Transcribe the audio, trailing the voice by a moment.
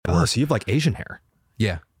Oh, so you have like Asian hair.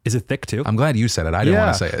 Yeah. Is it thick too? I'm glad you said it. I didn't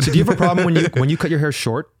want to say it. So do you have a problem when you cut your hair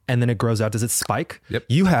short and then it grows out? Does it spike? Yep.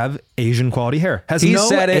 You have Asian quality hair. He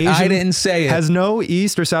said it. I didn't say it. Has no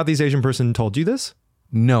East or Southeast Asian person told you this?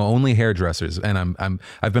 No, only hairdressers. And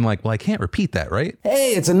I've been like, well, I can't repeat that, right?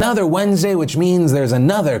 Hey, it's another Wednesday, which means there's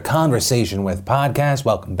another Conversation with podcast.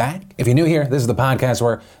 Welcome back. If you're new here, this is the podcast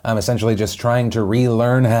where I'm essentially just trying to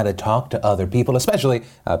relearn how to talk to other people, especially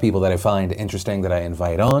people that I find interesting that I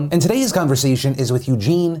invite on. And today's conversation is with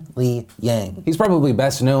Eugene Lee Yang. He's probably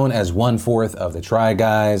best known as 1/4 of the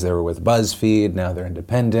TryGuys. They were with BuzzFeed, now they're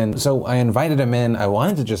independent. So I invited him in. I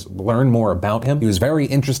wanted to just learn more about him. He was very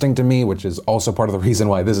interesting to me, which is also part of the reason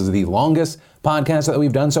why this is the longest podcast that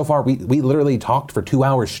we've done so far. We literally talked for 2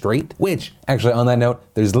 hours straight, which actually on that note,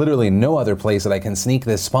 there's literally no other place that I can sneak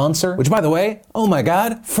this sponsor, which by the way, oh my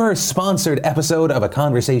God, first sponsored episode of A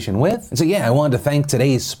Conversation With. And so yeah, I wanted to thank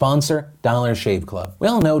today's sponsor, Dollar Shave Club. We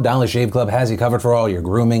all know Dollar Shave Club has you covered for all your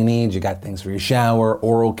grooming needs. You got things for your shower,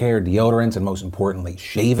 oral care, deodorants, and most importantly,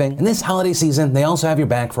 shaving. And this holiday season, they also have your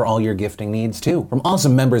back for all your gifting needs too. From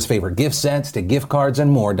awesome members' favorite gift sets to gift cards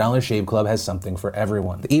and more, Dollar Shave Club has something for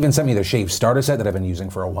everyone. They even sent me their shave starter set that I've been using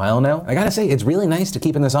for a while now. I gotta say, it's really nice to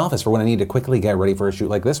keep in this office for when I need to quickly get ready for a shoot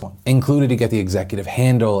like this one. Included, you get the executive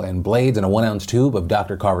handle and blades and a 1-ounce tube of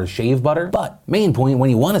Dr. Carver's shave butter. But main point, when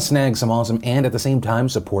you want to snag some awesome and at the same time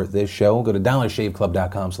support this show, go to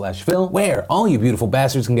dollarshaveclub.com/Phil, where all you beautiful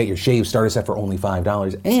bastards can get your shave starter set for only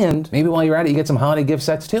 $5. And maybe while you're at it, you get some holiday gift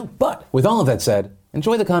sets too. But with all of that said,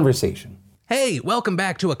 enjoy the conversation. Hey, welcome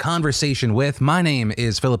back to A Conversation With. My name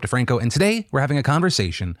is Philip DeFranco, and today we're having a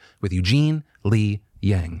conversation with Eugene Lee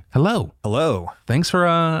Yang. Hello. Hello. Thanks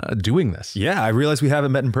for doing this. Yeah, I realized we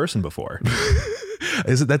haven't met in person before.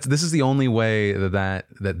 This is the only way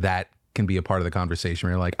that can be a part of the conversation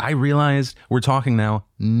where you're like, I realized we're talking now,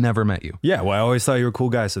 never met you. Yeah, well, I always thought you were a cool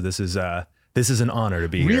guy, so this is an honor to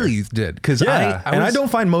be here. Really, you did. Because I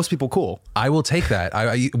don't find most people cool. I will take that,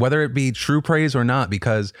 whether it be true praise or not,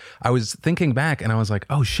 because I was thinking back and I was like,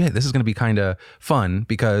 oh shit, this is going to be kind of fun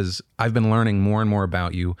because I've been learning more and more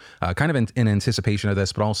about you, kind of in anticipation of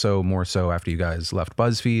this, but also more so after you guys left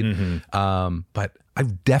BuzzFeed. Mm-hmm. But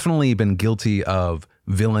I've definitely been guilty of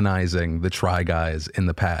villainizing the TryGuys in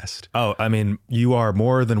the past. Oh, I mean, you are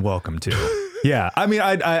more than welcome to. Yeah, I mean,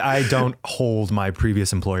 I don't hold my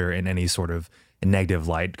previous employer in any sort of negative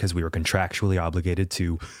light because we were contractually obligated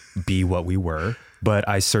to be what we were. But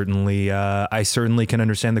I certainly can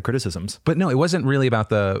understand the criticisms. But no, it wasn't really about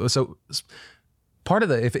so part of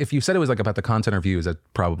the, if you said it was like about the content or views, that's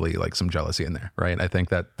probably like some jealousy in there, right? I think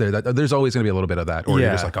that there's always going to be a little bit of that, or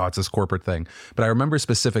you're just like, oh, it's this corporate thing. But I remember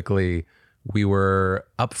specifically, we were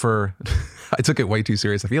up for, I took it way too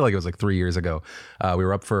serious. I feel like it was like 3 years ago. We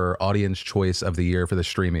were up for Audience Choice of the Year for the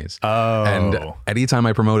Streamies. Oh. And anytime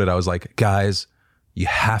I promoted, I was like, guys, you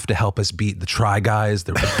have to help us beat the TryGuys.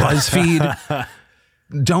 They're the BuzzFeed.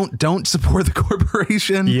 Don't support the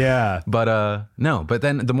corporation. Yeah. But no, but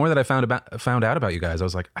then the more that I found out about you guys, I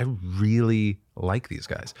was like, I really like these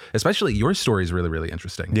guys. Especially your story is really, really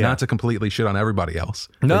interesting. Yeah. Not to completely shit on everybody else.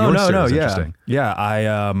 No. Yeah. Yeah.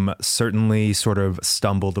 I certainly sort of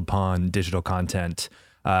stumbled upon digital content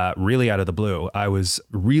really out of the blue. I was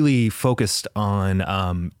really focused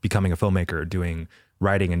on becoming a filmmaker, doing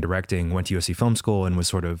writing and directing, went to USC Film School and was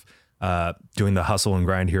sort of doing the hustle and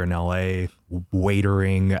grind here in LA,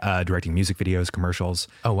 waitering, directing music videos, commercials.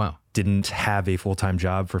 Oh, wow. Didn't have a full-time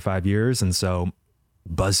job for 5 years. And so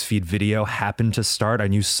BuzzFeed Video happened to start. I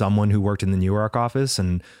knew someone who worked in the New York office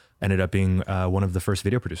and ended up being one of the first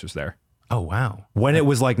video producers there. Oh, wow. When it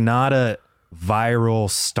was like not a viral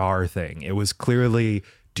star thing. It was clearly,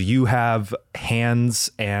 do you have hands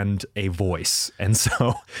and a voice? And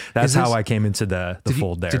so that's how I came into the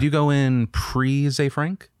fold there. Did you go in pre-Zay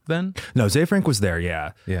Frank then? No, Zay Frank was there,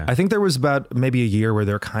 yeah. I think there was about maybe a year where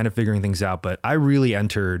they're kind of figuring things out, but I really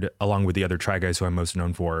entered along with the other TryGuys who I'm most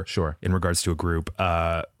known for. Sure. In regards to a group,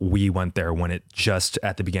 we went there when it just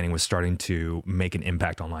at the beginning was starting to make an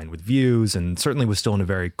impact online with views and certainly was still in a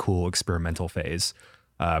very cool experimental phase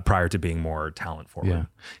prior to being more talent forward. Yeah.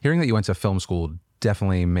 Hearing that you went to film school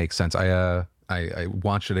definitely makes sense. I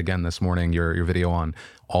watched it again this morning, your video on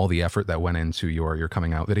all the effort that went into your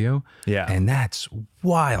coming out video. Yeah. And that's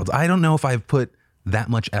wild. I don't know if I've put that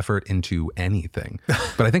much effort into anything,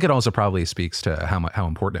 but I think it also probably speaks to how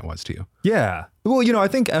important it was to you. Yeah. Well, I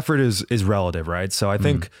think effort is relative, right? So I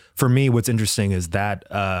think for me, what's interesting is that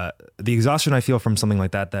the exhaustion I feel from something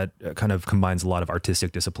like that kind of combines a lot of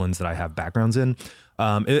artistic disciplines that I have backgrounds in.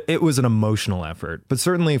 It was an emotional effort, but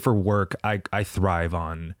certainly for work, I thrive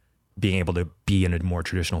on being able to be in a more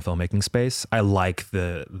traditional filmmaking space. I like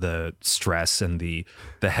the stress and the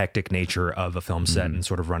hectic nature of a film set and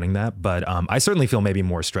sort of running that. But I certainly feel maybe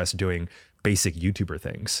more stressed doing basic YouTuber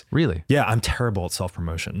things. Really? Yeah, I'm terrible at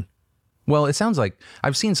self-promotion. Well, it sounds like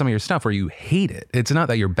I've seen some of your stuff where you hate it. It's not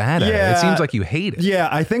that you're bad at it. It seems like you hate it. Yeah,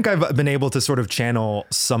 I think I've been able to sort of channel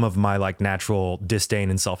some of my like natural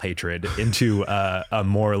disdain and self-hatred into a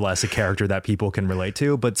more or less a character that people can relate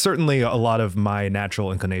to. But certainly a lot of my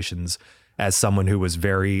natural inclinations as someone who was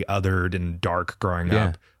very othered and dark growing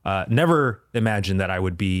up, never imagined that I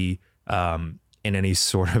would be in any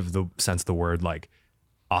sort of the sense of the word like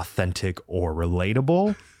authentic or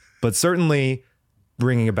relatable. But certainly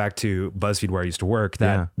bringing it back to BuzzFeed where I used to work,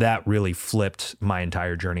 that really flipped my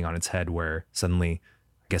entire journey on its head, where suddenly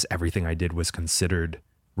I guess everything I did was considered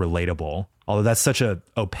relatable. Although that's such a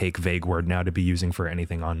opaque, vague word now to be using for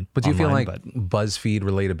anything on. But do you online, feel like BuzzFeed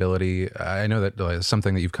relatability? I know that is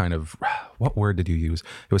something that you've kind of. What word did you use?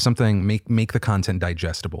 It was something make the content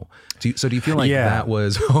digestible. Do you feel like that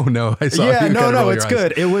was? Oh no, I saw. Yeah, you no, it's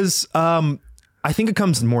good. It was. I think it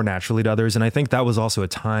comes more naturally to others, and I think that was also a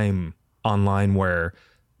time online where,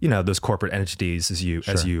 you know, those corporate entities, as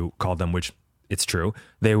you called them, which it's true,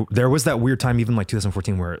 there was that weird time, even like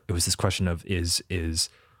 2014, where it was this question of is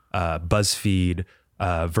BuzzFeed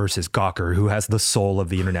versus Gawker, who has the soul of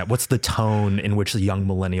the internet? What's the tone in which the young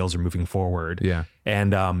millennials are moving forward? Yeah.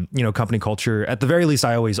 And you know, company culture, at the very least,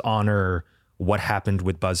 I always honor what happened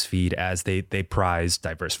with BuzzFeed as they prized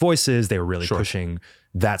diverse voices. They were really pushing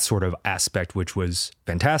that sort of aspect, which was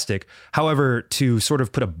fantastic. However, to sort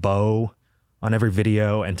of put a bow on every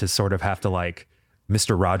video and to sort of have to like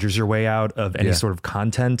Mr. Rogers your way out of any sort of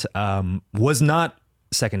content was not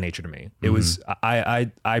second nature to me. It was,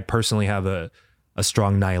 I personally have a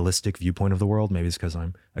strong nihilistic viewpoint of the world. Maybe it's because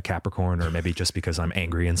I'm a Capricorn, or maybe just because I'm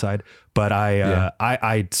angry inside. But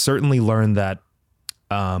I certainly learned that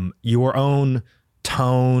your own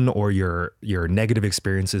tone or your negative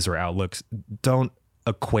experiences or outlooks don't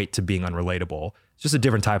equate to being unrelatable. It's just a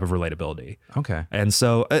different type of relatability. Okay. And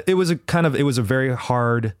so it was a very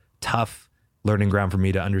hard, tough learning ground for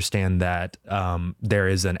me to understand that there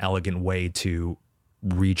is an elegant way to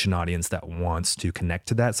reach an audience that wants to connect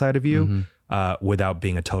to that side of you without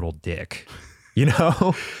being a total dick, you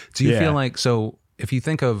know? Do you feel like, so if you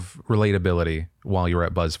think of relatability while you were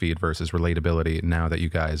at BuzzFeed versus relatability now that you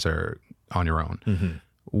guys are on your own,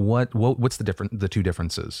 what's the two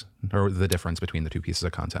differences, or the difference between the two pieces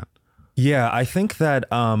of content? Yeah, I think that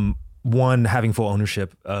one, having full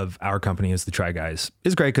ownership of our company as the TryGuys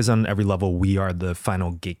is great, because on every level we are the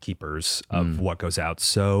final gatekeepers of what goes out.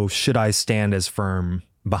 So should I stand as firm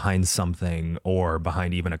behind something or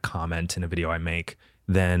behind even a comment in a video I make,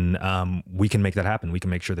 then we can make that happen. We can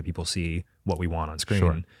make sure that people see what we want on screen.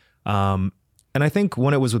 Sure. And I think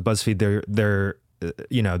when it was with BuzzFeed, they're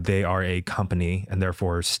you know, they are a company, and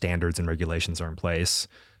therefore standards and regulations are in place.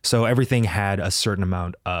 So everything had a certain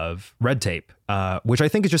amount of red tape, which I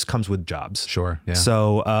think it just comes with jobs. Sure. Yeah.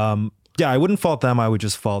 So I wouldn't fault them. I would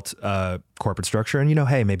just fault corporate structure. And, you know,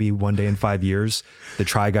 hey, maybe one day in 5 years, the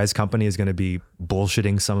TryGuys company is going to be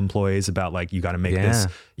bullshitting some employees about like, you got to make this,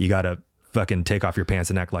 you got to fucking take off your pants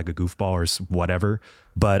and act like a goofball or whatever.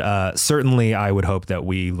 But certainly I would hope that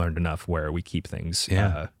we learned enough where we keep things, you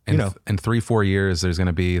know. In 3-4 years, there's going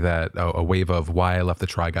to be that a wave of why I left the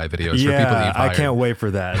Try Guy videos for people that you've hired. I can't wait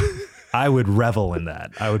for that. I would revel in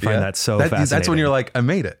that. I would find that so fascinating. That's when you're like, I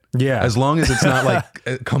made it. Yeah. As long as it's not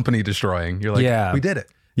like company destroying. You're like, we did it.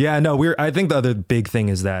 Yeah, no, I think the other big thing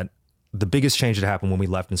is that the biggest change that happened when we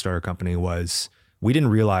left and started our company was we didn't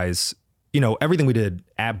realize, you know, everything we did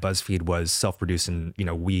at BuzzFeed was self-produced, and, you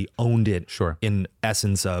know, we owned it in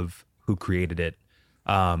essence of who created it,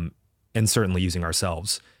 and certainly using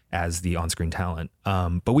ourselves as the on-screen talent.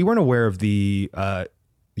 But we weren't aware of the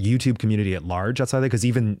YouTube community at large outside of that, because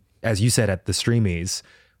even, as you said, at the Streamies,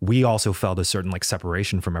 we also felt a certain like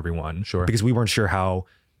separation from everyone. Sure. Because we weren't sure how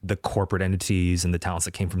the corporate entities and the talents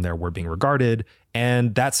that came from there were being regarded.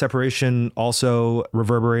 And that separation also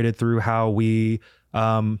reverberated through how we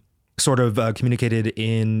sort of communicated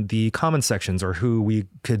in the comment sections, or who we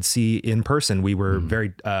could see in person. We were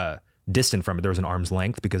very distant from it. There was an arm's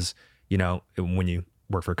length, because, you know, when you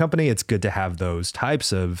work for a company, it's good to have those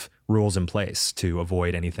types of rules in place to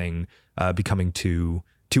avoid anything becoming too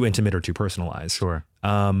intimate or too personalized. Sure.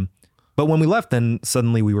 But when we left, then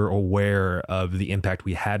suddenly we were aware of the impact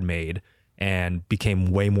we had made, and became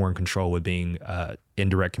way more in control with being in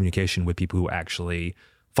direct communication with people who actually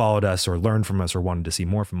followed us or learned from us or wanted to see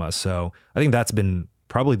more from us. So I think that's been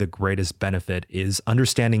probably the greatest benefit, is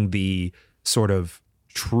understanding the sort of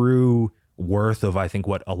true worth of, I think,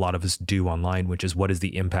 what a lot of us do online, which is what is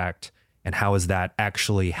the impact and how is that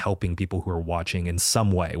actually helping people who are watching in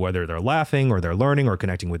some way, whether they're laughing or they're learning or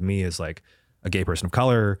connecting with me as like a gay person of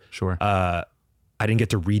color. Sure. I didn't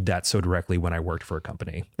get to read that so directly when I worked for a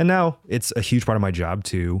company. And now it's a huge part of my job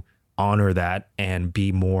to honor that and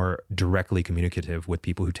be more directly communicative with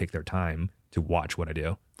people who take their time to watch what I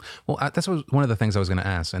do. Well, that's one of the things I was going to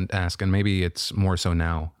ask, and maybe it's more so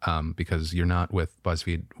now because you're not with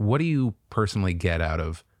BuzzFeed. What do you personally get out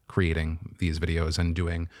of creating these videos and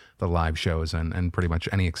doing the live shows and pretty much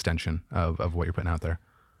any extension of what you're putting out there?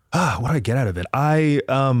 What do I get out of it? I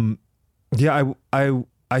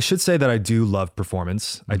should say that I do love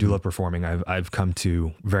performance. I do love performing. I've come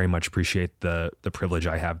to very much appreciate the privilege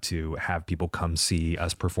I have to have people come see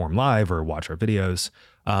us perform live or watch our videos.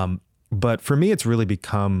 But for me, it's really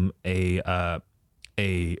become a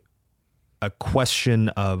question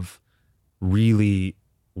of really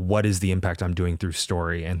what is the impact I'm doing through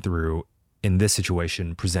story and through, in this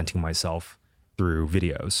situation, presenting myself through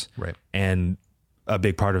videos. Right. And a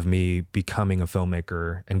big part of me becoming a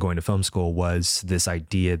filmmaker and going to film school was this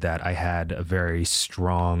idea that I had a very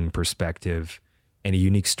strong perspective and a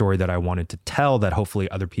unique story that I wanted to tell that hopefully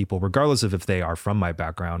other people, regardless of if they are from my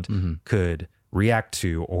background, could react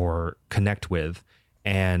to or connect with.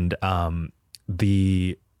 And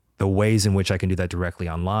the ways in which I can do that directly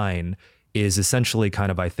online is essentially kind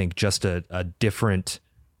of, I think, just a different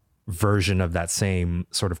version of that same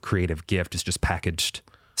sort of creative gift. Is just packaged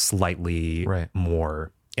slightly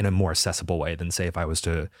more in a more accessible way than, say, if I was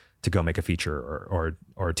to go make a feature or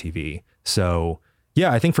TV. So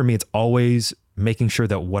yeah, I think for me, it's always making sure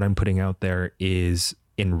that what I'm putting out there is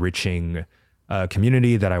enriching a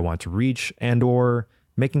community that I want to reach, and or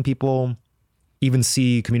making people even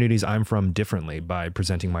see communities I'm from differently by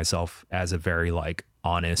presenting myself as a very like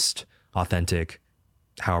honest, authentic,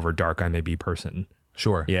 however dark I may be person.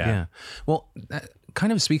 Sure. Yeah. Well,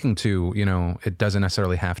 kind of speaking to, it doesn't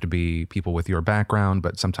necessarily have to be people with your background,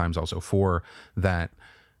 but sometimes also for that.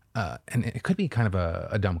 And it could be kind of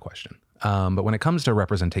a dumb question. But when it comes to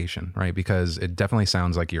representation, right, because it definitely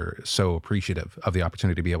sounds like you're so appreciative of the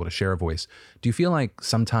opportunity to be able to share a voice. Do you feel like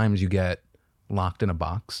sometimes you get locked in a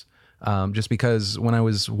box? Just because when I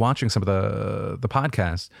was watching some of the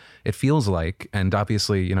podcasts, it feels like, and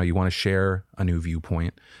obviously, you want to share a new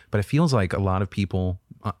viewpoint, but it feels like a lot of people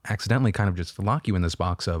accidentally kind of just lock you in this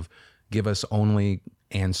box of give us only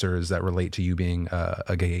answers that relate to you being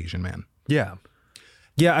a gay Asian man. Yeah.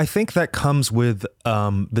 Yeah, I think that comes with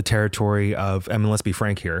the territory of, I mean, let's be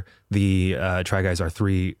frank here. The TryGuys are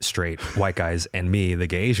 3 straight white guys and me, the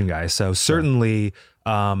gay Asian guy. So certainly,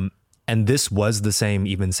 and this was the same,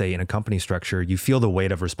 even say in a company structure, you feel the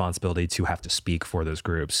weight of responsibility to have to speak for those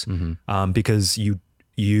groups because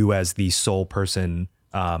you as the sole person,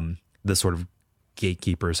 the sort of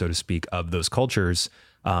gatekeeper, so to speak, of those cultures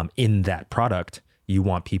in that product, you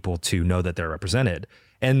want people to know that they're represented.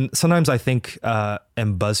 And sometimes I think,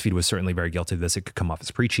 and BuzzFeed was certainly very guilty of this, it could come off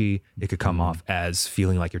as preachy. It could come off as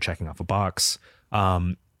feeling like you're checking off a box.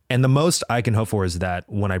 And the most I can hope for is that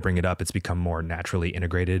when I bring it up, it's become more naturally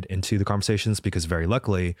integrated into the conversations, because very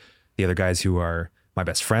luckily, the other guys who are my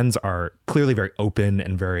best friends are clearly very open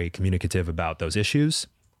and very communicative about those issues.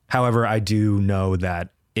 However, I do know that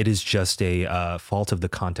it is just a fault of the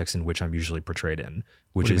context in which I'm usually portrayed in,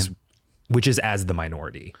 which is as the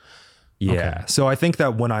minority. Yeah. Okay. So I think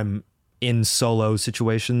that when I'm in solo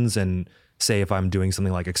situations, and say if I'm doing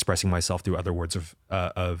something like expressing myself through other words of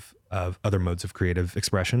other modes of creative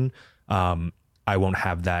expression, I won't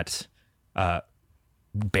have that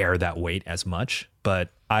bear that weight as much.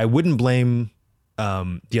 But I wouldn't blame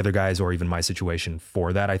the other guys or even my situation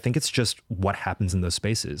for that. I think it's just what happens in those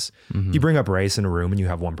spaces. You bring up race in a room and you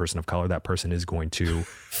have one person of color, that person is going to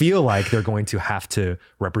feel like they're going to have to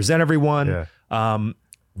represent everyone. Yeah.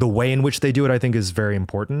 The way in which they do it, I think, is very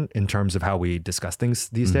important in terms of how we discuss things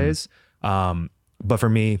these days. But for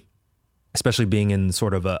me, especially being in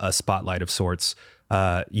sort of a spotlight of sorts,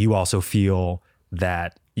 you also feel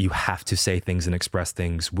that you have to say things and express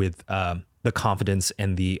things with the confidence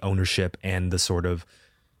and the ownership and the sort of,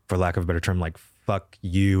 for lack of a better term, like, fuck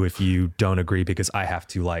you if you don't agree, because I have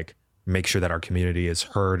to like make sure that our community is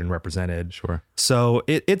heard and represented. Sure. So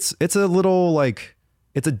it's a little like,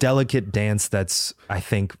 it's a delicate dance that's, I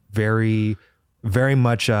think, very, very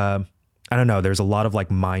much, I don't know, there's a lot of like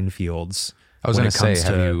minefields. I was going to say,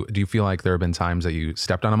 do you feel like there have been times that you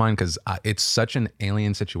stepped on a mine? Because it's such an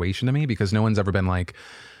alien situation to me, because no one's ever been like,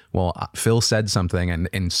 well, Phil said something and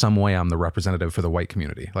in some way I'm the representative for the white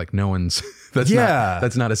community. Like no one's, that's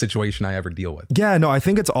not a situation I ever deal with. Yeah, no, I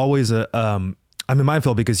think it's always I'm in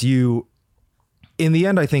minefield because in the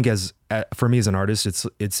end, I think for me as an artist,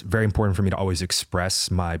 it's very important for me to always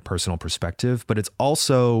express my personal perspective, but it's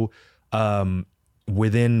also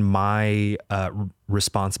within my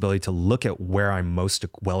responsibility to look at where I'm most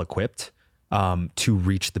well equipped to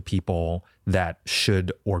reach the people that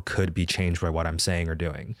should or could be changed by what I'm saying or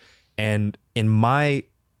doing. And in my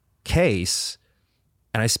case,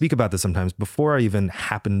 and I speak about this sometimes, before I even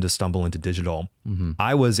happened to stumble into digital,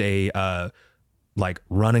 I was a like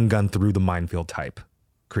run and gun through the minefield type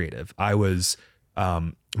creative. I was,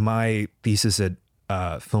 my thesis at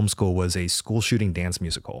film school was a school shooting dance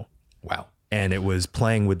musical. Wow. And it was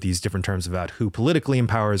playing with these different terms about who politically in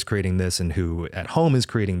power is creating this and who at home is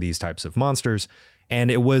creating these types of monsters.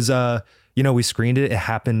 And it was, we screened it. It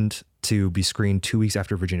happened to be screened 2 weeks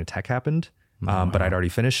after Virginia Tech happened. But I'd already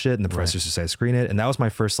finished it and the professors decided to screen it. And that was my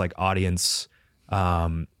first like audience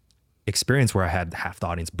experience where I had half the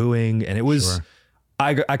audience booing. And it was,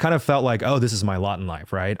 I kind of felt like, oh, this is my lot in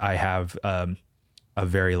life, right? I have a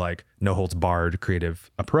very like no holds barred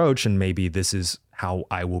creative approach. And maybe this is how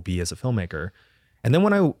I will be as a filmmaker. And then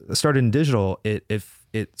when I started in digital, it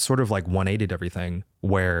sort of like 180'd everything,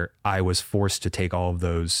 where I was forced to take all of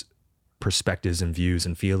those perspectives and views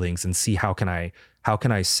and feelings and see how can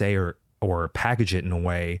I say or package it in a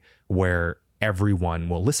way where everyone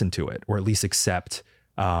will listen to it, or at least accept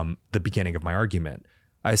the beginning of my argument.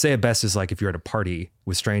 I say it best is like if you're at a party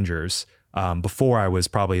with strangers. Before I was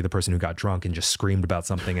probably the person who got drunk and just screamed about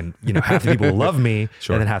something, and half the people would love me,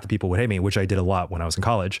 and then half the people would hate me, which I did a lot when I was in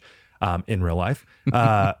college, in real life.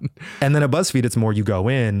 And then at BuzzFeed, it's more you go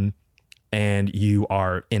in and you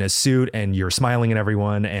are in a suit and you're smiling at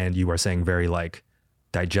everyone and you are saying very like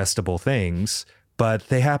digestible things, but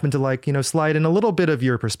they happen to like, slide in a little bit of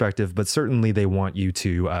your perspective, but certainly they want you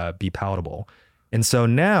to be palatable. And so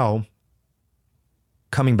now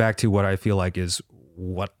coming back to what I feel like is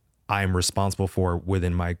what I'm responsible for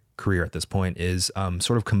within my career at this point is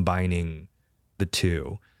sort of combining the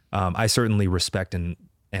two. I certainly respect and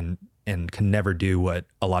can never do what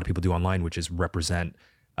a lot of people do online, which is represent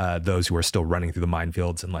those who are still running through the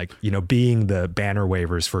minefields and like, being the banner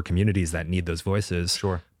wavers for communities that need those voices.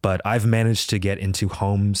 Sure. But I've managed to get into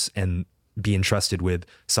homes and be entrusted with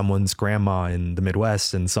someone's grandma in the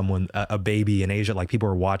Midwest and a baby in Asia. Like people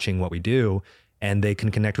are watching what we do and they can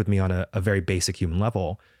connect with me on a very basic human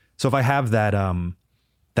level. So if I have that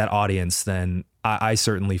audience, then I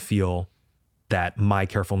certainly feel that my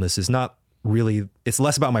carefulness is not really, it's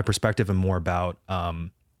less about my perspective and more about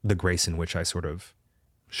the grace in which I sort of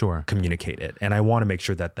communicate it. And I want to make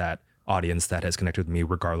sure that audience that has connected with me,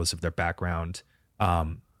 regardless of their background,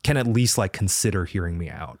 can at least like consider hearing me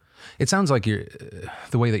out. It sounds like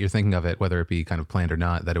the way that you're thinking of it, whether it be kind of planned or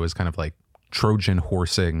not, that it was kind of like Trojan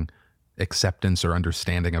horsing acceptance or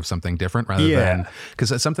understanding of something different rather than,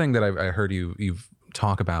 because something that I heard you've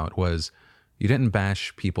talk about was you didn't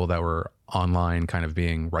bash people that were online kind of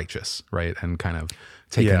being righteous, right? And kind of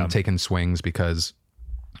taking swings because,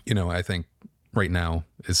 I think right now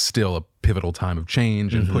is still a pivotal time of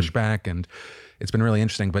change and pushback. And it's been really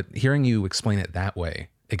interesting, but hearing you explain it that way,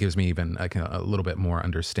 it gives me even a little bit more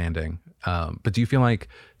understanding. But do you feel like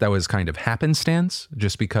that was kind of happenstance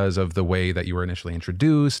just because of the way that you were initially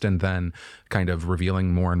introduced and then kind of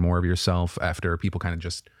revealing more and more of yourself after people kind of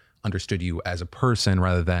just understood you as a person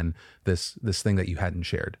rather than this thing that you hadn't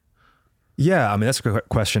shared? Yeah, I mean, that's a good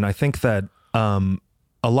question. I think that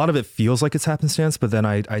a lot of it feels like it's happenstance, but then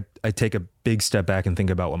I take a big step back and think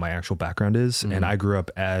about what my actual background is. And I grew up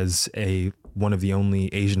as one of the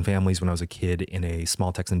only Asian families when I was a kid in a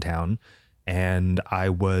small Texan town. And I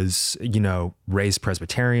was, raised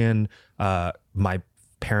Presbyterian. My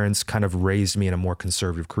parents kind of raised me in a more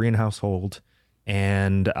conservative Korean household.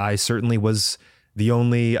 And I certainly was the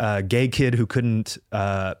only gay kid who could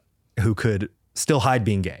still hide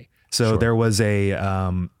being gay. So there was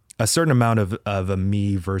a certain amount of a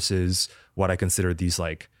me versus what I considered these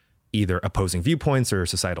like either opposing viewpoints or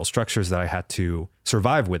societal structures that I had to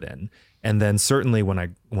survive within. And then certainly when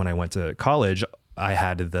I went to college, I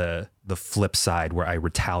had the flip side where I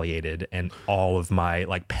retaliated and all of my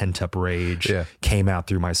like pent up rage came out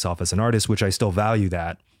through myself as an artist, which I still value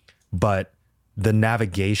that. But the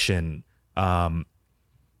navigation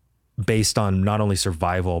based on not only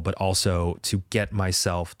survival, but also to get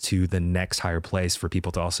myself to the next higher place for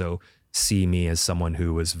people to also see me as someone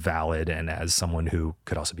who was valid and as someone who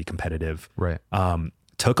could also be competitive. Right.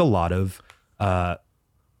 Took a lot of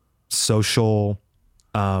social,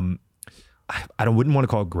 I wouldn't want to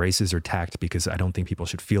call it graces or tact because I don't think people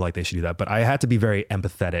should feel like they should do that. But I had to be very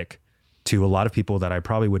empathetic to a lot of people that I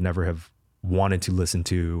probably would never have wanted to listen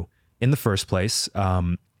to in the first place.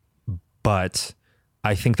 But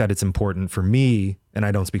I think that it's important for me, and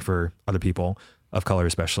I don't speak for other people of color,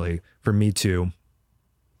 especially for me to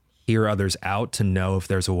hear others out, to know if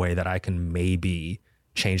there's a way that I can maybe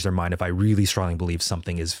change their mind if I really strongly believe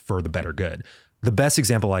something is for the better good. The best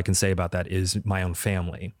example I can say about that is my own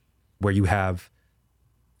family, where you have,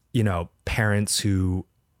 you know, parents who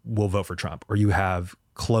will vote for Trump, or you have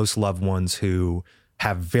close loved ones who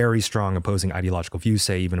have very strong opposing ideological views,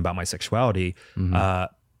 say even about my sexuality.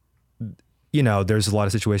 You know, there's a lot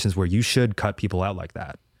of situations where you should cut people out like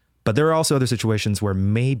that. But there are also other situations where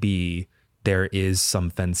maybe there is some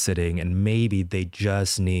fence sitting and maybe they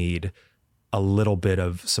just need a little bit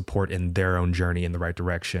of support in their own journey in the right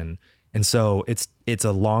direction. And so it's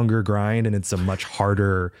a longer grind and it's a much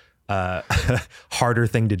harder harder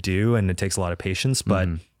thing to do, and it takes a lot of patience. But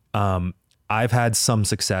I've had some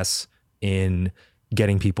success in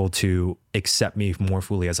getting people to accept me more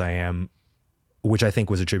fully as I am, which I think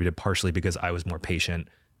was attributed partially because I was more patient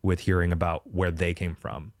with hearing about where they came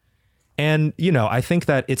from. And, you know, I think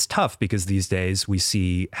that it's tough because these days we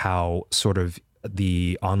see how sort of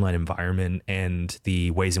the online environment and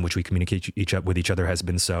the ways in which we communicate with each other has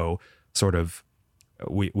been so sort of,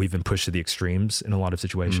 we've been pushed to the extremes in a lot of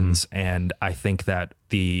situations. And I think that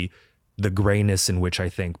the grayness in which I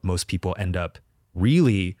think most people end up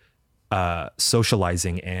really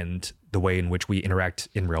socializing and the way in which we interact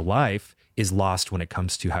in real life is lost when it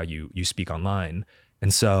comes to how you speak online.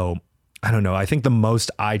 And so, I don't know, I think the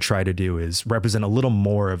most I try to do is represent a little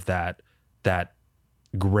more of that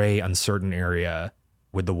gray, uncertain area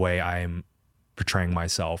with the way I'm portraying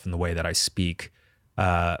myself and the way that I speak,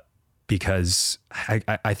 because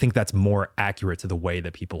I think that's more accurate to the way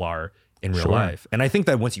that people are in real life. And I think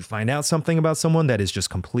that once you find out something about someone that is just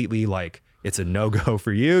completely like, it's a no-go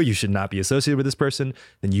for you should not be associated with this person,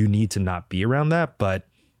 then you need to not be around that. But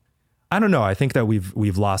I don't know. I think that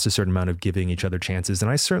we've lost a certain amount of giving each other chances,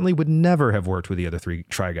 and I certainly would never have worked with the other three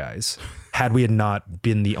TryGuys had we had not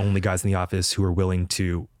been the only guys in the office who were willing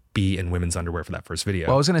to be in women's underwear for that first video.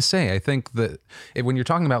 Well, I was going to say, I think that when you're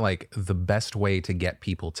talking about like the best way to get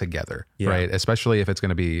people together, right? Especially if it's going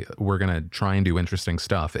to be, we're going to try and do interesting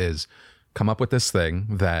stuff, is come up with this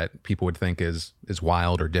thing that people would think is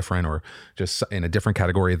wild or different or just in a different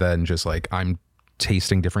category than just like, I'm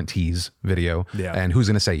tasting different teas video. And who's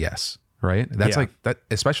going to say yes? Right. That's like that,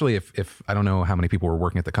 especially if I don't know how many people were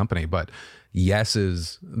working at the company, but yes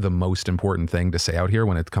is the most important thing to say out here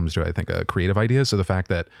when it comes to, I think, a creative idea. So the fact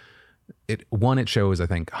that it shows, I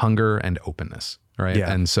think, hunger and openness. Right.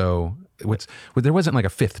 And so there wasn't like a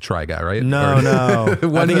fifth Try Guy, right? No.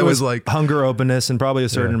 I think it was like hunger, openness, and probably a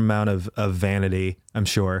certain amount of vanity, I'm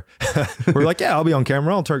sure. We're like, yeah, I'll be on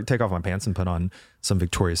camera. I'll take off my pants and put on some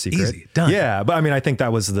Victoria's Secret. Easy, done. Yeah. But I mean, I think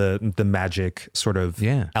that was the magic sort of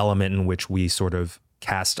element in which we sort of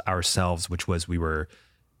cast ourselves, which was we were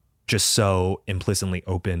just so implicitly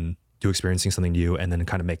open to experiencing something new and then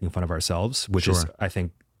kind of making fun of ourselves, which is, I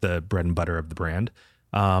think, the bread and butter of the brand.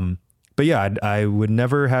 But yeah, I would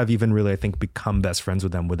never have even really, I think, become best friends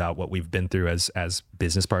with them without what we've been through as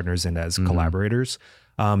business partners and as collaborators,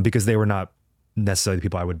 because they were not necessarily the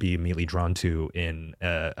people I would be immediately drawn to in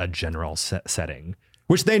a general setting,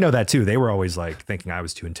 which they know that too. They were always like thinking I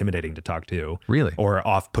was too intimidating to talk to, really, or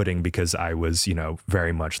off-putting because I was, you know,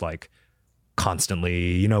 very much like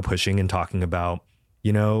constantly, you know, pushing and talking about,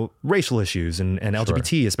 you know, racial issues and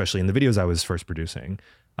LGBT, especially in the videos I was first producing.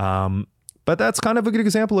 But that's kind of a good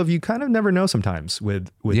example of you kind of never know sometimes with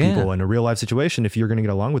people in a real life situation if you're going to get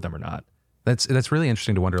along with them or not. That's really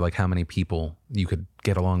interesting to wonder, like how many people you could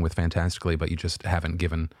get along with fantastically, but you just haven't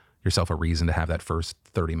given yourself a reason to have that first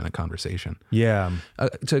 30-minute conversation. Yeah.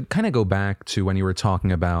 To kind of go back to when you were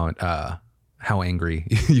talking about how angry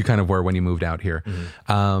you kind of were when you moved out here.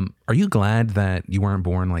 Are you glad that you weren't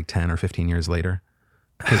born like 10 or 15 years later?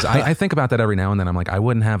 Because I think about that every now and then. I'm like, I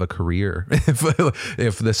wouldn't have a career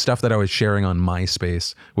if the stuff that I was sharing on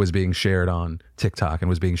MySpace was being shared on TikTok and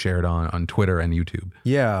was being shared on Twitter and YouTube.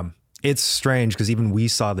 Yeah. It's strange because even we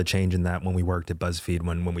saw the change in that when we worked at BuzzFeed.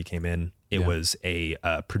 When we came in, it was a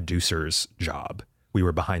producer's job. We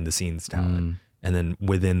were behind the scenes talent. And then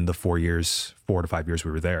within the 4 to 5 years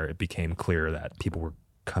we were there, it became clear that people were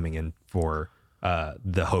coming in for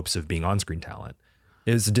the hopes of being on-screen talent.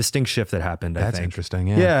 It was a distinct shift that happened, I think. That's interesting,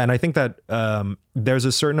 yeah. Yeah, and I think that there's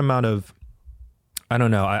a certain amount of, I don't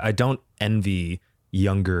know, I don't envy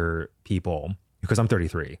younger people because I'm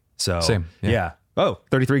 33. So, same. Yeah. Oh,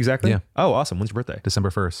 33 exactly? Yeah. Oh, awesome. When's your birthday? December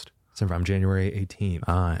 1st. I'm January 18th.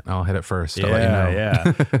 All right, I'll hit it first. Yeah, I'll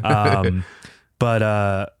let you know. But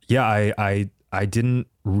I didn't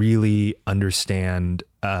really understand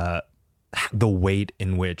the weight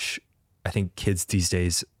in which I think kids these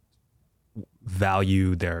days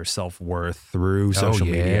value their self-worth through social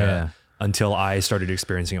media until I started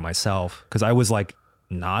experiencing it myself. Because I was like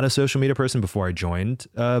not a social media person before I joined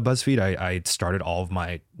BuzzFeed. I started all of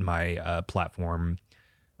my platform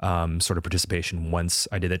sort of participation once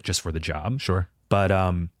I did it just for the job. Sure. But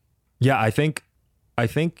yeah, I think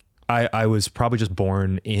I was probably just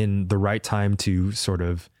born in the right time to sort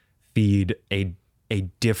of feed a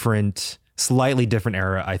different, slightly different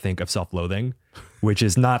era, I think, of self-loathing, which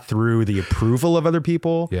is not through the approval of other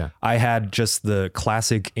people. Yeah. I had just the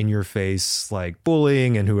classic in your face, like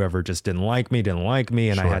bullying, and whoever just didn't like me.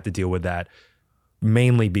 And I had to deal with that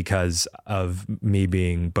mainly because of me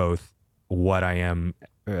being both what I am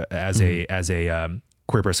as a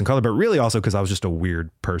queer person of color, but really also because I was just a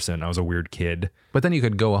weird person. I was a weird kid. But then you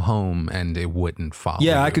could go home and it wouldn't follow.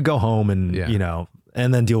 Yeah, you. I could go home and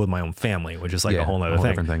and then deal with my own family, which is like a whole other thing.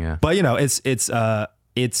 Different thing. Yeah. But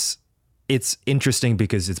it's interesting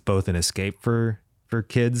because it's both an escape for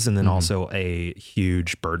kids and then also a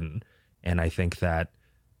huge burden. And I think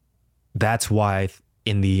that's why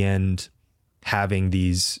in the end, having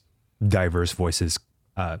these diverse voices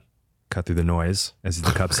cut through the noise, as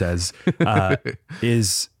the cup says,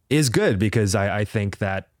 is good, because I think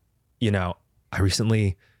that, I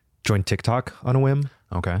recently joined TikTok on a whim.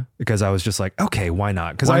 Okay. Because I was just like, okay, why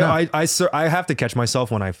not? Because I have to catch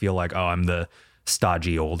myself when I feel like, oh, I'm the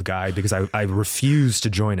stodgy old guy, because I refuse to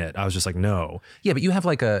join it. I was just like, no. Yeah, but you have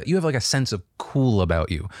like a sense of cool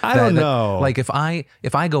about you. I don't know. Like if I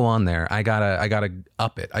go on there, I gotta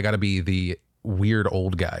up it. I gotta be the weird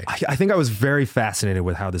old guy. I think I was very fascinated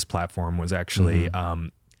with how this platform was actually,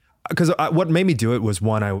 because what made me do it was,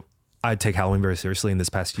 one, I take Halloween very seriously. And this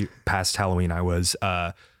past Halloween, I was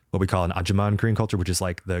what we call an ajumma in Korean culture, which is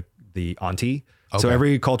like the auntie. Okay. So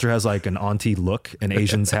every culture has like an auntie look, and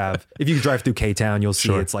Asians have, if you drive through K-Town, you'll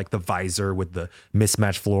see it's like the visor with the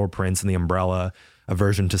mismatched floral prints and the umbrella,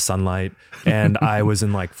 aversion to sunlight. And I was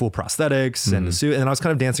in like full prosthetics and a suit, and I was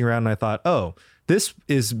kind of dancing around, and I thought, oh, this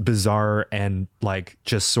is bizarre and like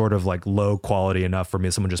just sort of like low quality enough for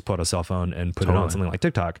me. Someone just put a cell phone and put it on something like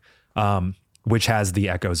TikTok, which has the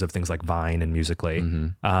echoes of things like Vine and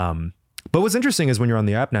Musical.ly. But what's interesting is when you're on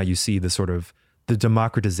the app now, you see the sort of the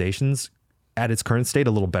democratizations at its current state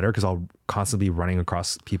a little better, because I'll constantly be running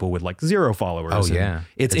across people with like 0 followers. Oh yeah.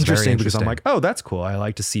 It's interesting because I'm like, oh, that's cool. I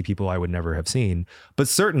like to see people I would never have seen. But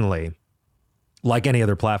certainly, like any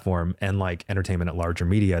other platform and like entertainment at larger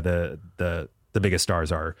media, the biggest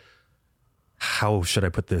stars are, how should I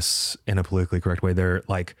put this in a politically correct way? They're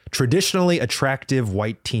like traditionally attractive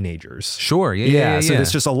white teenagers. Sure. Yeah. So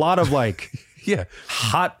there's just a lot of like yeah,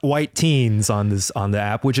 hot white teens on the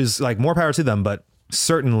app, which is like more power to them. But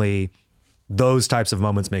certainly those types of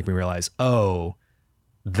moments make me realize, oh,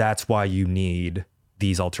 that's why you need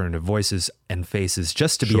these alternative voices and faces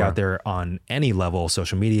just to be out there on any level,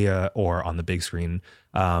 social media or on the big screen.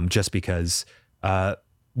 Just because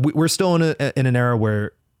we're still in an era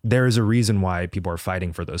where there is a reason why people are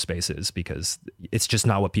fighting for those spaces, because it's just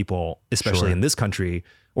not what people, especially in this country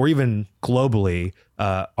or even globally,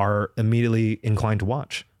 are immediately inclined to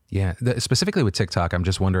watch. Yeah. Specifically with TikTok, I'm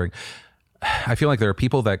just wondering, I feel like there are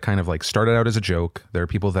people that kind of like started out as a joke. There are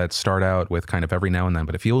people that start out with kind of every now and then,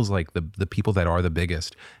 but it feels like the people that are the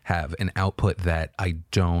biggest have an output that I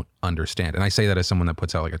don't understand. And I say that as someone that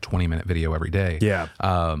puts out like a 20-minute video every day. Yeah.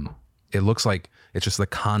 It looks like it's just the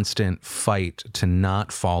constant fight to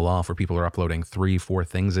not fall off, where people are uploading 3-4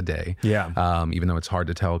 things a day. Yeah. Even though it's hard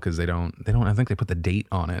to tell because they don't, I think they put the date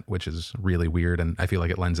on it, which is really weird. And I feel like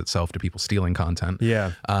it lends itself to people stealing content.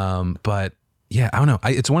 Yeah. But yeah, I don't know.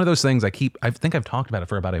 It's one of those things I think I've talked about it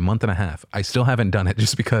for about a month and a half. I still haven't done it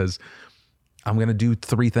just because I'm going to do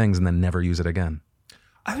 3 things and then never use it again.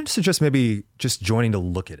 I would suggest maybe just joining to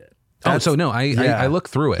look at it. I look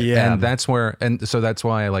through it, Yeah. and that's why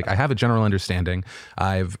I have a general understanding.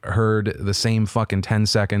 I've heard the same fucking 10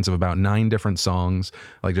 seconds of about 9 different songs,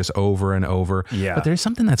 like just over and over. Yeah. But there's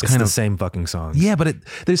something that's It's kind the of same fucking songs. Yeah, but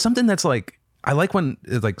there's something that's like, I like when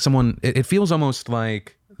like someone, it feels almost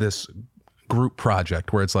like this group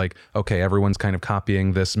project where it's like, okay, everyone's kind of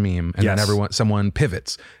copying this meme, and then someone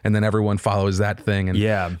pivots, and then everyone follows that thing.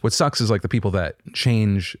 And what sucks is like the people that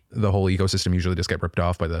change the whole ecosystem usually just get ripped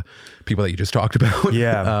off by the people that you just talked about.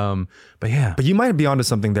 Yeah. But you might be onto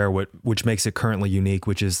something there, which makes it currently unique,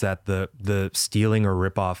 which is that the stealing or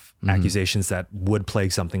ripoff accusations that would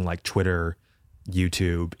plague something like Twitter,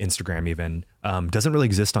 YouTube, Instagram even, doesn't really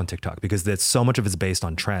exist on TikTok, because that's so much of it's based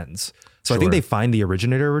on trends. So I think they find the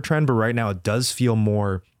originator of a trend, but right now it does feel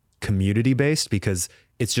more community based, because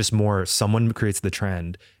it's just more someone creates the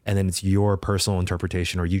trend and then it's your personal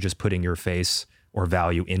interpretation, or you just putting your face or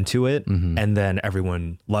value into it, and then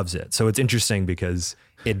everyone loves it. So it's interesting because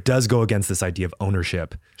it does go against this idea of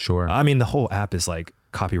ownership. Sure. I mean, the whole app is like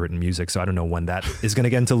copywritten music, so I don't know when that is going to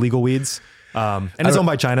get into legal weeds. And it's owned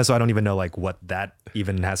by China, so I don't even know like what that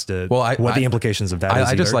even has to, what the implications of that is.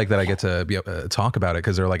 I just like that I get to be able to talk about it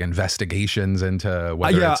because there are like investigations into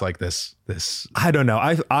whether it's like this. I don't know.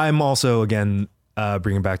 I'm also, again,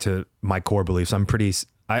 bringing back to my core beliefs.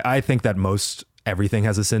 I think that most everything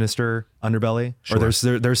has a sinister underbelly, or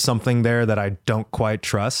there's something there that I don't quite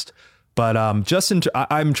trust. But I'm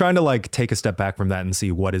trying to like take a step back from that and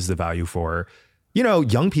see what is the value for, you know,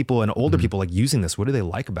 young people and older people like using this. What do they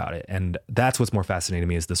like about it? And that's what's more fascinating to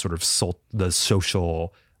me is the sort of the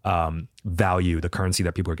social value, the currency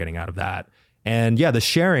that people are getting out of that. And yeah, the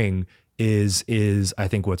sharing is I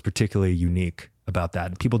think what's particularly unique about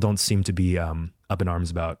that. People don't seem to be up in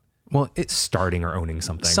arms about it's starting or owning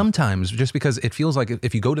something. Sometimes, just because it feels like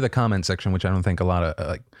if you go to the comment section, which I don't think a lot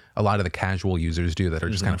of the casual users do that are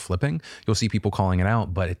just kind of flipping, you'll see people calling it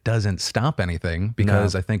out, but it doesn't stop anything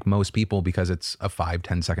because I think most people, because it's a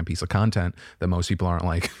 5-10 second piece of content, that most people aren't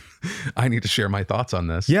like, I need to share my thoughts on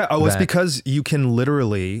this. Yeah. Oh, it's because you can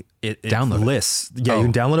literally it download lists. Yeah, you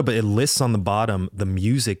can download it, but it lists on the bottom the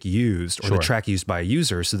music used or the track used by a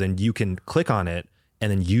user. So then you can click on it and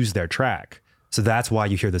then use their track. So that's why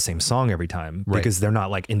you hear the same song every time, because they're not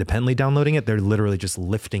like independently downloading it. They're literally just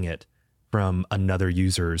lifting it from another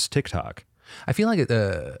user's TikTok. I feel like it's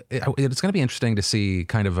going to be interesting to see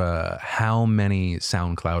kind of how many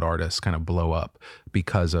SoundCloud artists kind of blow up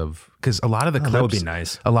because a lot of the clips, that would be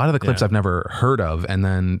nice. A lot of the clips I've never heard of, and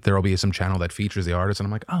then there will be some channel that features the artist, and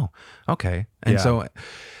I'm like, oh, okay. And so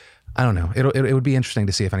I don't know. It would be interesting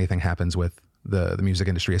to see if anything happens with the music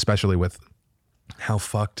industry, especially with how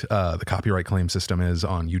fucked the copyright claim system is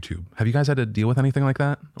on YouTube. Have you guys had to deal with anything like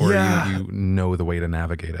that? Or you know the way to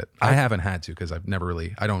navigate it? I haven't had to because I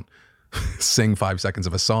don't sing 5 seconds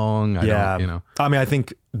of a song. I don't, you know. I mean, I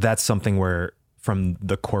think that's something where from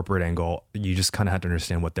the corporate angle, you just kind of have to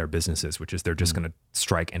understand what their business is, which is they're just going to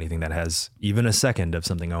strike anything that has even a second of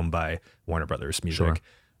something owned by Warner Brothers Music.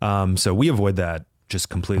 Sure. So we avoid that just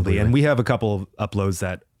completely. And we have a couple of uploads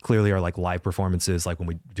that clearly are like live performances, like when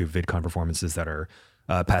we do VidCon performances that are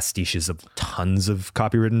pastiches of tons of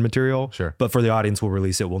copywritten material. Sure. But for the audience, we'll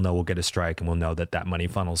release it. We'll know we'll get a strike and we'll know that money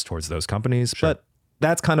funnels towards those companies. Sure. But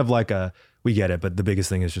that's kind of like we get it. But the biggest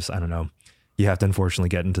thing is just, I don't know, you have to unfortunately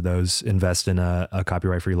get into those, invest in a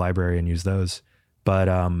copyright free library and use those. But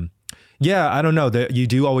yeah, I don't know. You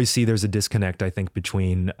do always see there's a disconnect, I think,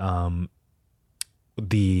 between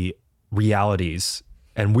the realities.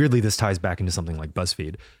 And weirdly, this ties back into something like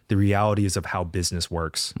BuzzFeed, the realities of how business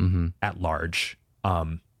works at large,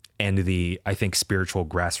 and the, I think, spiritual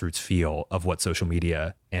grassroots feel of what social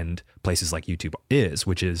media and places like YouTube is,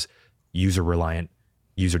 which is user reliant,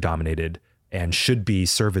 user dominated, and should be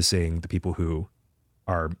servicing the people who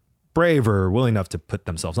are brave or willing enough to put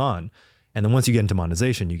themselves on. And then once you get into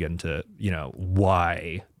monetization, you get into, you know,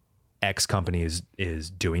 why X company is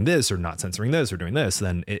doing this or not censoring this or doing this,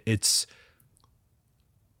 then it's,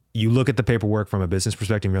 you look at the paperwork from a business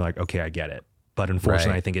perspective and you're like, okay, I get it. But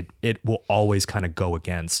unfortunately, I think it will always kind of go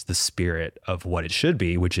against the spirit of what it should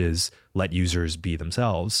be, which is let users be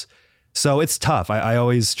themselves. So it's tough. I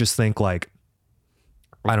always just think like,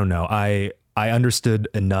 I don't know. I understood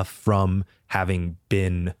enough from having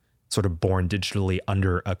been sort of born digitally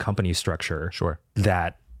under a company structure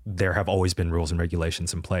that there have always been rules and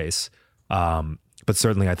regulations in place. But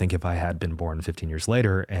certainly I think if I had been born 15 years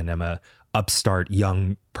later and am a upstart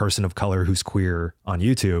young person of color who's queer on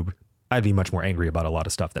YouTube, I'd be much more angry about a lot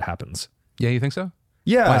of stuff that happens. Yeah, you think so?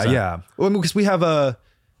 Yeah, yeah. Well, because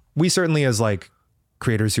we certainly as like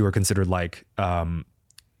creators who are considered like,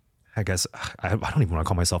 I guess I don't even want to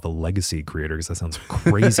call myself a legacy creator because that sounds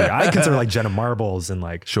crazy. I consider like Jenna Marbles and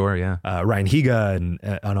like Ryan Higa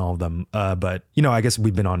and all of them. But you know, I guess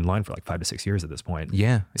we've been online for like 5 to 6 years at this point.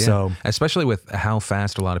 Yeah. So especially with how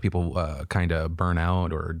fast a lot of people kind of burn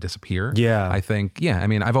out or disappear. Yeah. I think, I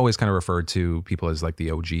mean, I've always kind of referred to people as like the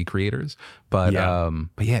OG creators, but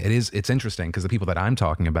it's interesting because the people that I'm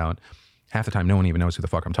talking about, half the time, no one even knows who the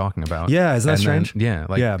fuck I'm talking about. Yeah. Isn't that strange?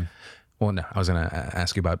 Well, no, I was going to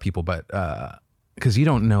ask you about people, but because you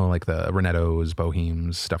don't know like the Renettos,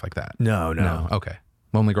 Bohemes, stuff like that. No. Okay.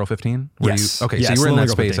 Lonely Girl 15? Yes. So you were in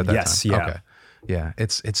that space at that time. Yeah. Okay. Yeah.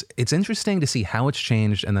 It's interesting to see how it's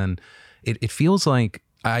changed. And then it feels like,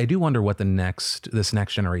 I do wonder what this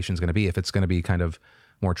next generation is going to be, if it's going to be kind of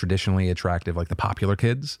more traditionally attractive, like the popular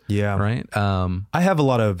kids. Yeah. Right. I have a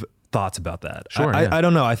lot of thoughts about that. Sure. I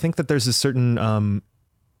don't know. I think that there's a certain,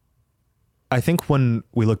 I think when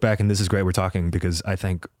we look back, and this is great we're talking because I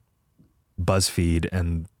think BuzzFeed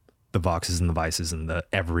and the Voxes and the Vices and the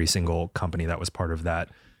every single company that was part of that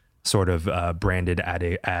sort of branded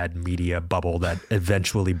ad media bubble that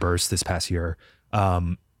eventually burst this past year.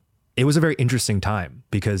 It was a very interesting time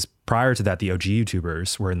because prior to that, the OG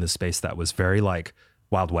YouTubers were in this space that was very like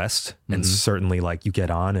Wild West, and certainly like you get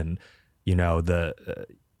on and, you know,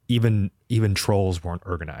 even trolls weren't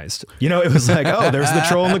organized. You know, it was like, oh, there's the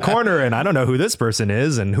troll in the corner and I don't know who this person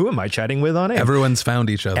is and who am I chatting with on it? Everyone's found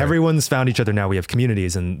each other. Everyone's found each other now. We have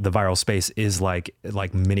communities, and the viral space is like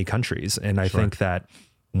mini countries. And I think that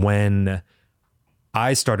when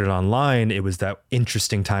I started online, it was that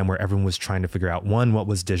interesting time where everyone was trying to figure out, one, what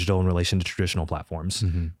was digital in relation to traditional platforms?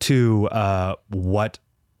 Two, what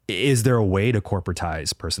is there a way to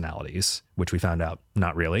corporatize personalities, which we found out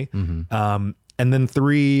not really. And then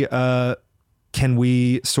three, can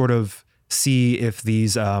we sort of see if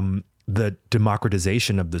these the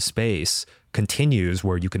democratization of the space continues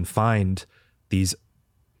where you can find these.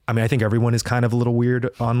 I mean, I think everyone is kind of a little weird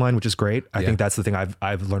online, which is great. I think that's the thing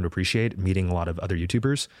I've learned to appreciate, meeting a lot of other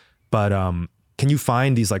YouTubers. But can you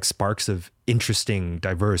find these like sparks of interesting,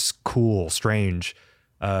 diverse, cool, strange,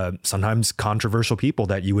 sometimes controversial people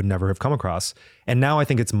that you would never have come across? And now I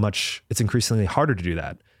think it's increasingly harder to do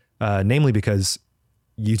that, namely because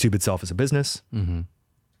YouTube itself is a business,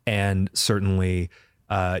 and certainly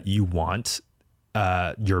you want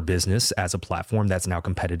your business as a platform that's now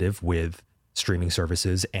competitive with streaming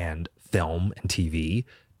services and film and TV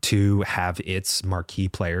to have its marquee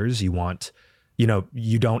players. You want, you know,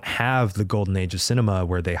 you don't have the golden age of cinema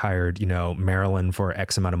where they hired, you know, Marilyn for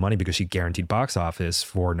X amount of money because she guaranteed box office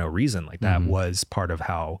for no reason. Like that was part of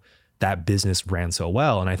how that business ran so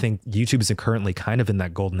well. And I think YouTube is currently kind of in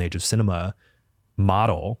that golden age of cinema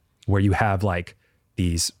model where you have like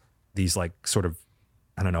these like sort of,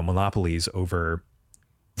 I don't know, monopolies over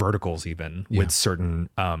verticals even with certain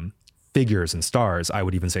figures and stars. I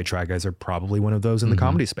would even say TryGuys are probably one of those in the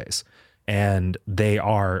comedy space. And they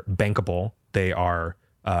are bankable. They are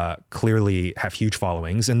clearly have huge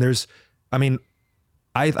followings. And there's, I mean,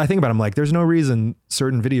 I think about them like there's no reason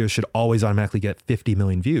certain videos should always automatically get 50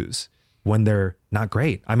 million views when they're not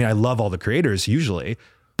great. I mean, I love all the creators usually,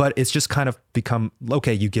 but it's just kind of become,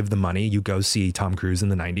 okay, you give them money, you go see Tom Cruise in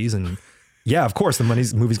the 90s and yeah, of course the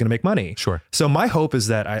movie's going to make money. Sure. So my hope is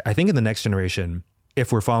that I think in the next generation,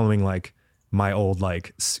 if we're following like my old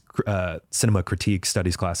like cinema critique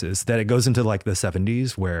studies classes, that it goes into like the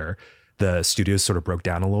 70s where the studios sort of broke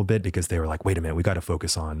down a little bit because they were like, wait a minute, we got to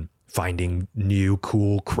focus on finding new,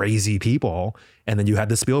 cool, crazy people. And then you had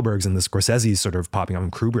the Spielbergs and the Scorseses sort of popping up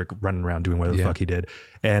and Kubrick running around doing whatever the fuck he did.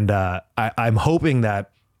 And I'm hoping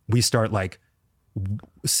that we start like,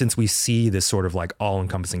 since we see this sort of like all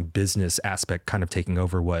encompassing business aspect kind of taking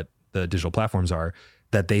over what the digital platforms are,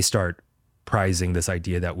 that they start prizing this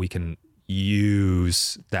idea that we can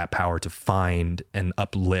use that power to find and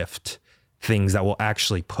uplift things that will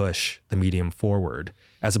actually push the medium forward,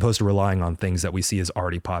 as opposed to relying on things that we see as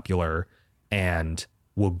already popular and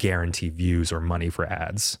will guarantee views or money for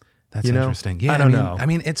ads. That's interesting. Yeah, I don't know. I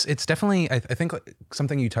mean, it's definitely, I think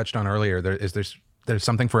something you touched on earlier, there's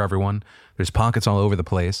something for everyone. There's pockets all over the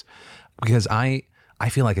place, because I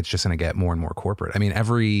feel like it's just going to get more and more corporate. I mean,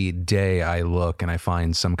 every day I look and I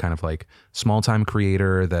find some kind of like small time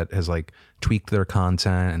creator that has like tweaked their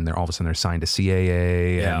content, and they're all of a sudden they're signed to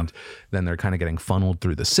CAA, and then they're kind of getting funneled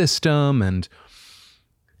through the system. And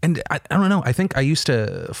I don't know. I think I used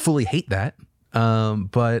to fully hate that.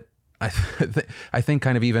 But I think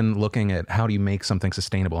kind of even looking at how do you make something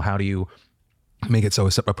sustainable? How do you make it so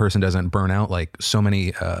a person doesn't burn out like so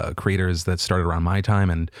many creators that started around my time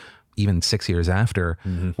and even 6 years after,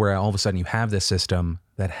 where all of a sudden you have this system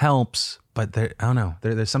that helps, but I don't know,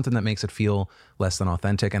 there's something that makes it feel less than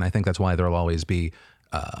authentic. And I think that's why there'll always be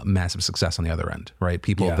massive success on the other end, right?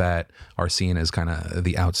 People that are seen as kind of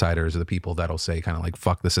the outsiders, or the people that'll say kind of like,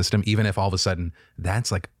 fuck the system, even if all of a sudden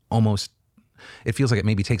that's like almost, it feels like it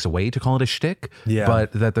maybe takes away to call it a shtick,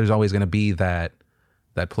 but that there's always going to be that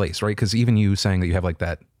place, right? Because even you saying that you have like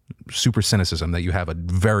that super cynicism, that you have a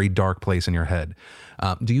very dark place in your head.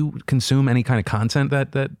 Do you consume any kind of content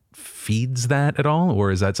that feeds that at all?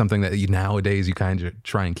 Or is that something that nowadays you kind of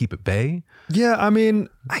try and keep at bay? Yeah, I mean,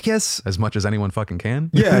 I guess as much as anyone fucking can.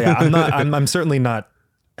 Yeah. I'm certainly not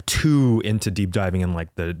too into deep diving in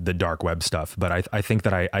like the dark web stuff, but I think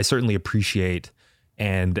that I certainly appreciate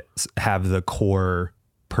and have the core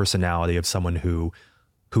personality of someone who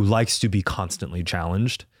likes to be constantly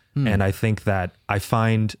challenged. And I think that I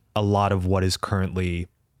find a lot of what is currently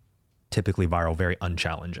typically viral very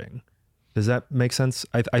unchallenging. Does that make sense?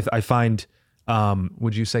 I find...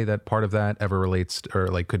 would you say that part of that ever relates or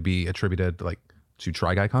like could be attributed like to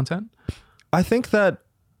Try Guy content? I think that,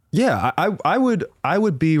 yeah, I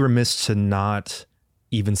would be remiss to not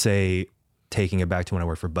even say, taking it back to when I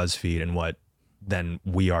worked for BuzzFeed and what then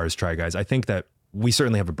we are as TryGuys. I think that we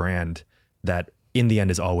certainly have a brand that in the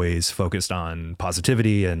end is always focused on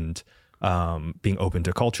positivity and being open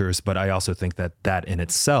to cultures. But I also think that that in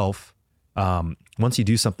itself, once you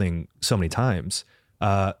do something so many times,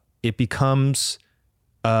 it becomes,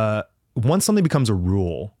 once something becomes a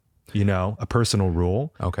rule, a personal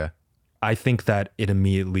rule. Okay. I think that it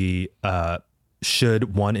immediately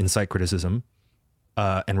should, one, incite criticism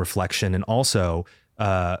and reflection, and also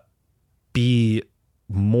have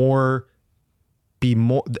more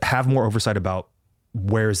oversight about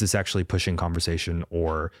where is this actually pushing conversation,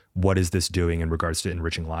 or what is this doing in regards to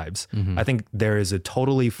enriching lives. I think there is a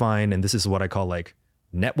totally fine, and this is what I call like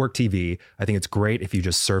network TV. I think it's great if you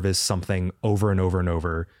just service something over and over and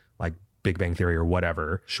over, like Big Bang Theory or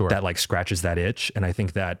whatever, Sure. that like scratches that itch. And I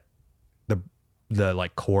think that the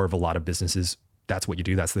like core of a lot of businesses, that's what you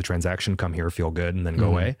do. That's the transaction. Come here, feel good, and then go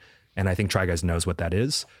away. And I think TryGuys knows what that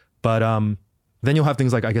is. But then you'll have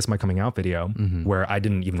things like, I guess, my coming out video, where I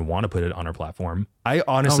didn't even want to put it on our platform. I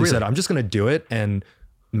honestly said, I'm just going to do it, and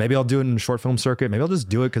maybe I'll do it in a short film circuit. Maybe I'll just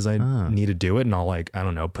do it because I need to do it, and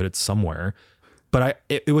I'll put it somewhere. But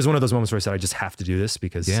it was one of those moments where I said, I just have to do this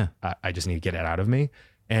because I just need to get it out of me.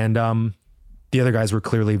 And the other guys were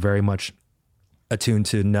clearly very much attuned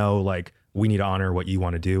to know, like, we need to honor what you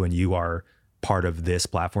want to do, and you are part of this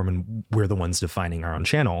platform, and we're the ones defining our own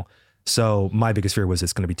channel. So my biggest fear was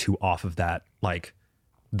it's going to be too off of that, like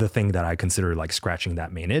the thing that I consider like scratching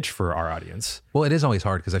that main itch for our audience. Well, it is always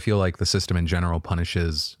hard because I feel like the system in general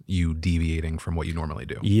punishes you deviating from what you normally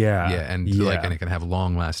do. Yeah. And it can have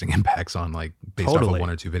long lasting impacts on like based off of one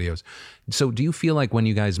or two videos. So do you feel like when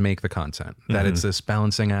you guys make the content that it's this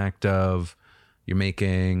balancing act of you're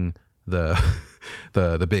making the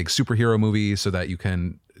big superhero movie so that you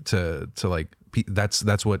can to like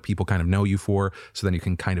that's what people kind of know you for, so then you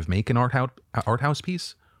can kind of make an art house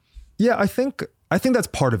piece? Yeah, I think that's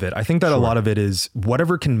part of it. I think that a lot of it is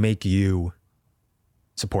whatever can make you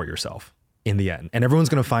support yourself in the end. And everyone's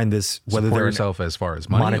going to find this, whether support they're yourself as far as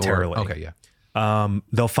money monetarily. Okay, yeah.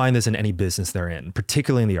 They'll find this in any business they're in,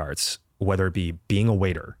 particularly in the arts, whether it be being a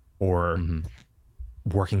waiter or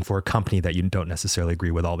working for a company that you don't necessarily agree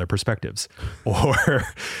with all their perspectives,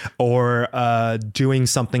 or doing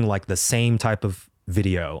something like the same type of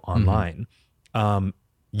video online.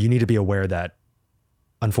 You need to be aware that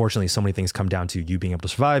unfortunately so many things come down to you being able to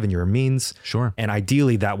survive and your means. Sure. And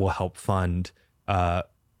ideally that will help fund,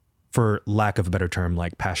 for lack of a better term,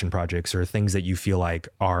 like passion projects or things that you feel like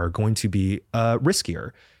are going to be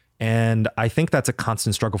riskier. And I think that's a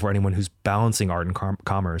constant struggle for anyone who's balancing art and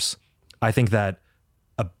commerce. I think that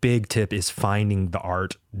a big tip is finding the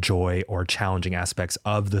art, joy, or challenging aspects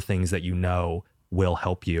of the things that you know will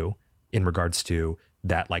help you in regards to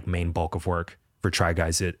that like main bulk of work. For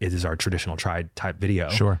TryGuys, it is our traditional try type video.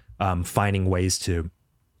 Sure. Finding ways to,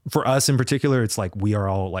 for us in particular, it's like we are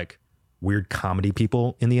all like weird comedy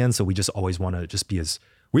people in the end. So we just always want to just be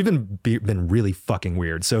we've been really fucking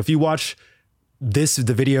weird. So if you watch the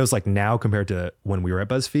videos like now compared to when we were at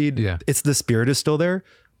BuzzFeed, it's the spirit is still there,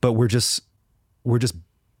 but we're just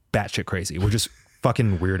batshit crazy. We're just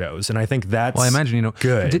fucking weirdos. And I think that's, well, I imagine,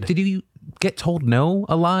 good. Did you get told no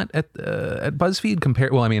a lot at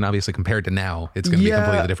BuzzFeed? Well, I mean, obviously compared to now, it's going to be a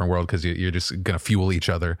completely different world because you're just going to fuel each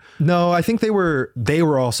other. No, I think they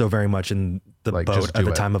were also very much in the like, boat at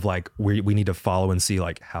the time of like, we need to follow and see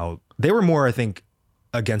like how they were more, I think,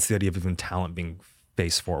 against the idea of even talent being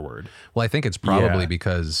face forward. Well, I think it's probably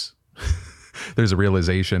because there's a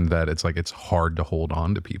realization that it's like, it's hard to hold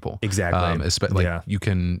on to people. Exactly. Especially you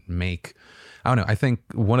can make, I don't know. I think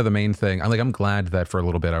one of the main thing, I'm glad that for a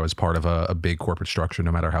little bit I was part of a big corporate structure,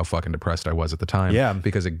 no matter how fucking depressed I was at the time. Yeah.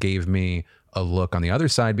 Because it gave me a look on the other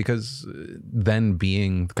side, because then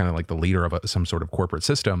being kind of like the leader of some sort of corporate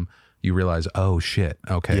system, you realize, oh shit.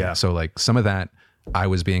 Okay. Yeah. So like some of that, I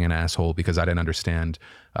was being an asshole because I didn't understand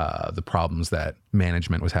the problems that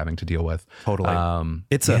management was having to deal with. Totally.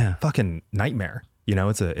 It's a fucking nightmare.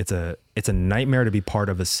 It's a nightmare to be part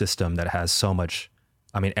of a system that has so much.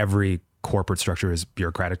 I mean, every corporate structure is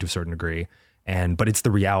bureaucratic to a certain degree, but it's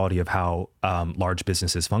the reality of how large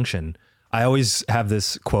businesses function. I always have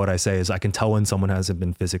this quote I say is, I can tell when someone hasn't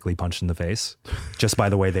been physically punched in the face just by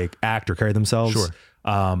the way they act or carry themselves. Sure.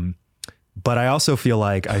 But I also feel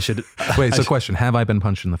like I should wait. So question: have I been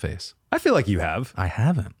punched in the face? I feel like you have. I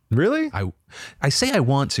haven't. Really? I say I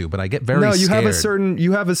want to, but I get very no. You scared.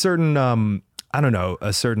 have a certain I don't know,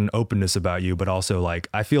 a certain openness about you, but also like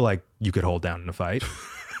I feel like you could hold down in a fight.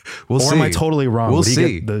 We'll or see. am I totally wrong? We'll Would he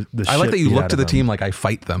see. get the I like shit that you beat look out to of the him? team like I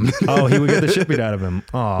fight them. Oh, he would get the shit beat out of him.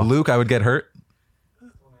 Oh, Luke, I would get hurt.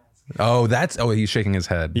 He's shaking his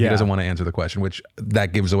head. He Yeah. doesn't want to answer the question, which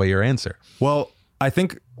that gives away your answer. well, I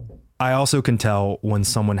think I also can tell when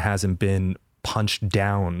someone hasn't been punched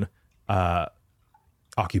down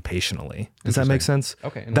occupationally. Does that make sense?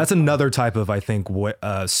 Okay. That's another type of, I think,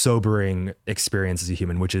 sobering experience as a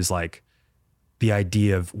human, which is like the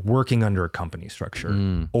idea of working under a company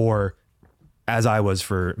structure, or as I was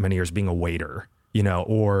for many years, being a waiter,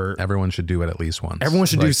 or Everyone should do it at least once. everyone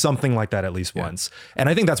should do something like that at least once. And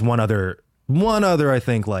I think that's one other, I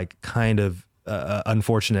think, like kind of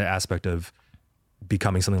unfortunate aspect of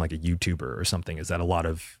becoming something like a YouTuber or something, is that a lot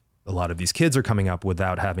of these kids are coming up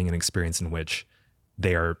without having an experience in which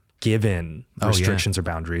they are given restrictions or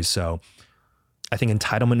boundaries. So I think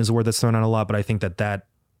entitlement is a word that's thrown out a lot, but I think that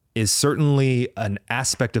is certainly an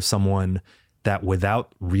aspect of someone that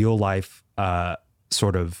without real life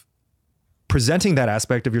sort of presenting that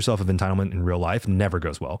aspect of yourself of entitlement in real life never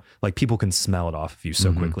goes well. Like people can smell it off of you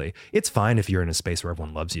so quickly. It's fine if you're in a space where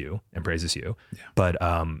everyone loves you and praises you, but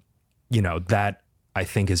that I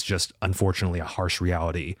think is just unfortunately a harsh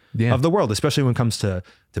reality of the world, especially when it comes to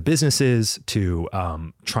businesses, to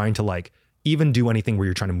trying to like even do anything where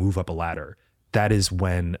you're trying to move up a ladder. That is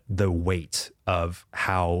when the weight of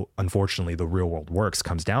how unfortunately the real world works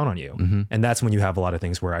comes down on you. And that's when you have a lot of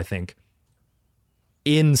things where I think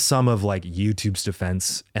in some of like YouTube's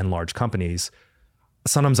defense and large companies,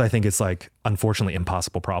 sometimes I think it's like unfortunately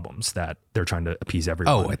impossible problems that they're trying to appease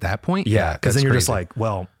everyone. Oh, at that point? Yeah. Cause then that's you're just crazy. like,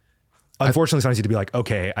 well, unfortunately sometimes you have to be like,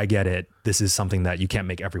 okay, I get it. This is something that you can't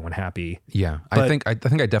make everyone happy. Yeah, I think I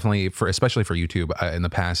definitely, especially for YouTube, in the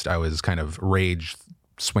past I was kind of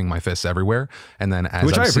swing my fists everywhere, and then as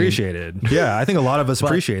Which I've I seen- appreciated. Yeah, I think a lot of us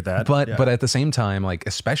appreciate that. But Yeah. but at the same time, like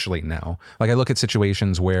especially now, like I look at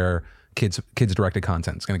situations where kids directed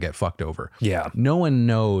content is going to get fucked over. Yeah. No one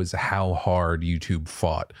knows how hard YouTube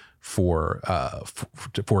fought for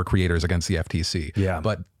creators against the FTC. Yeah.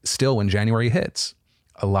 But still, when January hits,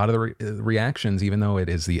 a lot of the reactions, even though it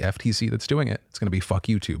is the FTC that's doing it, it's going to be fuck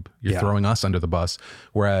YouTube. You're throwing us under the bus.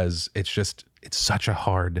 Whereas it's such a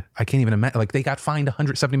hard, I can't even imagine, like they got fined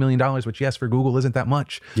 $170 million, which yes, for Google isn't that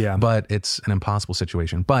much. Yeah. But it's an impossible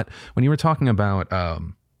situation. But when you were talking about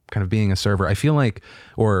kind of being a server, I feel like,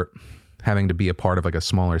 or having to be a part of like a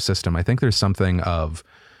smaller system, I think there's something of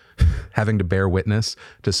having to bear witness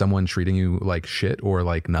to someone treating you like shit or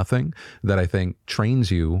like nothing that I think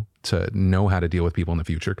trains you to know how to deal with people in the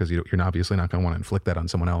future, because you're obviously not going to want to inflict that on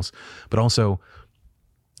someone else. But also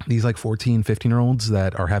these like 14, 15-year-olds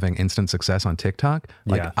that are having instant success on TikTok,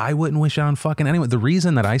 like I wouldn't wish it on fucking anyone. The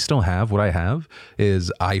reason that I still have what I have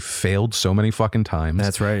is I failed so many fucking times.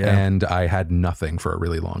 That's right, yeah. And I had nothing for a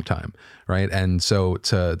really long time, right? And so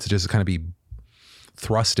to just kind of be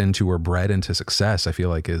thrust into or bred into success, I feel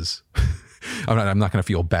like is I'm not going to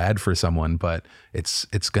feel bad for someone, but it's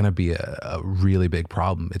going to be a really big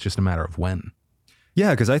problem. It's just a matter of when.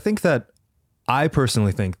 Yeah, because I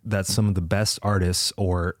personally think that some of the best artists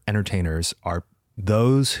or entertainers are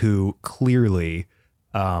those who clearly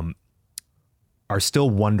are still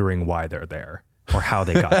wondering why they're there or how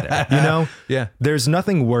they got there. Yeah. There's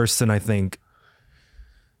nothing worse than, I think,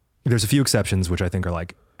 there's a few exceptions, which I think are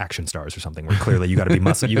like action stars or something, where clearly you got to be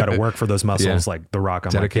muscle, you got to work for those muscles, like The Rock.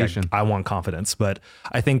 I'm Dedication. like, yeah, I want confidence, but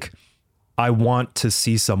I think I want to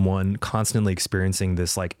see someone constantly experiencing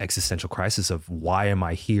this like existential crisis of why am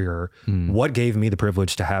I here? What gave me the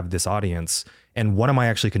privilege to have this audience? And what am I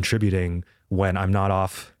actually contributing when I'm not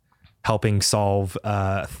off helping solve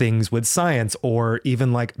things with science, or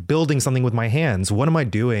even like building something with my hands? What am I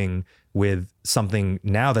doing with something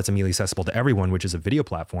now that's immediately accessible to everyone, which is a video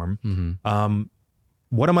platform?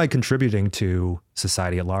 What am I contributing to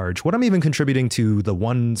society at large? What am I even contributing to the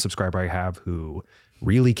one subscriber I have who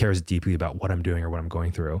really cares deeply about what I'm doing or what I'm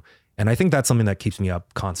going through? And I think that's something that keeps me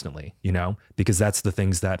up constantly, because that's the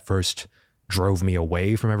things that first drove me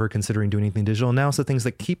away from ever considering doing anything digital. And now it's the things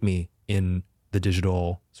that keep me in the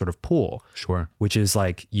digital sort of pool. Sure. Which is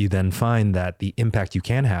like, you then find that the impact you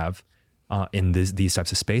can have in these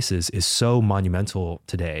types of spaces is so monumental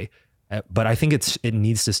today. But I think it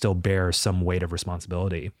needs to still bear some weight of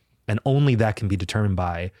responsibility. And only that can be determined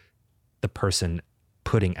by the person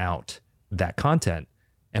putting out that content.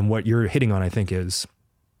 And what you're hitting on, I think, is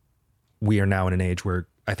we are now in an age where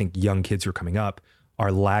I think young kids who are coming up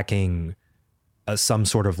are lacking some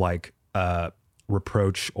sort of like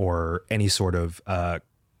reproach or any sort of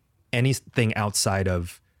anything outside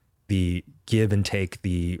of the give and take,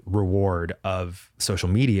 the reward of social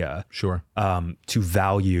media. Sure. To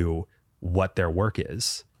value what their work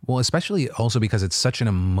is. Well, especially also because it's such an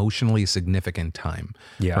emotionally significant time.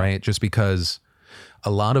 Yeah. Right. Just because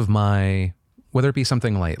a lot of my, whether it be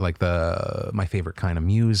something like my favorite kind of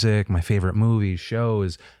music, my favorite movies,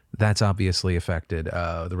 shows, that's obviously affected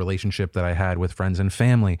the relationship that I had with friends and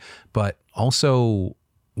family, but also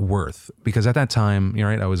worth, because at that time, you're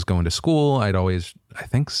right, I was going to school. I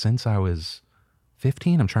think since I was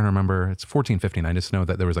 15, I'm trying to remember, it's 14, 15. I just know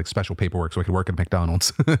that there was like special paperwork so I could work at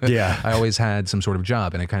McDonald's. Yeah. I always had some sort of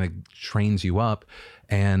job, and it kind of trains you up.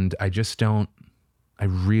 And I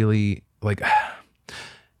really like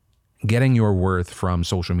getting your worth from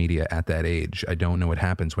social media at that age. I don't know what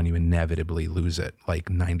happens when you inevitably lose it. Like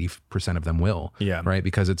 90% of them will. Yeah. Right.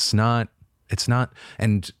 Because it's not,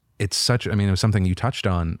 and it's such, I mean, it was something you touched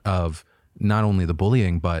on of not only the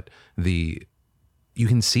bullying, but you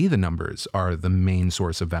can see the numbers are the main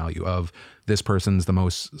source of value of this person's the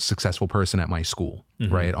most successful person at my school,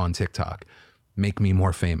 right? On TikTok, make me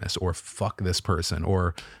more famous, or fuck this person,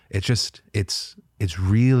 or it's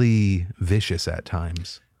really vicious at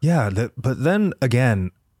times. Yeah. But then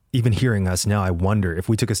again, even hearing us now, I wonder if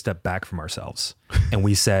we took a step back from ourselves and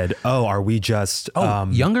we said, oh, are we just...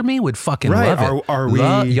 younger me would fucking right, love it. Are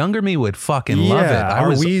we... Younger me would fucking love it.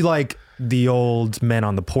 Are we like the old men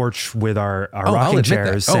on the porch with our rocking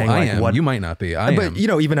chairs saying I like, am. what... You might not be. I am. But, you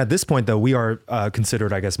know, even at this point, though, we are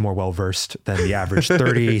considered, I guess, more well-versed than the average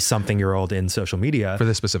 30-something-year-old in social media. For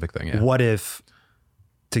this specific thing, yeah. What if...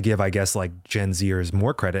 to give, I guess, like Gen Zers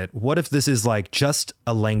more credit, what if this is like just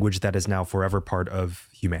a language that is now forever part of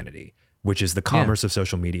humanity, which is the commerce of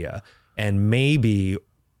social media? And maybe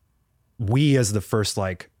we as the first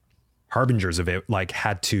like harbingers of it, like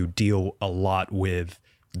had to deal a lot with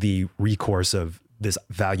the recourse of this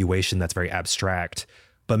valuation that's very abstract,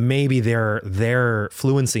 but maybe their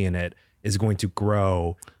fluency in it is going to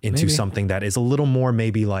grow into something that is a little more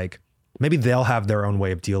maybe they'll have their own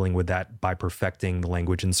way of dealing with that by perfecting the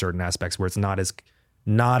language in certain aspects where it's not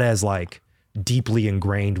as like deeply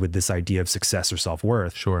ingrained with this idea of success or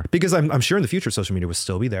self-worth. Sure. Because I'm sure in the future, social media will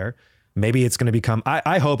still be there. Maybe it's going to become,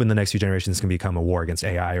 I hope in the next few generations, it's going to become a war against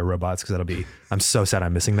AI or robots. Cause I'm so sad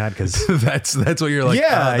I'm missing that. Because that's what you're like.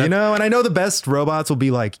 Yeah. You know, and I know the best robots will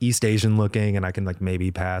be like East Asian looking, and I can like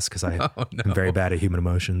maybe pass cause I'm very bad at human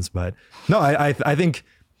emotions, but no, I think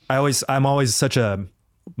I'm always such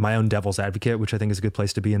my own devil's advocate, which I think is a good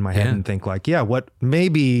place to be in my head and think like, yeah, what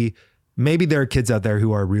maybe there are kids out there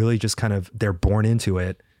who are really just kind of, they're born into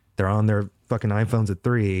it. They're on their fucking iPhones at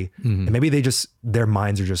 3 and maybe their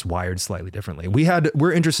minds are just wired slightly differently.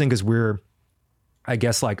 We're interesting because we're, I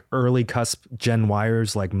guess, like early cusp Gen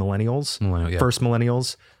Yers, like millennials, first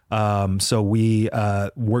millennials. So we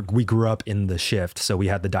grew up in the shift. So we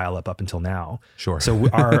had the dial up until now. Sure. So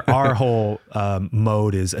our whole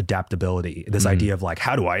mode is adaptability. This idea of like,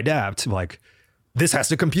 how do I adapt? Like this has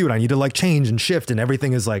to compute. I need to like change and shift, and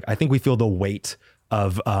everything is like, I think we feel the weight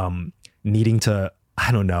of needing to,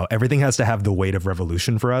 I don't know, everything has to have the weight of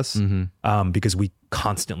revolution for us because we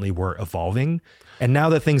constantly were evolving. And now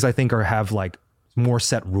that things I think have like more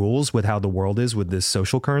set rules with how the world is with this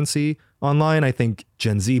social currency online, I think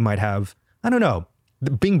Gen Z might have, I don't know,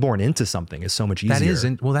 being born into something is so much easier.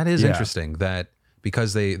 That is interesting that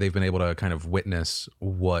because they've been able to kind of witness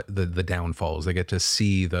what the downfalls, they get to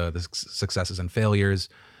see the successes and failures.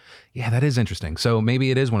 Yeah, that is interesting. So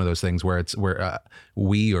maybe it is one of those things where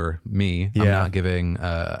we or me, I'm not giving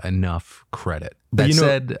enough credit. That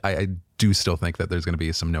said, I do still think that there's going to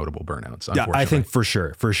be some notable burnouts. Yeah, I think for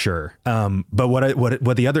sure. But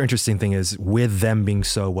what the other interesting thing is, with them being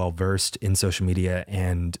so well versed in social media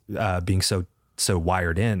and being so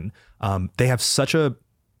wired in, they have such a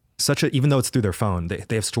even though it's through their phone, they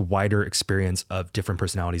have such a wider experience of different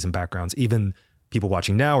personalities and backgrounds. Even people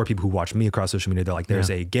watching now or people who watch me across social media, they're like,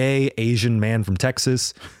 there's a gay Asian man from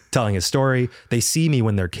Texas telling his story. They see me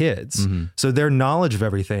when they're kids. So their knowledge of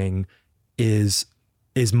everything is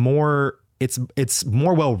more, it's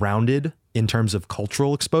more well-rounded in terms of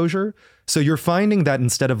cultural exposure. So you're finding that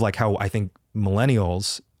instead of like how I think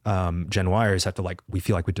millennials, Gen Yers have to like, we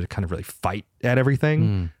feel like we have to kind of really fight at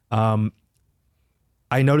everything.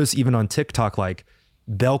 I notice even on TikTok, like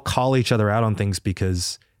they'll call each other out on things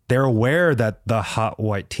because they're aware that the hot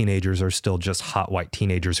white teenagers are still just hot white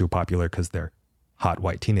teenagers who are popular because they're hot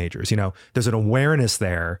white teenagers. You know, there's an awareness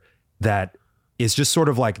there that is just sort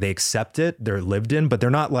of like they accept it, they're lived in, but they're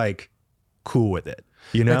not like cool with it.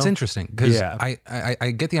 You know, that's interesting because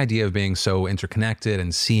I get the idea of being so interconnected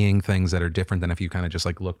and seeing things that are different than if you kind of just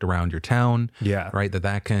like looked around your town. Yeah, right.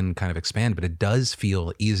 That can kind of expand, but it does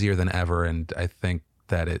feel easier than ever, and I think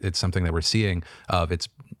that it's something that we're seeing of it's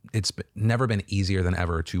never been easier than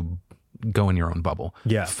ever to go in your own bubble.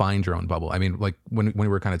 Yeah. Find your own bubble. I mean, like when we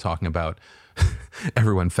were kind of talking about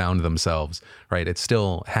everyone found themselves, right? It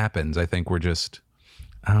still happens. I think we're just,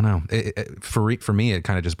 I don't know. For me, it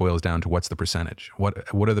kind of just boils down to what's the percentage? What's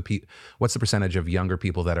the percentage of younger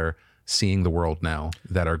people that are seeing the world now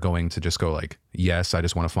that are going to just go like, yes, I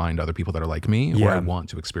just want to find other people that are like me, or I want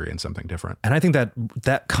to experience something different. And I think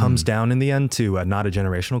that comes down in the end to not a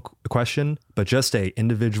generational question, but just a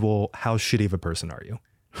individual, how shitty of a person are you?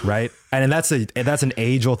 Right. And that's an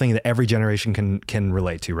age-old thing that every generation can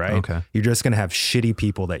relate to, right? Okay. You're just going to have shitty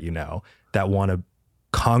people that that want to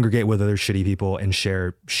congregate with other shitty people and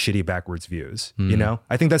share shitty backwards views. You know,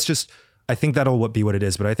 I think that'll be what it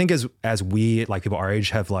is. But I think as we, like people our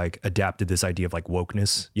age, have like adapted this idea of like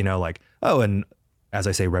wokeness, you know, like, oh, and as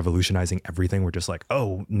I say, revolutionizing everything. We're just like,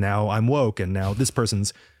 oh, now I'm woke, and now this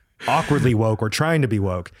person's awkwardly woke or trying to be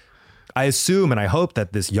woke. I assume and I hope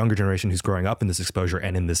that this younger generation who's growing up in this exposure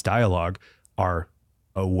and in this dialogue are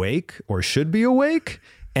awake or should be awake.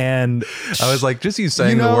 And I was like, just you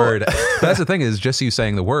saying the word. That's the thing, is just you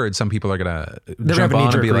saying the word, some people are gonna jump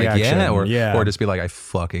on and be like, or just be like, I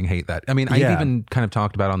fucking hate that. I mean, I even kind of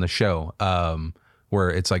talked about on the show, where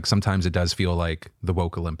it's like sometimes it does feel like the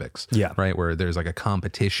woke Olympics, right? Where there's like a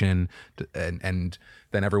competition, and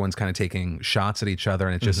then everyone's kind of taking shots at each other,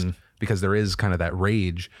 and it's just because there is kind of that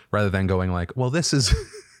rage, rather than going like, well, this is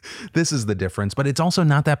the difference. But it's also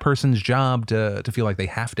not that person's job to feel like they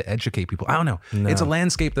have to educate people. I don't know. No. It's a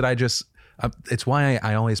landscape that it's why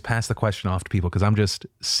I always pass the question off to people, because I'm just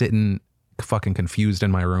sitting fucking confused in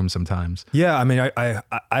my room sometimes. Yeah, I mean,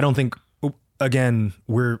 I don't think, again,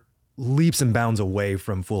 we're leaps and bounds away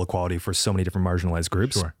from full equality for so many different marginalized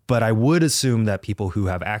groups. Sure. But I would assume that people who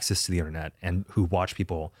have access to the internet and who watch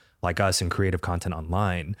people like us and creative content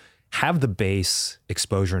online have the base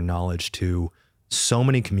exposure and knowledge to so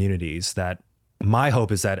many communities, that my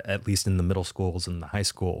hope is that at least in the middle schools and the high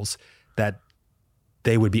schools, that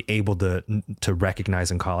they would be able to recognize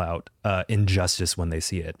and call out injustice when they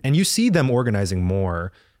see it. And you see them organizing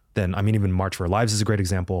more than, I mean, even March for Our Lives is a great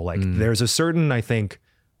example. Like there's a certain, I think,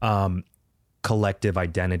 collective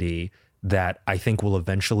identity that I think will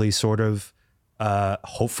eventually sort of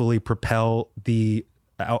hopefully propel the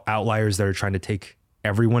outliers that are trying to take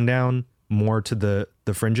everyone down more to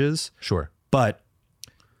the fringes. Sure. But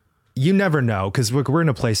you never know, because we're in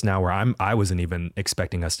a place now where I wasn't even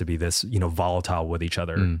expecting us to be this, you know, volatile with each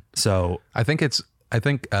other. So I think there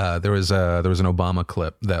was an Obama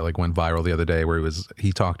clip that like went viral the other day where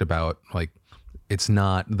he talked about like, it's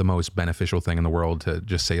not the most beneficial thing in the world to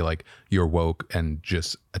just say like you're woke and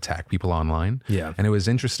just attack people online. Yeah. And it was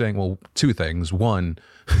interesting. Well, two things. One,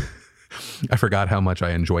 I forgot how much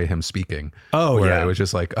I enjoy him speaking. Oh, yeah. It was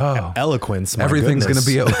just like, oh, eloquence. Everything's going to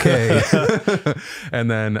be okay.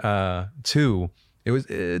 And then two, it was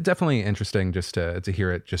definitely interesting just to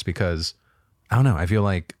hear it, just because, I don't know, I feel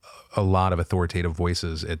like a lot of authoritative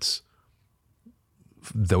voices, it's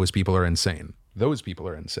those people are insane. Those people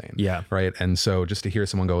are insane. Yeah. Right. And so just to hear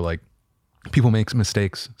someone go like, people make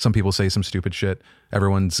mistakes. Some people say some stupid shit.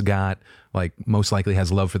 Everyone's got like, most likely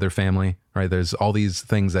has love for their family, right? There's all these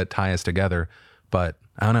things that tie us together, but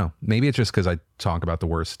I don't know. Maybe it's just because I talk about the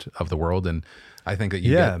worst of the world, and I think that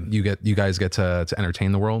you guys get to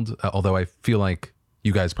entertain the world. Although I feel like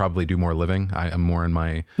you guys probably do more living. I am more in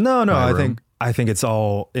my I think it's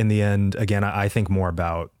all in the end. Again, I think more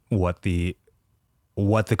about what the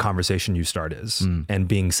conversation you start is, and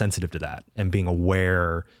being sensitive to that, and being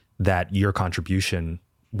aware that your contribution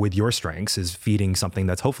with your strengths is feeding something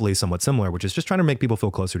that's hopefully somewhat similar, which is just trying to make people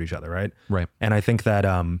feel closer to each other. Right. Right. And I think that,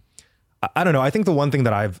 I don't know. I think the one thing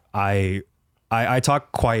that I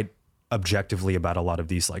talk quite objectively about a lot of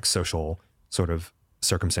these like social sort of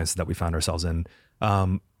circumstances that we found ourselves in.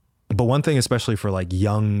 But one thing, especially for like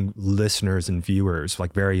young listeners and viewers,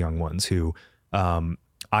 like very young ones who,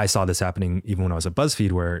 I saw this happening even when I was at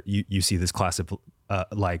BuzzFeed, where you see this class of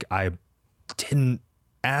like, I didn't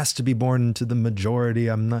ask to be born into the majority.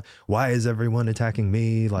 I'm not, why is everyone attacking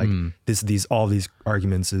me? Like all these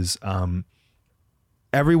arguments is,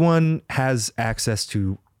 everyone has access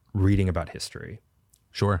to reading about history.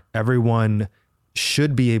 Sure. Everyone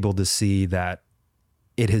should be able to see that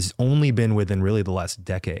it has only been within really the last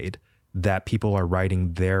decade that people are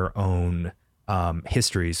writing their own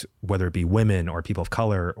histories, whether it be women or people of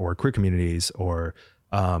color or queer communities, or,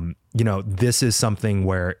 this is something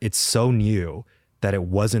where it's so new that it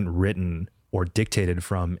wasn't written or dictated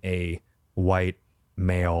from a white,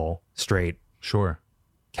 male, straight, sure,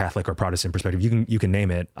 Catholic or Protestant perspective. You can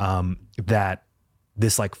name it. That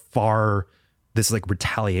this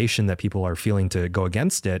retaliation that people are feeling to go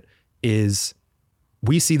against it is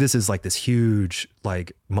we see this as like this huge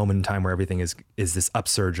like moment in time where everything is this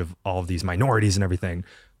upsurge of all of these minorities and everything.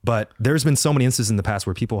 But there's been so many instances in the past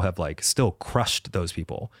where people have like still crushed those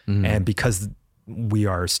people. And because we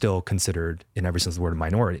are still considered in every sense of the word a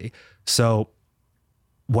minority. So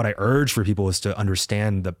what I urge for people is to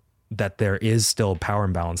understand that there is still power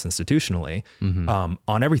imbalance institutionally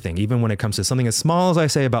on everything, even when it comes to something as small as I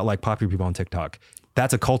say about like popular people on TikTok.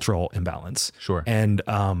 That's a cultural imbalance. Sure. And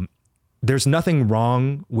there's nothing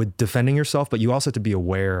wrong with defending yourself, but you also have to be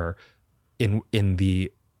aware in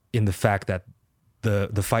the fact that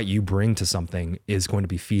the fight you bring to something is going to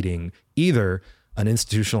be feeding either an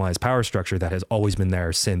institutionalized power structure that has always been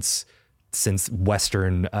there since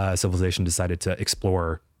Western civilization decided to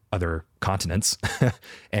explore other continents.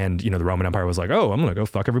 And, the Roman Empire was like, oh, I'm going to go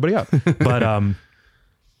fuck everybody up. But,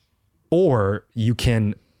 or you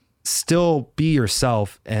can still be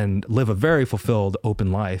yourself and live a very fulfilled,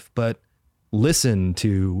 open life, but listen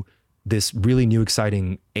to this really new,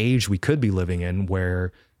 exciting age we could be living in,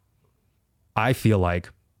 where I feel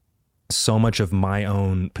like so much of my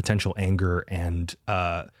own potential anger and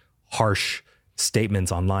harsh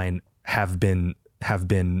statements online have been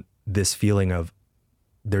this feeling of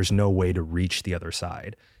there's no way to reach the other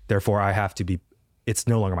side. Therefore, I have to be. It's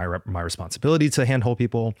no longer my responsibility to handhold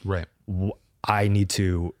people. Right. I need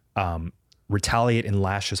to retaliate and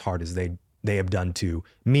lash as hard as they have done to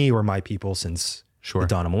me or my people since the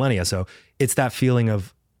dawn of millennia. So it's that feeling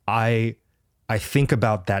of I think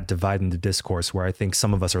about that divide in the discourse where I think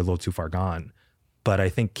some of us are a little too far gone, but I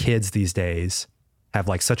think kids these days have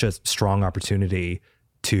like such a strong opportunity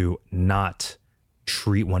to not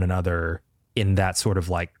treat one another in that sort of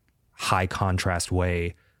like high contrast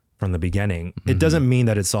way from the beginning. It doesn't mean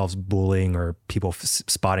that it solves bullying or people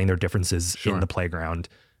spotting their differences in the playground,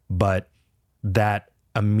 but that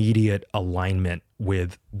immediate alignment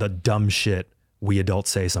with the dumb shit we adults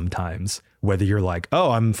say sometimes, whether you're like,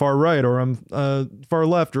 oh, I'm far right or I'm far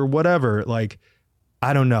left or whatever. Like,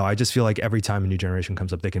 I don't know. I just feel like every time a new generation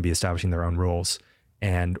comes up, they can be establishing their own rules.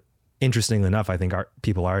 And interestingly enough, I think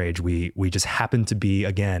people our age, we just happen to be,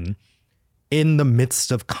 again, in the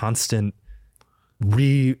midst of constant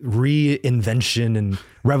reinvention and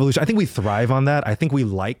revolution. I think we thrive on that. I think we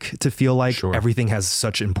like to feel like everything has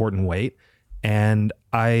such important weight. And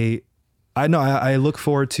I know I look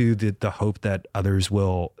forward to the hope that others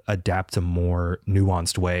will adapt a more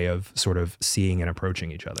nuanced way of sort of seeing and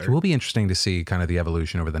approaching each other. It will be interesting to see kind of the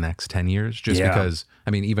evolution over the next 10 years, just because,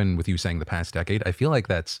 I mean, even with you saying the past decade, I feel like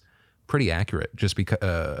that's pretty accurate just because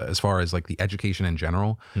as far as like the education in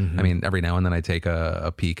general. I mean, every now and then I take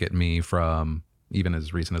a peek at me from even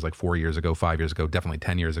as recent as like 4 years ago, 5 years ago, definitely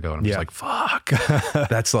 10 years ago. And I'm just like, fuck,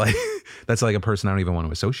 that's like a person I don't even want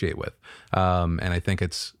to associate with. And I think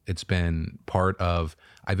it's been part of,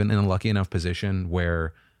 I've been in a lucky enough position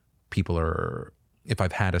where people are, if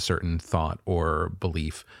I've had a certain thought or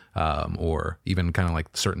belief, or even kind of like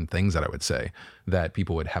certain things that I would say, that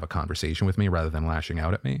people would have a conversation with me rather than lashing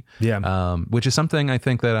out at me. Yeah. Which is something I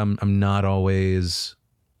think that I'm not always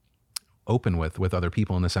open with other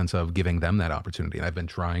people in the sense of giving them that opportunity. And I've been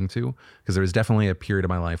trying to, because there was definitely a period of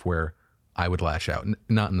my life where I would lash out,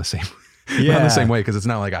 not in the same not in the same way, because it's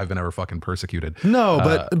not like I've been ever fucking persecuted.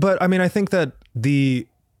 No, but I mean, I think that the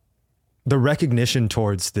recognition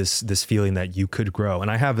towards this feeling that you could grow, and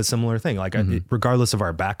I have a similar thing, like regardless of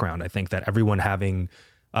our background, I think that everyone having,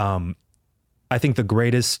 I think the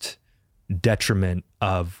greatest detriment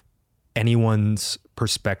of anyone's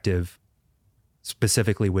perspective,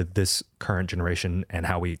 specifically with this current generation and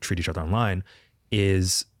how we treat each other online,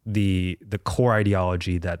 is the core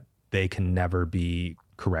ideology that they can never be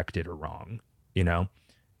corrected or wrong,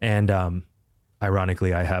 And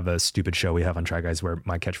ironically, I have a stupid show we have on TryGuys where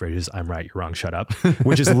my catchphrase is "I'm right, you're wrong, shut up,"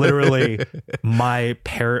 which is literally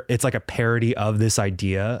it's like a parody of this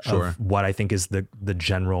idea of what I think is the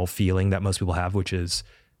general feeling that most people have, which is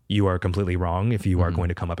you are completely wrong if you are going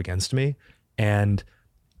to come up against me. And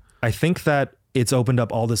I think that it's opened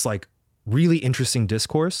up all this like really interesting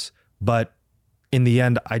discourse, but in the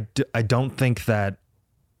end, I don't think that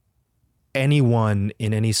anyone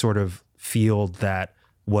in any sort of field that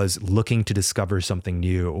was looking to discover something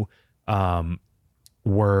new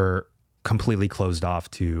were completely closed off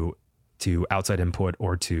to outside input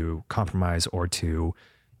or to compromise or to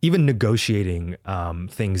even negotiating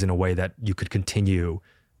things in a way that you could continue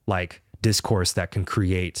like discourse that can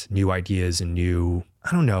create new ideas and new,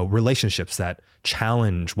 relationships that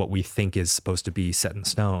challenge what we think is supposed to be set in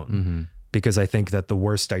stone. Because I think that the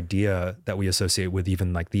worst idea that we associate with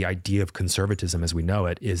even like the idea of conservatism as we know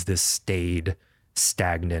it is this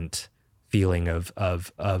stagnant feeling of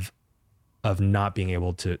not being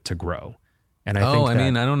able to grow. And I think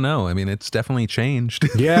I don't know. I mean, it's definitely changed.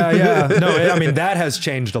 Yeah. No, I mean, that has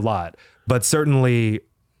changed a lot, but certainly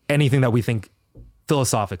anything that we think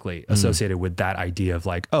philosophically associated with that idea of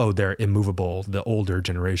like, oh, they're immovable, the older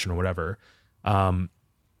generation or whatever.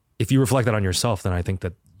 If you reflect that on yourself, then I think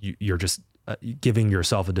that you're just giving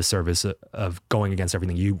yourself a disservice of going against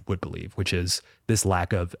everything you would believe, which is this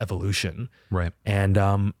lack of evolution. Right.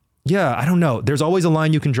 And, yeah, I don't know. There's always a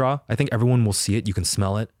line you can draw. I think everyone will see it. You can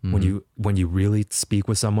smell it when you really speak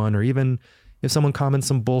with someone, or even if someone comments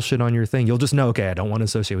some bullshit on your thing, you'll just know, okay, I don't want to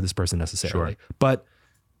associate with this person necessarily. Sure. But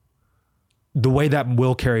the way that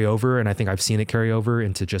will carry over, and I think I've seen it carry over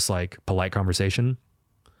into just like polite conversation,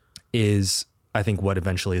 is I think what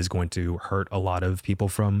eventually is going to hurt a lot of people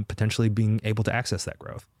from potentially being able to access that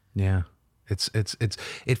growth. Yeah. I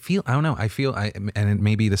don't know. And it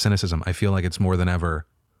may be the cynicism. I feel like it's more than ever.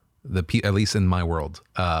 At least in my world,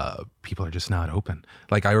 people are just not open.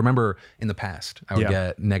 Like I remember in the past, I would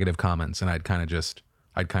get negative comments, and I'd kind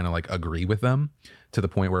of like agree with them to the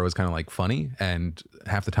point where it was kind of like funny. And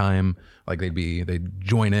half the time, like they'd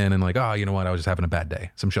join in and like, oh, you know what? I was just having a bad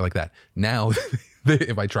day. Some shit like that. Now,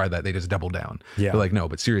 if I try that, they just double down. Yeah. They're like, no,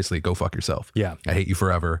 but seriously, go fuck yourself. Yeah. I hate you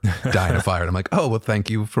forever. Die in a fire. And I'm like, oh, well,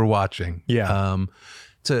 thank you for watching. Yeah.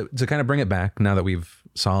 To kind of bring it back now that we've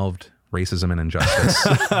solved racism and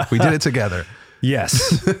injustice. We did it together.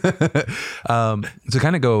 Yes. To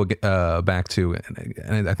kind of go back to,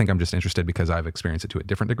 and I think I'm just interested because I've experienced it to a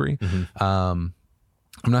different degree.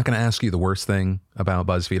 I'm not going to ask you the worst thing about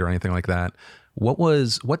BuzzFeed or anything like that. What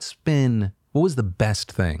was the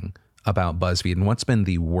best thing about BuzzFeed, and what's been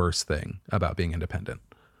the worst thing about being independent?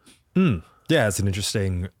 Yeah, it's an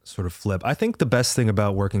interesting sort of flip. I think the best thing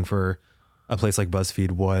about working for a place like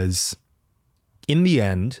BuzzFeed was, in the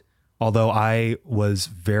end, although I was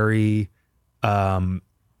very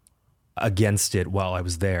against it while I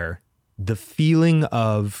was there, the feeling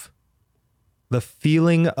of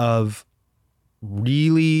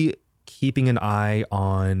really keeping an eye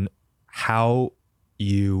on how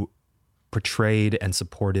you portrayed and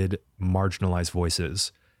supported marginalized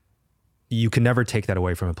voices, you can never take that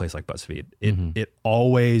away from a place like BuzzFeed. It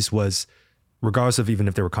always was, regardless of even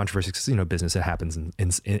if there were controversies, because business, it happens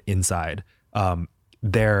inside.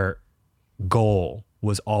 Their goal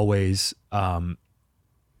was always, to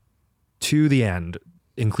the end,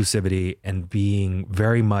 inclusivity and being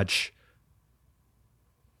very much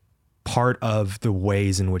part of the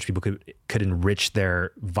ways in which people could enrich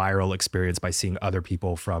their viral experience by seeing other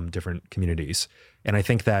people from different communities. And I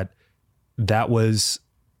think that was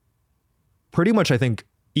pretty much, I think,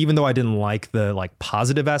 even though I didn't like the like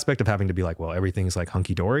positive aspect of having to be like, well, everything's like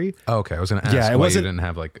hunky dory. Oh, okay. I was going to ask why you didn't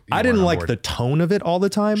have like, I didn't like the tone of it all the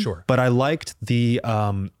time. Sure. But I liked the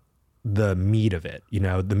meat of it,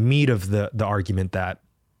 the meat of the argument that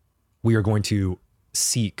we are going to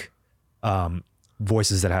seek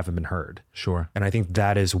voices that haven't been heard. Sure. And I think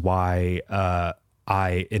that is why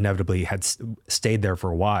I inevitably had stayed there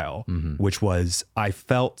for a while, which was I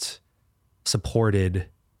felt supported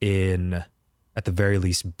in, at the very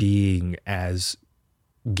least, being as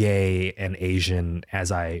gay and Asian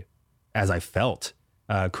as I felt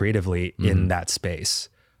creatively in that space.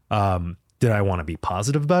 Did I want to be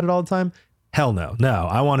positive about it all the time? Hell no. No,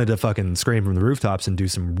 I wanted to fucking scream from the rooftops and do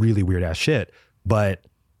some really weird ass shit. But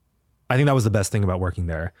I think that was the best thing about working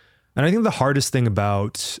there. And I think the hardest thing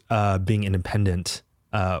about being independent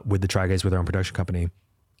with the TryGuys, with our own production company,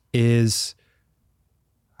 is,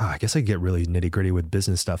 I guess I get really nitty gritty with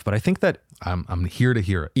business stuff, but I think that I'm here to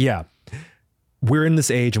hear it. Yeah. We're in this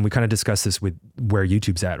age, and we kind of discuss this with where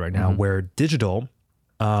YouTube's at right now, where digital,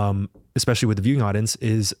 especially with the viewing audience,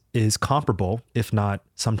 is comparable, if not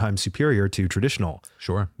sometimes superior to traditional.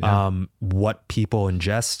 Sure. Yeah. What people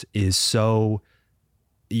ingest is so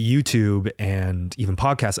YouTube and even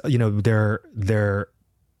podcasts, they're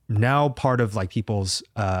now part of like people's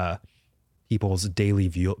daily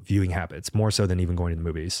viewing habits, more so than even going to the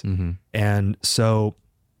movies. And so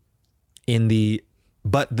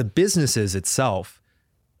but the businesses itself,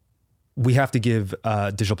 we have to give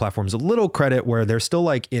digital platforms a little credit where they're still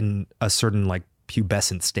like in a certain like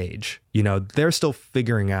pubescent stage. They're still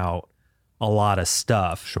figuring out a lot of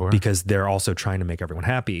stuff. Sure. Because they're also trying to make everyone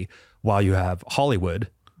happy, while you have Hollywood,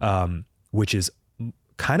 which is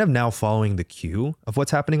kind of now following the cue of what's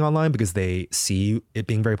happening online, because they see it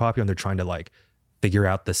being very popular and they're trying to like figure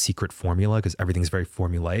out the secret formula, because everything's very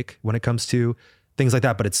formulaic when it comes to things like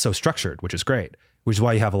that, but it's so structured, which is great, which is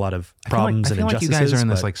why you have a lot of problems and injustices. Like you guys are in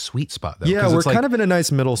this like sweet spot though. Yeah, we're like, kind of in a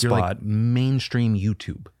nice middle spot. Like mainstream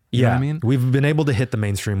YouTube. You know what I mean? We've been able to hit the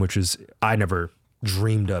mainstream, which is I never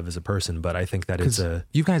dreamed of as a person, but I think that is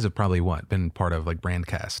you guys have probably been part of like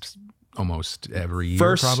Brandcast almost every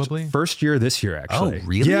year, probably. First year this year, actually. Oh,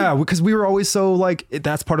 really? Yeah, because we were always so like,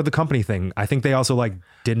 that's part of the company thing. I think they also like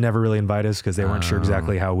didn't ever really invite us because they weren't sure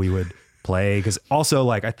exactly how we would play. Because also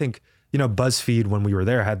like, I think, you know, BuzzFeed when we were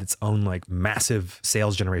there had its own like massive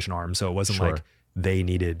sales generation arm. So it wasn't like they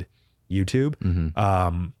needed YouTube.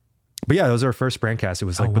 But yeah, that was our first Brandcast. It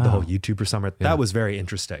was like with the whole YouTuber summer. That was very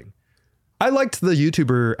interesting. I liked the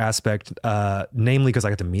YouTuber aspect, namely because I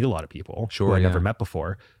got to meet a lot of people who I'd never met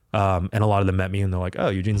before. And a lot of them met me and they're like, oh,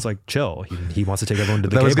 Eugene's like chill. He wants to take everyone to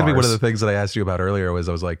the That was gay going to be bars. one of the things that I asked you about earlier was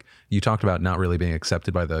I was like, you talked about not really being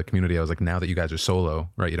accepted by the community. I was like, now that you guys are solo,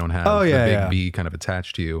 right? You don't have the big B kind of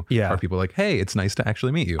attached to you. Yeah. Are people like, hey, it's nice to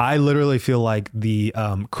actually meet you? I literally feel like the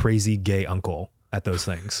crazy gay uncle at those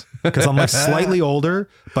things because I'm like slightly older,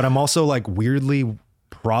 but I'm also like weirdly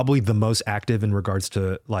probably the most active in regards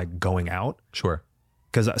to like going out. Sure.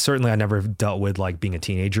 Because certainly I never dealt with like being a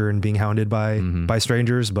teenager and being hounded by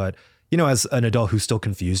strangers. But, you know, as an adult who's still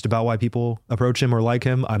confused about why people approach him or like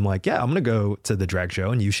him, I'm like, yeah, I'm going to go to the drag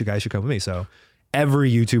show and guys should come with me. So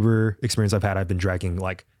every YouTuber experience I've had, I've been dragging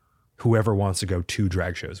like whoever wants to go to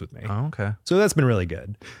drag shows with me. Oh, okay. So that's been really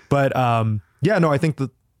good. But yeah, no, I think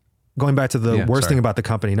going back to the worst thing about the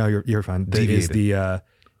company, no, you're fine. No,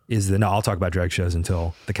 I'll talk about drag shows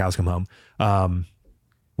until the cows come home.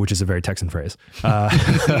 Which is a very Texan phrase,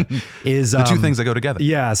 is the two things that go together.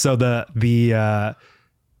 Yeah. So the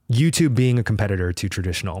YouTube being a competitor to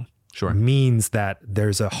traditional means that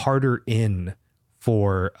there's a harder in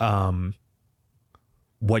for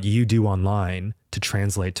what you do online to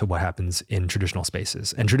translate to what happens in traditional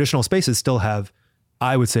spaces. And traditional spaces still have,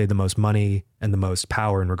 I would say, the most money and the most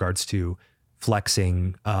power in regards to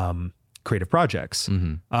flexing creative projects.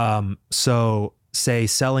 So say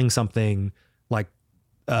selling something like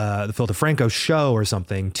the Phil DeFranco show or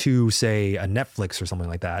something to say a Netflix or something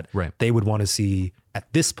like that, they would want to see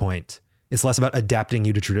at this point, it's less about adapting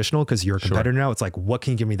you to traditional because you're a competitor now. It's like, what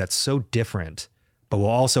can you give me that's so different, but will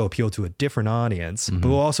also appeal to a different audience, but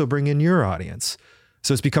will also bring in your audience.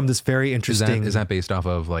 So it's become this very interesting. Is that based off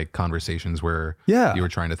of like conversations where you were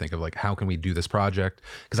trying to think of like, how can we do this project?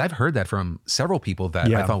 Because I've heard that from several people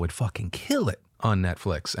that I thought would fucking kill it on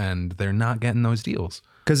Netflix and they're not getting those deals.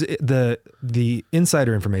 Because the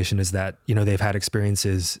insider information is that, you know, they've had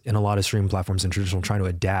experiences in a lot of streaming platforms and traditional trying to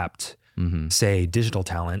adapt, say, digital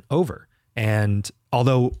talent over. And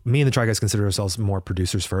although me and the TryGuys consider ourselves more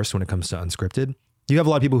producers first when it comes to unscripted, you have a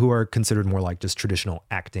lot of people who are considered more like just traditional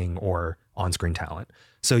acting or on-screen talent.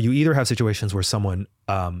 So you either have situations where someone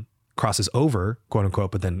crosses over, quote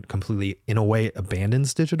unquote, but then completely, in a way,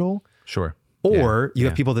 abandons digital. Sure. Or you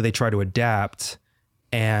have people that they try to adapt.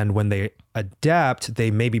 And when they adapt,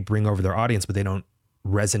 they maybe bring over their audience, but they don't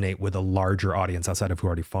resonate with a larger audience outside of who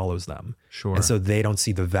already follows them. Sure. And so they don't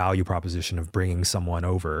see the value proposition of bringing someone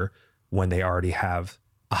over when they already have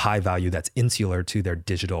a high value that's insular to their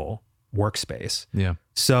digital workspace. Yeah.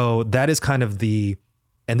 So that is kind of and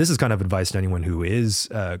this is kind of advice to anyone who is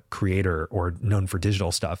a creator or known for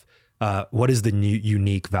digital stuff. What is the new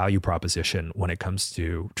unique value proposition when it comes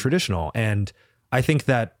to traditional? And I think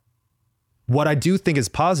that what I do think is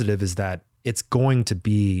positive is that it's going to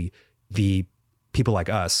be the people like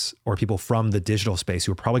us or people from the digital space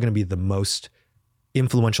who are probably going to be the most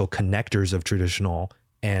influential connectors of traditional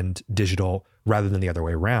and digital rather than the other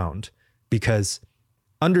way around. Because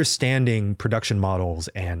understanding production models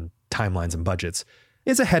and timelines and budgets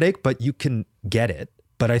is a headache, but you can get it.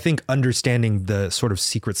 But I think understanding the sort of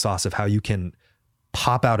secret sauce of how you can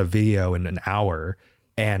pop out a video in an hour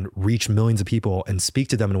and reach millions of people and speak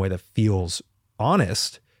to them in a way that feels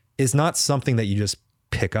honest is not something that you just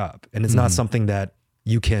pick up. And it's not something that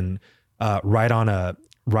you can write on a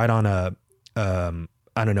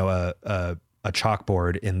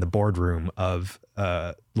chalkboard in the boardroom of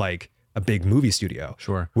like a big movie studio.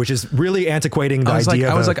 Sure. Which is really antiquating the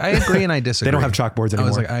idea. I was like, I agree and I disagree. They don't have chalkboards anymore. I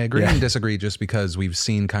was like, I agree and disagree just because we've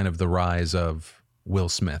seen kind of the rise of Will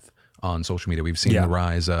Smith on social media. We've seen the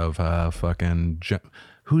rise of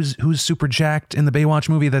who's super jacked in the Baywatch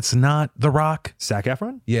movie that's not The Rock? Zac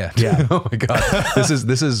Efron? Yeah. Oh my God.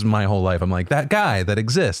 This is my whole life. I'm like, that guy that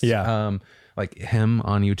exists. Yeah. Like him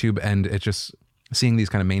on YouTube. And it's just seeing these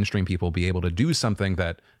kind of mainstream people be able to do something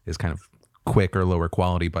that is kind of quick or lower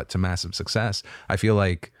quality, but to massive success. I feel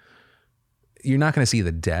like you're not going to see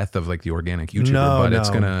the death of like the organic YouTuber, but it's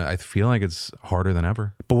I feel like it's harder than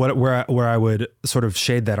ever. But where I would sort of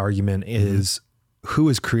shade that argument is who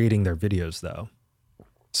is creating their videos though?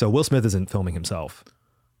 So Will Smith isn't filming himself.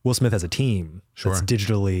 Will Smith has a team that's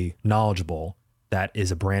digitally knowledgeable that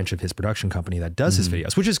is a branch of his production company that does his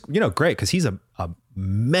videos, which is, you know, great because he's a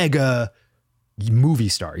mega movie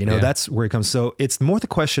star. You know, that's where he comes. So it's more the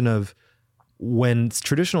question of when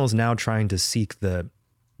traditional is now trying to seek the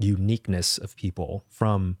uniqueness of people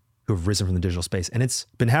who have risen from the digital space, and it's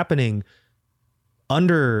been happening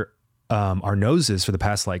under our noses for the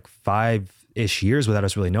past like 5-ish years without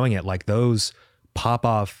us really knowing it. Like those pop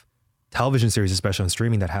off television series, especially on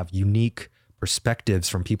streaming, that have unique perspectives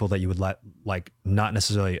from people that you would not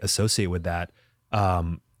necessarily associate with that,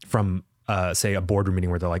 from say a boardroom meeting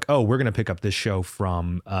where they're like, oh, we're going to pick up this show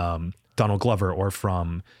from Donald Glover, or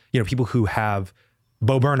from, people who have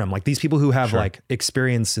Bo Burnham, like these people who have like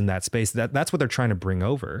experience in that space. That's what they're trying to bring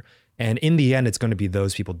over. And in the end, it's going to be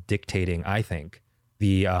those people dictating, I think,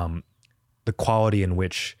 the quality in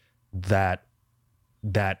which that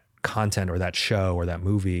content or that show or that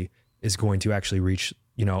movie is going to actually reach,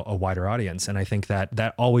 a wider audience. And I think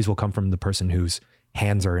that always will come from the person whose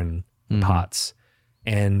hands are in pots.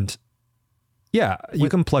 And yeah, you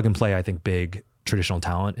can plug and play, I think, big traditional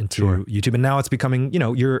talent into YouTube. And now it's becoming,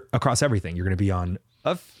 you're across everything. You're going to be on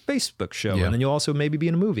a Facebook show, and then you'll also maybe be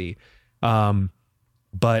in a movie.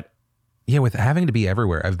 But yeah, with having to be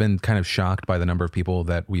everywhere, I've been kind of shocked by the number of people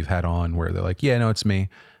that we've had on where they're like, yeah, no, it's me.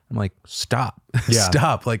 I'm like, stop,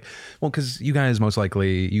 stop. Like, well, because you guys most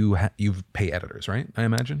likely you pay editors, right? I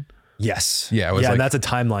imagine. Yes. Yeah. And that's a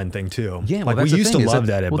timeline thing too. Yeah. Like we used to love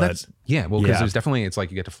that. But because there's definitely, it's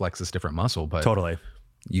like you get to flex this different muscle, but totally,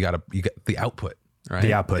 you get the output, right?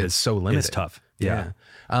 The output is so limited. It's tough. Yeah.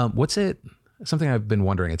 What's it? Something I've been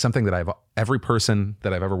wondering. It's something that every person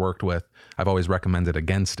that I've ever worked with, I've always recommended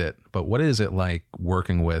against it. But what is it like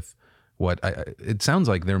working with it sounds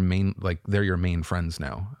like they're your main friends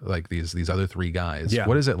now, like these other three guys. Yeah.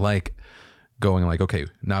 What is it like going like, okay,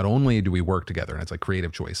 not only do we work together and it's like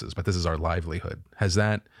creative choices, but this is our livelihood. Has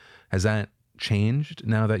that changed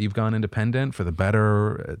now that you've gone independent, for the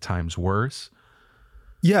better, at times worse?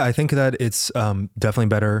 Yeah, I think that it's definitely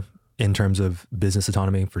better in terms of business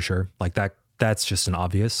autonomy, for sure. Like that's just an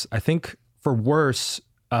obvious. I think for worse,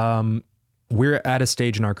 we're at a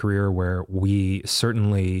stage in our career where we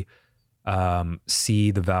certainly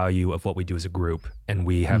see the value of what we do as a group, and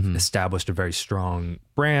we have established a very strong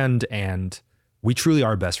brand, and we truly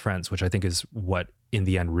are best friends, which I think is what in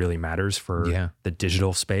the end really matters for the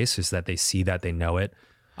digital space, is that they see that, they know it.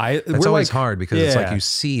 It's always hard because it's like you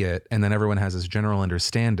see it and then everyone has this general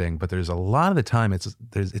understanding, but there's a lot of the time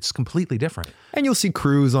it's completely different. And you'll see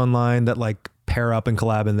crews online that like pair up and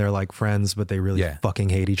collab and they're like friends, but they really fucking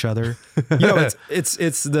hate each other.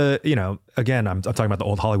 It's the, again, I'm talking about the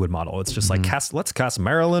old Hollywood model. It's just like let's cast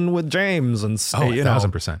Marilyn with James and say,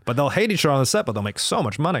 1,000%. But they'll hate each other on the set, but they'll make so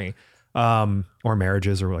much money. Or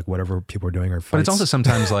marriages, or like whatever people are doing, or fights. But it's also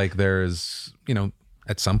sometimes like there's,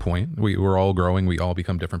 at some point we're all growing, we all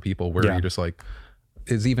become different people, where you're just like,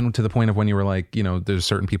 is even to the point of when you were like, there's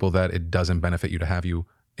certain people that it doesn't benefit you to have you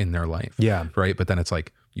in their life. Yeah. Right. But then it's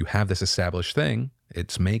like, you have this established thing,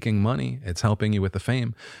 it's making money, it's helping you with the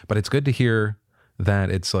fame, but it's good to hear that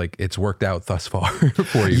it's like, it's worked out thus far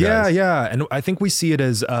for you guys. Yeah. And I think we see it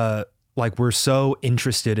as, like, we're so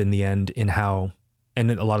interested in the end in how, and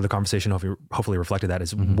a lot of the conversation hopefully reflected that,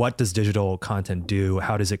 is what does digital content do?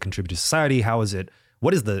 How does it contribute to society?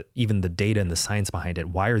 What is even the data and the science behind it?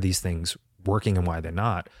 Why are these things working and why they're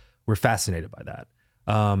not? We're fascinated by that.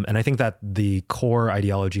 And I think that the core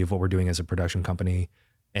ideology of what we're doing as a production company,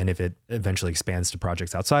 and if it eventually expands to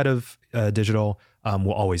projects outside of digital,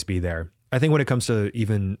 will always be there. I think when it comes to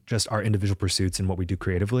even just our individual pursuits and what we do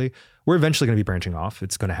creatively, we're eventually going to be branching off.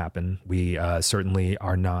 It's going to happen. We certainly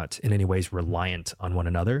are not in any ways reliant on one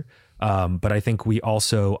another. But I think we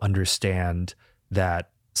also understand that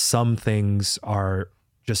some things are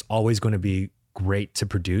just always going to be great to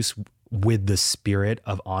produce with the spirit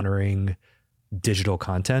of honoring digital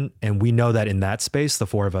content. And we know that in that space, the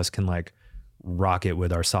four of us can like rock it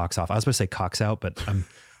with our socks off. I was going to say cocks out, but I'm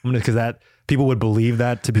going to, because that people would believe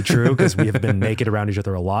that to be true, because we have been naked around each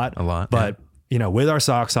other a lot. But with our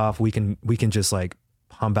socks off, we can just like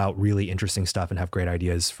pump out really interesting stuff and have great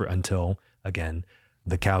ideas until again,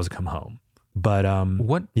 the cows come home. But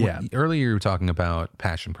earlier you were talking about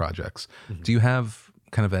passion projects. Do you have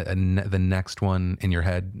kind of the next one in your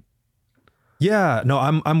head? Yeah, no,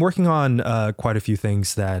 I'm working on quite a few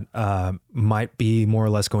things that might be more or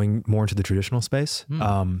less going more into the traditional space.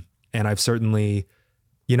 And I've certainly,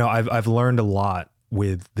 I've learned a lot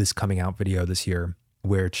with this coming out video this year,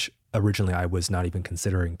 which originally I was not even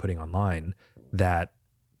considering putting online, that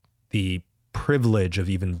the privilege of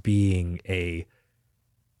even being a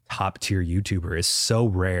top tier YouTuber is so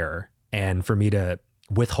rare. And for me to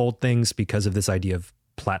withhold things because of this idea of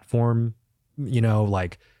platform,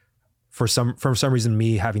 like for some reason,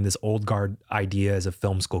 me having this old guard idea as a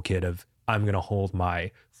film school kid of I'm going to hold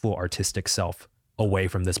my full artistic self away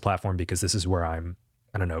from this platform because this is where I'm,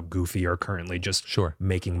 I don't know, goofy or currently just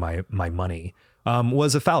making my money,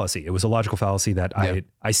 was a fallacy. It was a logical fallacy that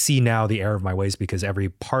I see now the error of my ways, because every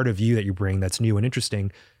part of you that you bring that's new and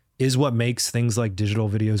interesting is what makes things like digital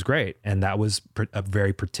videos great. And that was a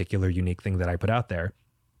very particular, unique thing that I put out there.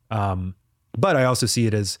 But I also see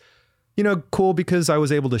it as, you know, cool because I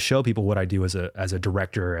was able to show people what I do as a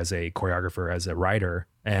director, as a choreographer, as a writer.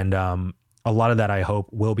 And a lot of that I hope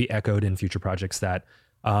will be echoed in future projects that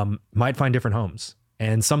might find different homes.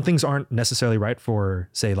 And some things aren't necessarily right for,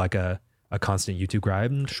 say, like a constant YouTube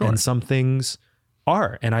grind. And some things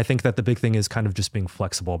are. And I think that the big thing is kind of just being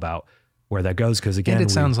flexible about where that goes. Because again, and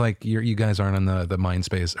it sounds like you guys aren't in the mind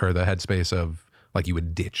space or the headspace of like you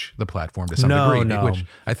would ditch the platform to some degree, which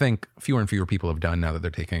I think fewer and fewer people have done now that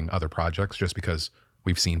they're taking other projects, just because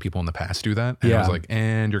we've seen people in the past do that. And I was like,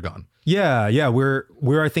 and you're gone. Yeah.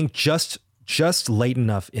 We're I think just late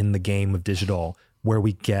enough in the game of digital where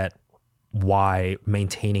we get why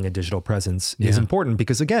maintaining a digital presence is important,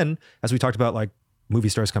 because again, as we talked about, like movie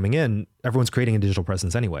stars coming in, everyone's creating a digital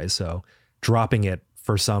presence anyway. So dropping it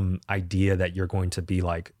for some idea that you're going to be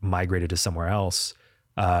like migrated to somewhere else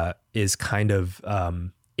is kind of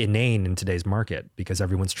inane in today's market, because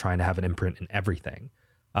everyone's trying to have an imprint in everything.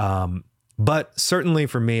 But certainly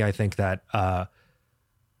for me, I think that I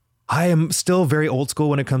am still very old school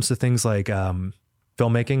when it comes to things like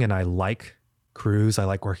filmmaking, and I like crews. I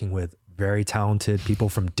like working with very talented people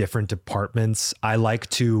from different departments. I like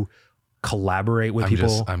to collaborate with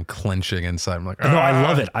people. I'm clenching inside. I'm like, no, I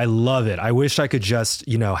love it. I love it. I wish I could just,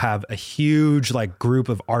 you know, have a huge like group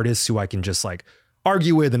of artists who I can just like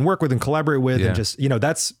argue with and work with and collaborate with, and just, you know,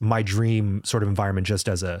 that's my dream sort of environment, just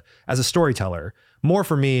as a storyteller, more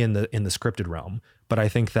for me in the scripted realm. But I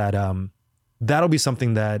think that that'll be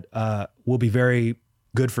something that will be very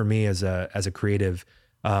good for me as a creative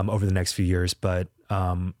over the next few years. But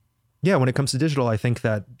yeah, when it comes to digital, I think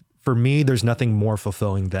that for me, there's nothing more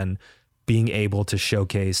fulfilling than being able to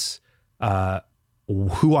showcase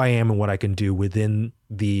who I am and what I can do within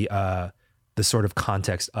the sort of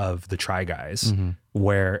context of the TryGuys,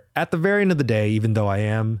 where at the very end of the day, even though I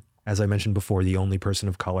am, as I mentioned before, the only person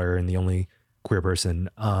of color and the only queer person,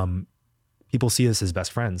 people see us as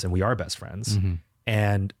best friends, and we are best friends.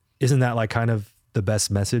 And isn't that like kind of the best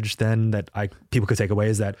message then that people could take away,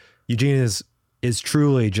 is that Eugene is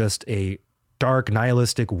truly just a dark,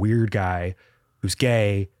 nihilistic, weird guy who's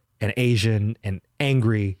gay and Asian and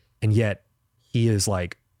angry, and yet he is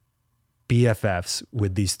like BFFs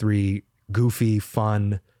with these three goofy,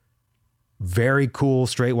 fun, very cool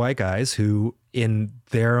straight white guys who in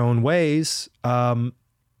their own ways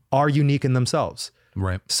are unique in themselves.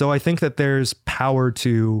 Right. So I think that there's power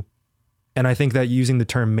to, and I think that using the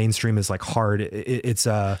term mainstream is like hard. It's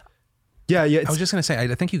I was just going to say,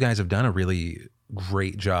 I think you guys have done a really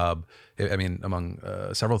great job. I mean, among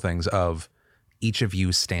several things, of each of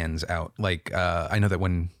you stands out. Like, I know that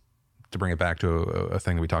to bring it back to a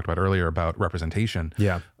thing that we talked about earlier about representation,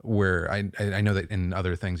 where I know that in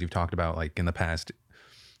other things you've talked about, like in the past,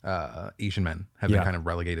 Asian men have been kind of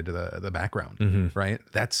relegated to the background, right?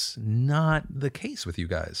 That's not the case with you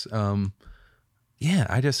guys. You've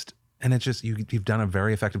done a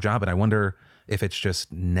very effective job, and I wonder if it's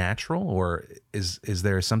just natural, or is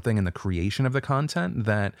there something in the creation of the content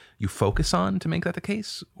that you focus on to make that the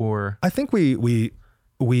case? Or I think we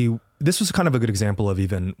this was kind of a good example of,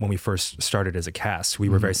 even when we first started as a cast, we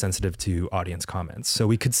were very sensitive to audience comments. So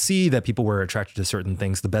we could see that people were attracted to certain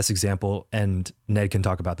things. The best example, and Ned can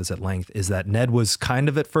talk about this at length, is that Ned was kind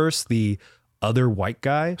of at first the other white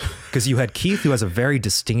guy, because you had Keith, who has a very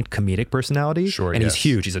distinct comedic personality, and he's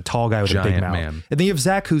huge. He's a tall guy with a big mouth. Man. And then you have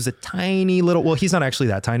Zach, who's a tiny little, well, he's not actually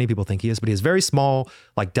that tiny. People think he is, but he has very small,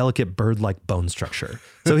 like delicate bird-like bone structure.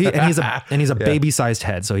 So he's a baby-sized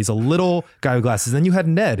head. So he's a little guy with glasses. And then you had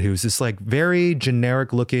Ned, who's this like very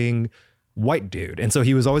generic-looking white dude, and so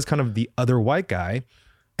he was always kind of the other white guy.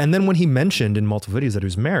 And then when he mentioned in multiple videos that he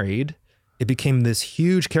was married, it became this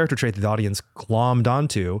huge character trait that the audience glommed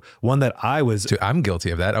onto, one that I was... Dude, I'm guilty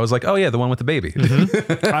of that. I was like, oh yeah, the one with the baby.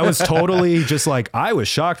 I was totally just like, I was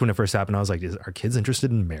shocked when it first happened. I was like, are kids interested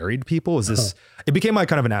in married people? Is this... It became like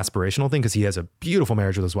kind of an aspirational thing, because he has a beautiful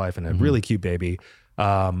marriage with his wife and a really cute baby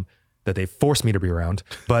that they forced me to be around.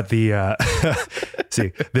 But the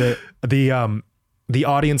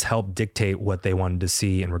audience helped dictate what they wanted to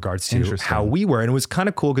see in regards to how we were. And it was kind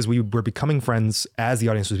of cool because we were becoming friends as the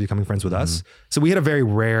audience was becoming friends with us. So we had a very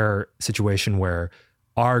rare situation where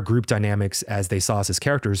our group dynamics, as they saw us as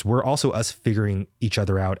characters, were also us figuring each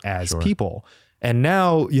other out as people. And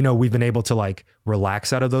now, you know, we've been able to like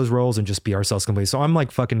relax out of those roles and just be ourselves completely. So I'm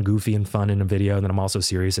like fucking goofy and fun in a video, and then I'm also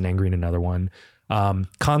serious and angry in another one.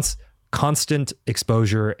 Constant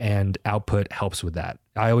exposure and output helps with that.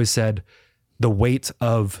 I always said the weight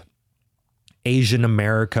of Asian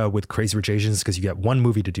America with Crazy Rich Asians, because you get one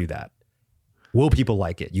movie to do that. Will people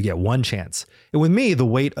like it? You get one chance. And with me, the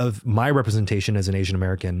weight of my representation as an Asian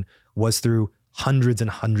American was through hundreds and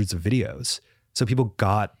hundreds of videos. So people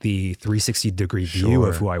got the 360-degree view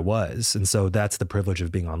of who I was. And so that's the privilege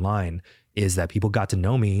of being online, is that people got to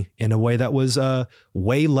know me in a way that was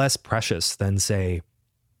way less precious than, say,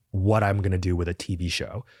 what I'm going to do with a TV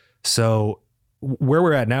show. So where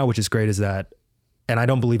we're at now, which is great, is that, and I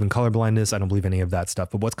don't believe in colorblindness, I don't believe any of that stuff,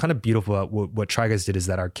 but what's kind of beautiful about what TryGuys did is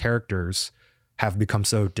that our characters have become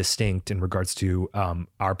so distinct in regards to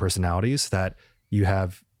our personalities, that you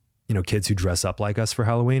have, kids who dress up like us for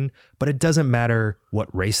Halloween, but it doesn't matter what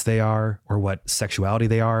race they are or what sexuality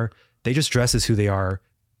they are. They just dress as who they are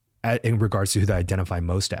in regards to who they identify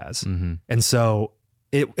most as. Mm-hmm. And so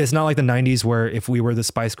it's not like the 90s where if we were the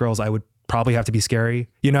Spice Girls, I would probably have to be scary,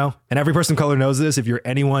 and every person of color knows this. If you're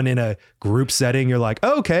anyone in a group setting, you're like,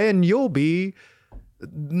 okay, and you'll be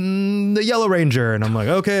the Yellow Ranger. And I'm like,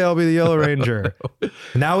 okay, I'll be the Yellow Ranger.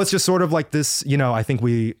 Now it's just sort of like this, I think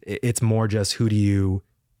it's more just who do you,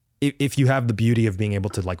 if you have the beauty of being able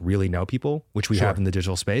to like really know people, which we have in the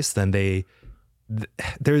digital space, then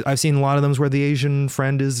I've seen a lot of them where the Asian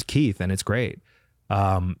friend is Keith, and it's great.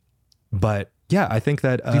 But yeah, I think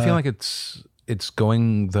that. Do you feel like it's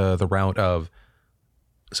going the route of?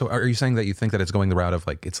 So are you saying that you think that it's going the route of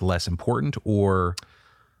like it's less important, or?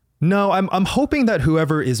 No, I'm hoping that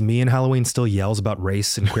whoever is me in Halloween still yells about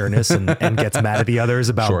race and queerness and gets mad at the others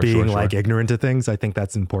about being like ignorant to things. I think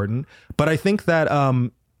that's important. But I think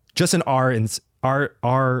that just in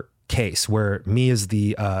our case, where me is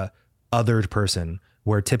the othered person,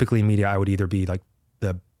 where typically in media I would either be like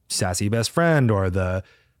the sassy best friend or the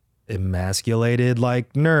emasculated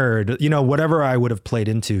like nerd, whatever I would have played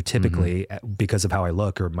into typically because of how I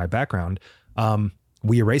look or my background.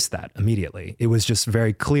 We erased that immediately. It was just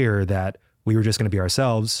very clear that we were just going to be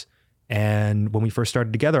ourselves. And when we first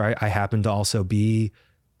started together, I happened to also be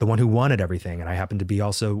the one who wanted everything. And I happened to be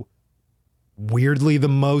also weirdly the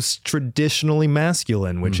most traditionally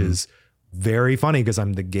masculine, which is very funny because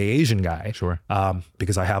I'm the gay Asian guy. Sure.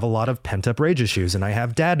 Because I have a lot of pent up rage issues, and I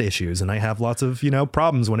have dad issues, and I have lots of,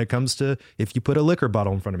 problems when it comes to if you put a liquor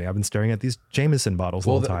bottle in front of me. I've been staring at these Jameson bottles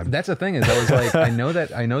all the time. That's the thing is I was like, I know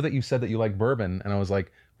that you said that you like bourbon, and I was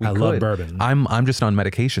like, I love bourbon. I'm just on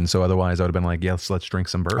medication, so otherwise I would have been like, yes, let's drink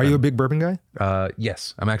some bourbon. Are you a big bourbon guy?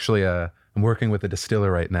 Yes. I'm actually I'm working with a distiller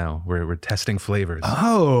right now. We're testing flavors.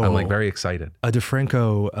 Oh, I'm like very excited. A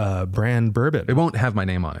DeFranco brand bourbon. It won't have my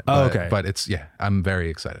name on it. Okay. But I'm very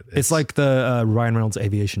excited. It's like the Ryan Reynolds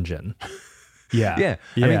Aviation Gin. Yeah.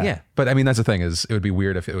 Yeah. But I mean, that's the thing is it would be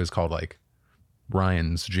weird if it was called like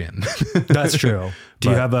Ryan's Gin. That's true.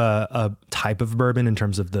 Do you have a type of bourbon in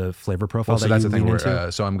terms of the flavor profile? So that's the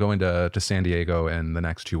thing. So I'm going to San Diego in the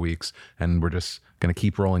next 2 weeks, and we're just going to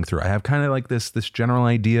keep rolling through. I have kind of like this general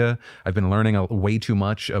idea. I've been learning way too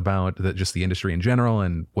much about just the industry in general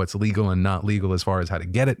and what's legal and not legal as far as how to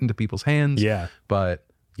get it into people's hands. Yeah. But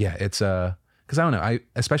yeah, it's because I don't know. I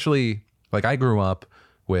especially like I grew up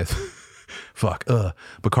with.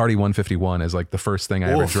 Bacardi 151 is like the first thing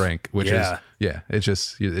I ever drank, which is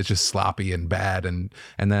it's just sloppy and bad, and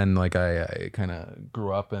then like I kind of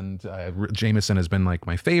grew up, and Jameson has been like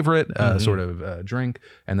my favorite sort of drink,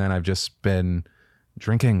 and then I've just been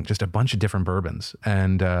drinking just a bunch of different bourbons,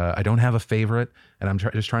 and I don't have a favorite, and I'm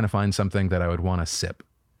just trying to find something that I would want to sip.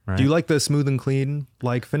 Right? Do you like the smooth and clean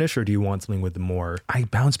like finish, or do you want something with the more I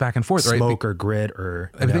bounce back and forth, smoke or grit,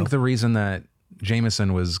 or I think the reason that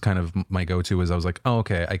Jameson was kind of my go-to was I was like, oh,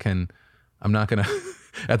 okay, I'm not going to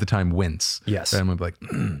at the time wince. Yes. And I'm like,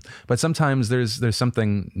 but sometimes there's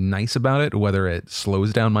something nice about it, whether it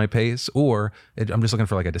slows down my pace or I'm just looking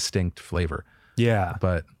for like a distinct flavor. Yeah.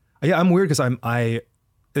 But yeah, I'm weird because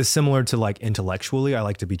it's similar to like intellectually, I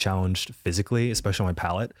like to be challenged physically, especially my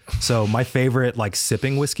palate. So my favorite like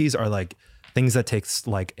sipping whiskeys are like things that takes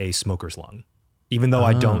like a smoker's lung, even though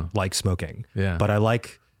I don't like smoking. Yeah. But I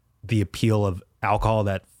like the appeal of alcohol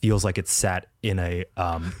that feels like it's sat in a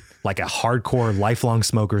like a hardcore lifelong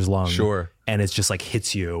smoker's lung. Sure. And it's just like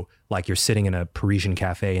hits you like you're sitting in a Parisian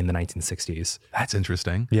cafe in the 1960s. That's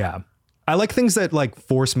interesting. Yeah. I like things that like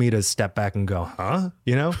force me to step back and go, huh?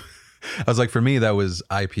 I was like, for me, that was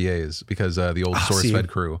IPAs because the old SourceFed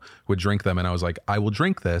crew would drink them. And I was like, I will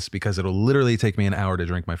drink this because it'll literally take me an hour to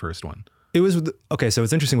drink my first one. It was, okay, so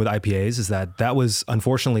what's interesting with IPAs is that was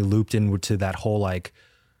unfortunately looped into that whole like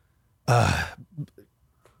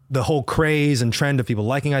the whole craze and trend of people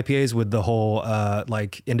liking IPAs with the whole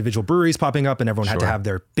like individual breweries popping up, and everyone had to have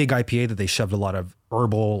their big IPA that they shoved a lot of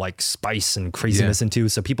herbal like spice and craziness into.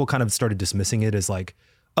 So people kind of started dismissing it as like,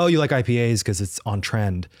 oh, you like IPAs because it's on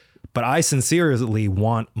trend. But I sincerely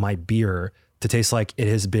want my beer to taste like it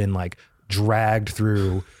has been like dragged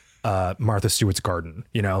through Martha Stewart's garden.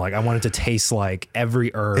 You know, like I want it to taste like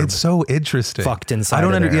every herb. It's so interesting. Fucked inside. I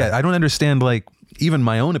don't I don't understand like even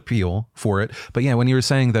my own appeal for it. But yeah, when you were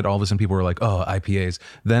saying that all of a sudden people were like, oh, IPAs,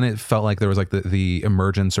 then it felt like there was like the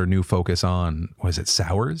emergence or new focus on, was it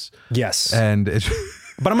sours? Yes. And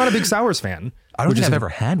but I'm not a big sours fan. I don't think I've ever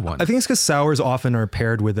had one. I think it's because sours often are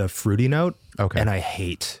paired with a fruity note. Okay. And I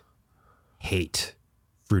hate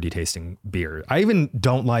fruity tasting beer. I even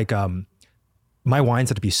don't like, my wines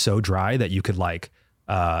have to be so dry that you could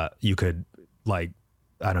I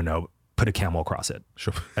don't know, put a camel across it.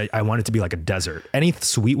 Sure. I want it to be like a desert. Any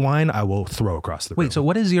sweet wine I will throw across the room. Wait, so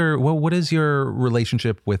what is your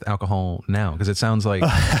relationship with alcohol now? Because it sounds like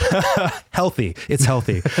healthy. It's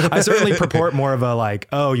healthy. I certainly purport more of a like,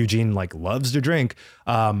 oh, Eugene like loves to drink.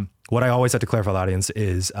 What I always have to clarify to the audience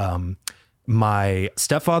is my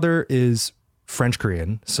stepfather is French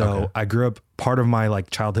Korean. So I grew up part of my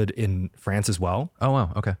like childhood in France as well. Oh,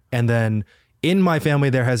 wow. Okay. And then in my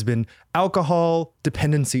family, there has been alcohol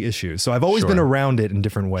dependency issues. So I've always been around it in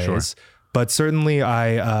different ways, but certainly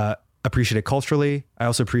I appreciate it culturally. I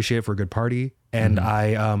also appreciate it for a good party. And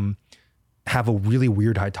I have a really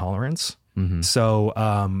weird high tolerance. So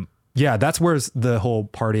yeah, that's where the whole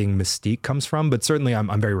partying mystique comes from. But certainly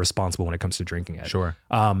I'm very responsible when it comes to drinking it. Sure.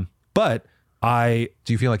 But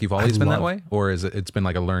do you feel like you've always been that way, or is it's been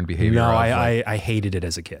like a learned behavior? No, I hated it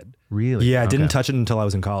as a kid. Really? Yeah, I didn't touch it until I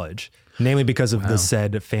was in college, namely because of the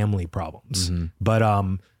said family problems. But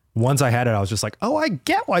once I had it, I was just like, oh, I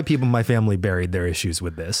get why people in my family buried their issues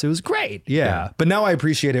with this. It was great. Yeah. But now I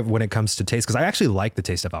appreciate it when it comes to taste, because I actually like the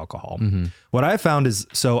taste of alcohol. What I found is,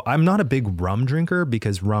 so I'm not a big rum drinker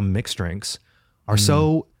because rum mixed drinks are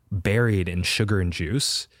so buried in sugar and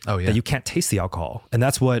juice that you can't taste the alcohol. And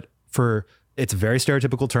that's what it's a very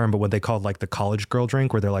stereotypical term, but what they called like the college girl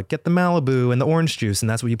drink, where they're like, get the Malibu and the orange juice, and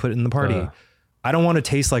that's what you put in the party. I don't want to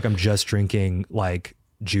taste like I'm just drinking like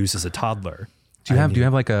juice as a toddler. Do you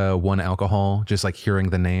have like a one alcohol, just like hearing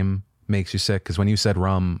the name makes you sick? Because when you said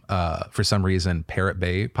rum, for some reason Parrot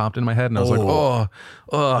Bay popped in my head, and I was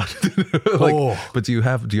But do you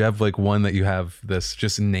have like one that you have this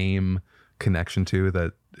just name connection to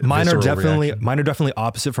that? Mine are definitely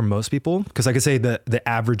opposite from most people, because I could say the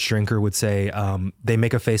average drinker would say they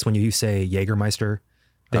make a face when you say Jägermeister.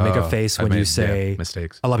 They make a face when you say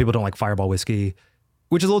mistakes. A lot of people don't like Fireball whiskey,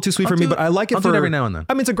 which is a little too sweet for me, but I like it. I'll do it every now and then.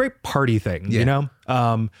 I mean, it's a great party thing, you know.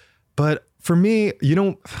 But for me, you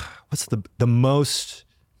know, what's the most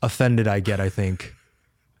offended I get? I think,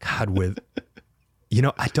 God, with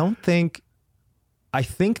I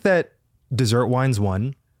think that dessert wine's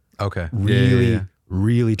one. Okay.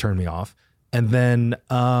 Really turned me off. And then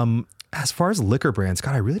as far as liquor brands,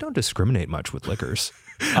 God, I really don't discriminate much with liquors.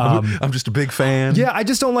 I'm just a big fan. Yeah, I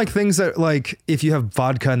just don't like things that, like, if you have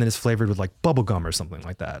vodka and then it's flavored with like bubble gum or something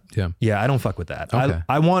like that. Yeah, I don't fuck with that. Okay.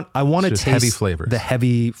 I want to taste heavy flavors. The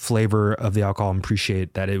heavy flavor of the alcohol, and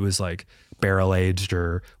appreciate that it was like barrel aged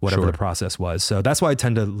or whatever the process was. So that's why I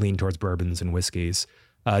tend to lean towards bourbons and whiskeys,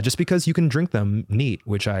 just because you can drink them neat,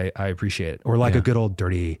 which I appreciate, or like a good old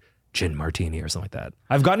dirty gin martini or something like that.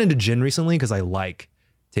 I've gotten into gin recently because I like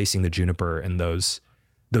tasting the juniper and those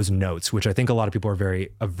notes, which I think a lot of people are very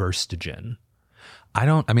averse to gin. I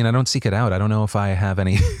don't seek it out. I don't know if I have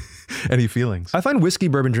any any feelings. I find whiskey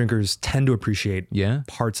bourbon drinkers tend to appreciate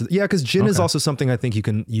parts of because gin is also something I think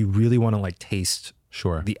you really want to like taste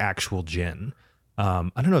the actual gin. I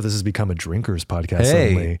don't know if this has become a drinkers podcast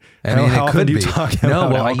suddenly. I mean, how it often could do you be. talk about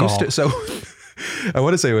alcohol? I used to. So I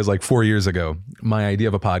want to say it was like 4 years ago. My idea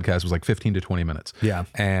of a podcast was like 15 to 20 minutes. Yeah.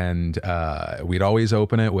 And we'd always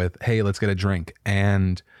open it with, hey, let's get a drink.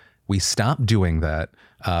 And we stopped doing that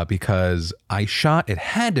because it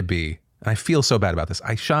had to be, and I feel so bad about this,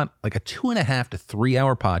 I shot like a 2.5 to 3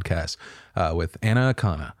 hour podcast with Anna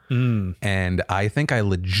Akana. And I think I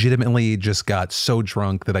legitimately just got so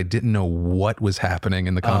drunk that I didn't know what was happening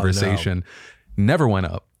in the conversation. Never went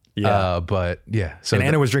up. But yeah. So and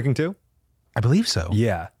Anna was drinking too? I believe so.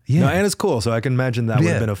 Yeah. No, Anna's cool. So I can imagine that would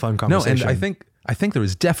have been a fun conversation. No, and I think there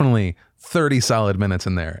was definitely 30 solid minutes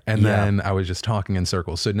in there. And then I was just talking in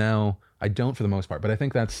circles. So now I don't for the most part, but I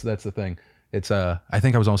think that's the thing. it's I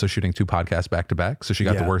think I was also shooting 2 podcasts back to back, so she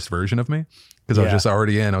got the Yeah. worst version of me because I was just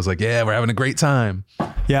already in. I was like, yeah, we're having a great time.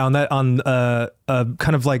 Yeah,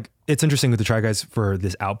 kind of like, it's interesting with the TryGuys for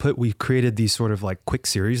this output. We created these sort of like quick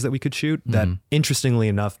series that we could shoot that, interestingly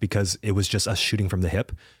enough, because it was just us shooting from the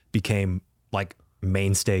hip, became like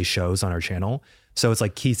mainstay shows on our channel. So it's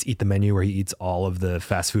like Keith's Eat the Menu, where he eats all of the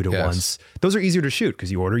fast food at once. Those are easier to shoot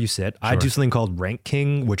because you order, you sit. I do something called Rank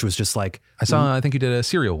King, which was just like, I think you did a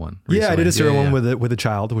cereal one recently. Yeah, I did a cereal one with a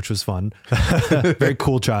child, which was fun. Very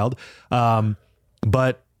cool child.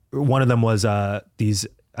 But one of them was these.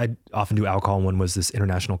 I often do alcohol. One was this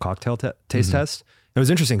international cocktail taste test. It was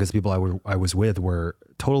interesting because the people I was with were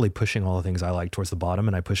totally pushing all the things I like towards the bottom,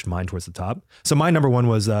 and I pushed mine towards the top. So my number one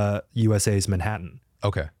was USA's Manhattan.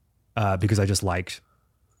 Okay. Because I just liked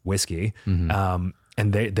whiskey. And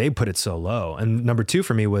they put it so low. And number 2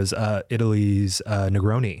 for me was Italy's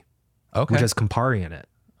Negroni, which has Campari in it.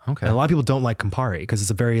 Okay. And a lot of people don't like Campari because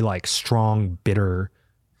it's a very like strong, bitter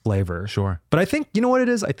flavor. Sure. But I think, you know what it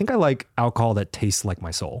is? I think I like alcohol that tastes like my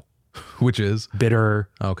soul. Which is? Bitter,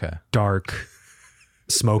 Okay. dark,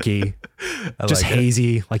 smoky, just like it.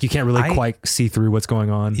 hazy. Like you can't really quite see through what's going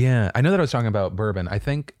on. Yeah. I know that I was talking about bourbon. I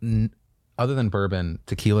think other than bourbon,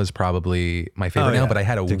 tequila is probably my favorite now, but I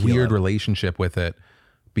had a weird relationship with it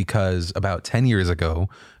because about 10 years ago,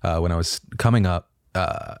 when I was coming up,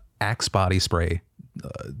 Axe body spray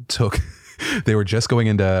they were just going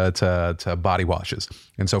into body washes.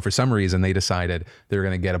 And so for some reason they decided they were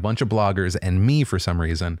going to get a bunch of bloggers and me for some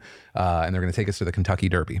reason, and they're going to take us to the Kentucky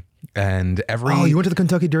Derby. And you went to the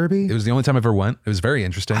Kentucky Derby? It was the only time I ever went. It was very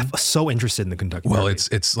interesting. I'm so interested in the Kentucky Derby. Well,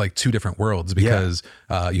 it's like 2 different worlds because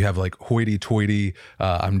you have like hoity-toity,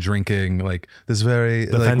 I'm drinking like this very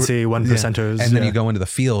the fancy 1%ers. And then you go into the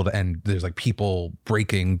field and there's like people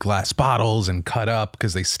breaking glass bottles and cut up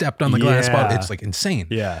because they stepped on the glass bottle. It's like insane.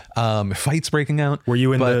 Yeah. Fights breaking out. Were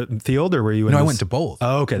you in the field or were you in I went to both.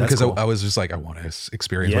 Oh, okay. That's because cool. I was just like, I want to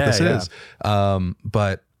experience what this is.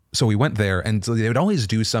 But so we went there, and so they would always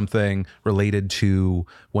do something related to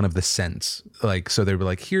one of the scents. Like, so they were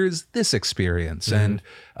like, here's this experience. And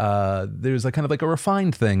there's like kind of like a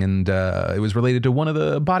refined thing. And it was related to one of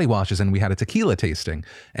the body washes, and we had a tequila tasting.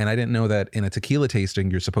 And I didn't know that in a tequila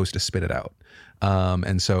tasting, you're supposed to spit it out.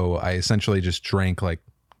 And so I essentially just drank like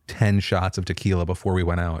 10 shots of tequila before we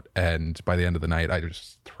went out, and by the end of the night I was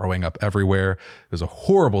just throwing up everywhere. It was a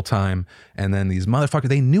horrible time. And then these motherfuckers,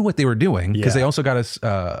 they knew what they were doing because they also got us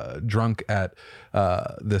drunk at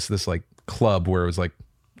this like club where it was like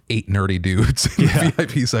 8 nerdy dudes in the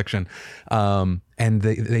VIP section, and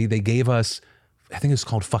they gave us, I think it's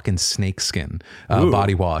called fucking snakeskin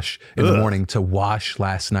body wash in the morning to wash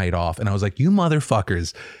last night off. And I was like, you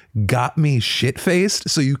motherfuckers got me shit-faced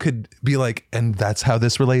so you could be like, and that's how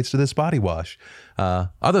this relates to this body wash.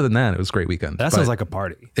 Other than that, it was a great weekend. That sounds like a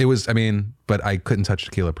party. It was, but I couldn't touch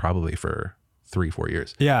tequila probably for 3-4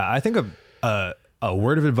 years. Yeah, I think a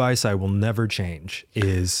word of advice I will never change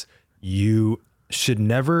is you should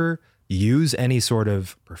never use any sort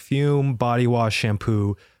of perfume, body wash,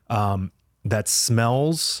 shampoo that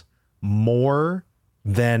smells more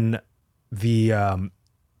than the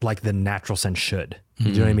like the natural scent should.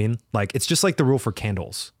 You know what I mean? Like, it's just like the rule for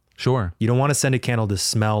candles. Sure. You don't want to send a candle to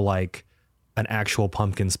smell like an actual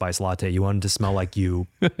pumpkin spice latte. You want it to smell like you.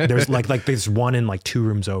 There's like there's one in like 2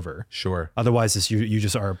 rooms over. Sure. Otherwise, you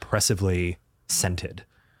just are oppressively scented.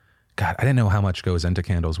 God, I didn't know how much goes into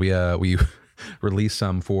candles. We released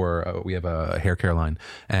some for we have a hair care line,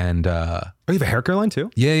 and Oh, you have a hair care line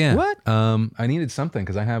too? yeah. What? I needed something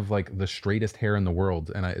because I have like the straightest hair in the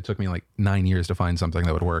world, and it took me like 9 years to find something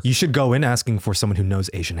that would work. You should go in asking for someone who knows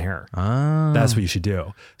Asian hair. That's what you should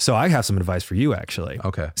do. So I have some advice for you, actually.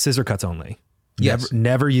 Okay. Scissor cuts only. Yes.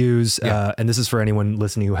 Never use, and this is for anyone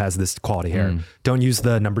listening who has this quality hair. Don't use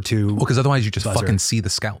the number 2. Well, because otherwise you just buzzer. fucking see the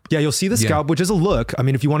scalp. Yeah, you'll see the scalp, which is a look. I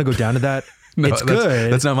mean, if you want to go down to that, it's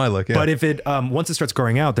good. That's not my look. Yeah. But if it once it starts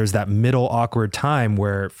growing out, there's that middle awkward time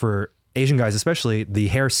where for Asian guys especially, the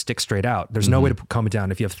hair sticks straight out. There's no way to comb it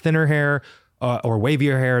down. If you have thinner hair or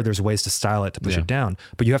wavier hair, there's ways to style it to push it down.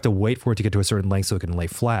 But you have to wait for it to get to a certain length so it can lay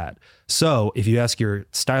flat. So if you ask your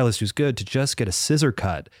stylist who's good to just get a scissor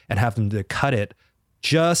cut and have them to cut it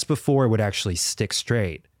just before it would actually stick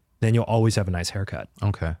straight, then you'll always have a nice haircut.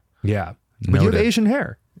 Okay. Yeah. But you have Asian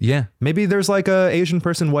hair. Yeah. Maybe there's like a Asian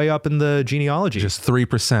person way up in the genealogy. Just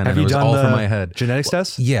 3%. Have and you it was done all the from my head. genetics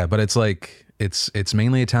test? Yeah, but it's like it's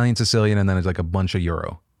mainly Italian, Sicilian, and then it's like a bunch of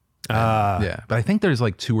Euro. Yeah, but I think there's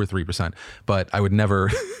like 2 or 3%. But I would never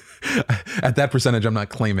at that percentage. I'm not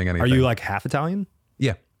claiming anything. Are you like half Italian?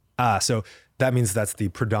 Yeah. So that means that's the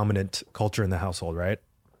predominant culture in the household, right?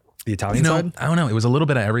 The Italian side? I don't know. It was a little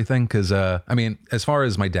bit of everything because, I mean, as far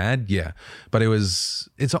as my dad, yeah. But it's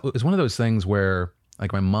one of those things where,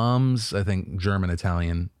 like, my mom's, I think, German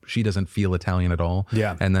Italian. She doesn't feel Italian at all.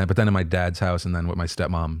 Yeah. But then in my dad's house, and then with my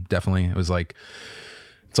stepmom, definitely, it was like,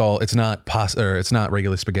 it's not pasta, or it's not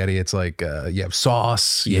regular spaghetti. It's like, you have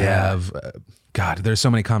sauce, you have, God, there's so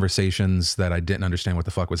many conversations that I didn't understand what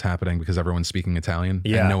the fuck was happening because everyone's speaking Italian.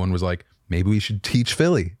 Yeah. And no one was like, maybe we should teach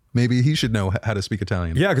Philly. Maybe he should know how to speak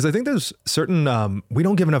Italian. Yeah, because I think there's certain, we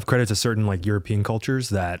don't give enough credit to certain like European cultures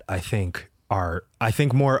that I think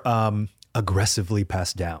more aggressively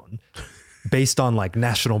passed down based on like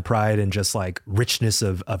national pride and just like richness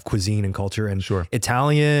of cuisine and culture. And Sure.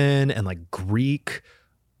 Italian and like Greek,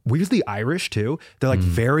 weirdly Irish too. They're like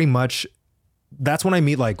very much, that's when I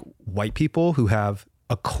meet like white people who have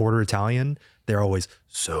a quarter Italian. They're always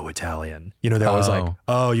so Italian. You know, they're always like,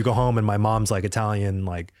 oh, you go home and my mom's like Italian,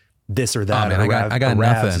 like this or that. Oh, man, I got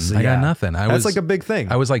nothing. I got nothing. That's like a big thing.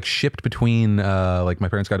 I was like shipped between, like my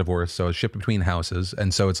parents got divorced. So I was shipped between houses.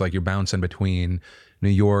 And so it's like you're bouncing between New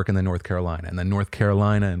York and then North Carolina and then North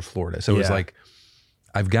Carolina and Florida. So it was like,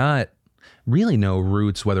 I've got really no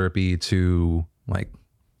roots, whether it be to like,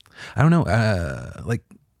 I don't know, like,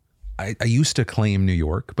 I used to claim New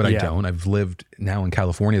York, but I don't. I've lived now in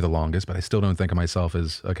California the longest, but I still don't think of myself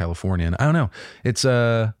as a Californian. I don't know. It's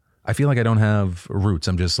I feel like I don't have roots.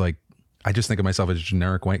 I'm just like, I just think of myself as a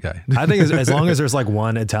generic white guy. I think as long as there's like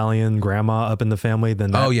one Italian grandma up in the family,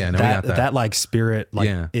 then that, we got that. That like spirit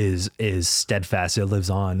is steadfast. It lives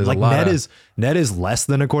on. There's like Ned is less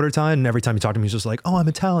than a quarter Italian, and every time you talk to me, he's just like, oh, I'm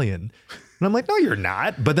Italian. And I'm like, no, you're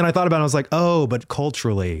not. But then I thought about it, I was like, oh, but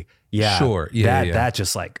culturally, yeah. Sure. Yeah. That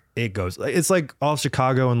just like, it goes, it's like all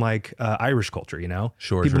Chicago and like Irish culture, you know?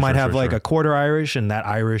 Sure. People might have like a quarter Irish, and that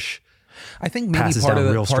Irish I think maybe part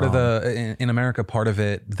of the in America, part of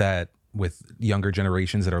it that with younger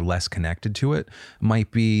generations that are less connected to it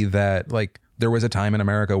might be that like there was a time in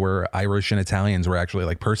America where Irish and Italians were actually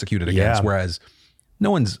like persecuted against, whereas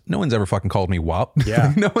no one's ever fucking called me WAP.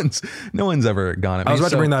 Yeah. no one's ever gone at me. I was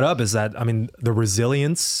about to bring that up, is that, I mean, the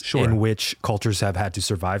resilience in which cultures have had to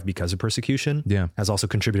survive because of persecution has also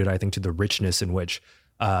contributed, I think, to the richness in which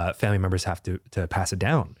family members have to pass it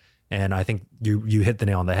down. And I think you hit the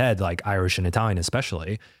nail on the head, like Irish and Italian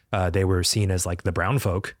especially. They were seen as like the brown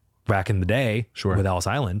folk back in the day with Ellis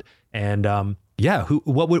Island. And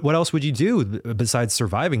what else would you do besides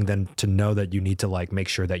surviving than to know that you need to like make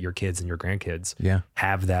sure that your kids and your grandkids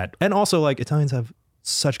have that? And also like Italians have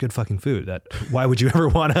such good fucking food that why would you ever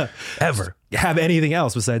want to ever have anything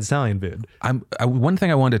else besides Italian food? One thing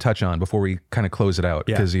I wanted to touch on before we kind of close it out,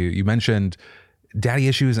 because you mentioned daddy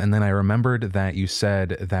issues, and then I remembered that you said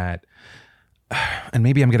that, and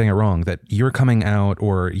maybe I'm getting it wrong, that your coming out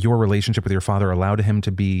or your relationship with your father allowed him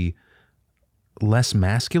to be less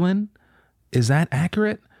masculine. Is that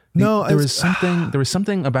accurate? No, there was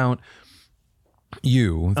something about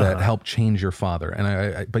you that helped change your father,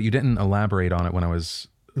 and but you didn't elaborate on it when I was.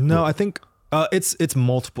 No, I think it's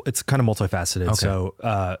multiple. It's kind of multifaceted. Okay. So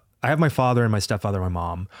I have my father and my stepfather, and my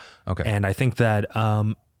mom. Okay, and I think that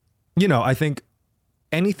I think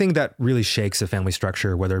anything that really shakes a family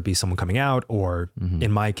structure, whether it be someone coming out or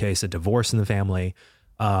in my case, a divorce in the family,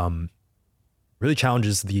 really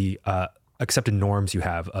challenges the accepted norms you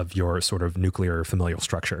have of your sort of nuclear familial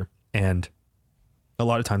structure. And a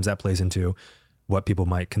lot of times that plays into what people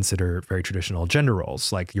might consider very traditional gender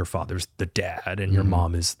roles, like your father's the dad and your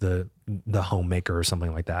mom is the homemaker or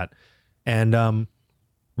something like that. And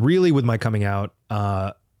really with my coming out,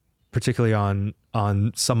 particularly on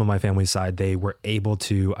some of my family's side, they were able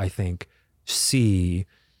to, I think, see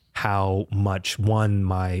how much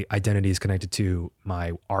my identity is connected to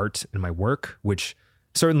my art and my work, which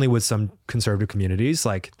certainly with some conservative communities,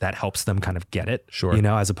 like that helps them kind of get it,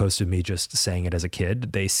 as opposed to me just saying it as a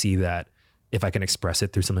kid. They see that if I can express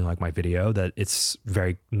it through something like my video, that it's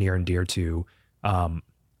very near and dear to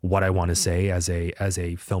what I want to say as a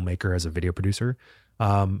filmmaker, as a video producer.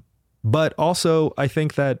 But also I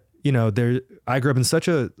think that, I grew up in such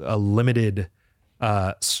a limited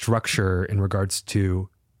structure in regards to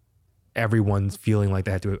everyone's feeling like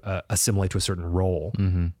they had to assimilate to a certain role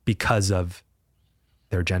because of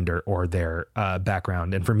their gender or their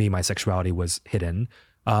background. And for me, my sexuality was hidden.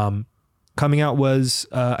 Coming out was,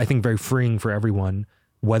 I think, very freeing for everyone,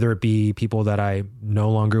 whether it be people that I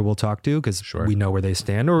no longer will talk to because we know where they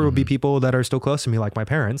stand, or it will be people that are still close to me, like my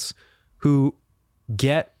parents, who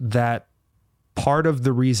get that. Part of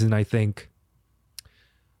the reason, I think,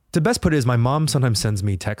 to best put it, is my mom sometimes sends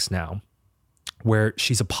me texts now where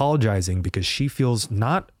she's apologizing because she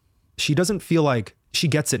doesn't feel like she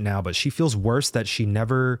gets it now, but she feels worse that she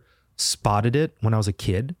never spotted it when I was a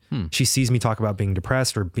kid. She sees me talk about being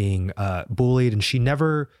depressed or being bullied, and she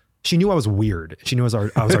knew I was weird. She knew I was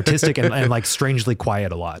artistic and like strangely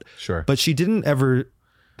quiet a lot. Sure. But she didn't ever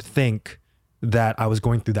think that I was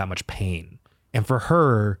going through that much pain. And for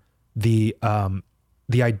her, the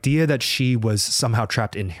idea that she was somehow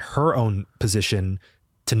trapped in her own position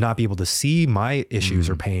to not be able to see my issues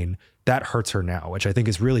or pain, that hurts her now, which I think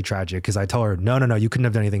is really tragic, because I tell her, no, you couldn't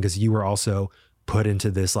have done anything because you were also put into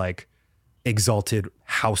this like exalted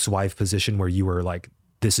housewife position where you were like,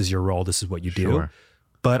 this is your role, this is what you do. Sure.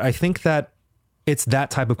 But I think that it's that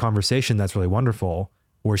type of conversation that's really wonderful,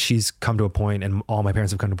 where she's come to a point, and all my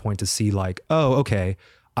parents have come to a point to see like, oh, okay,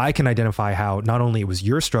 I can identify how not only it was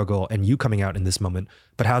your struggle and you coming out in this moment,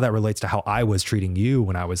 but how that relates to how I was treating you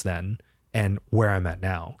when I was then and where I'm at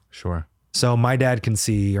now. Sure. So my dad can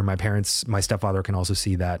see, or my parents, my stepfather can also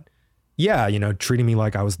see that, yeah, treating me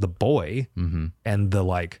like I was the boy and the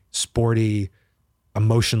like sporty,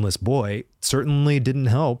 emotionless boy certainly didn't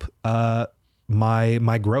help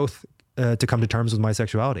my growth to come to terms with my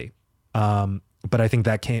sexuality. But I think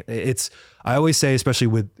that I always say, especially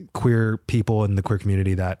with queer people in the queer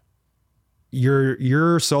community, that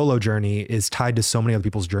your solo journey is tied to so many other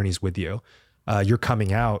people's journeys with you. Your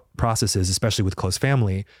coming out processes, especially with close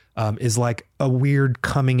family, is like a weird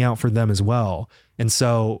coming out for them as well. And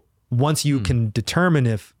so once you can determine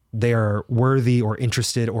if they are worthy or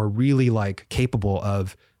interested or really like capable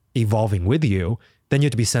of evolving with you, then you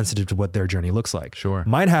have to be sensitive to what their journey looks like. Sure.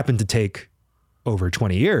 Mine happened to take over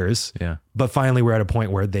 20 years, but finally we're at a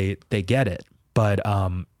point where they get it. But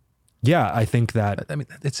yeah, I think that, I mean,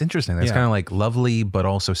 it's interesting. That's kind of like lovely, but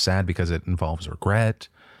also sad because it involves regret.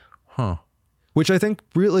 Huh. Which I think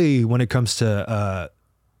really, when it comes to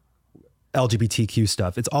LGBTQ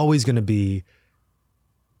stuff, it's always going to be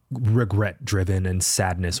regret driven and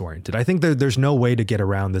sadness oriented. I think there's no way to get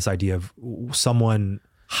around this idea of someone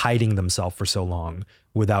hiding themselves for so long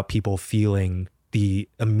without people feeling the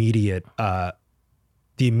immediate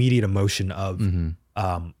emotion of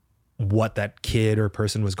what that kid or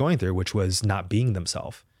person was going through, which was not being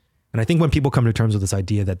themselves. And I think when people come to terms with this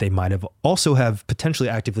idea that they might have also have potentially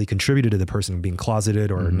actively contributed to the person being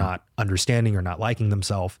closeted or not understanding or not liking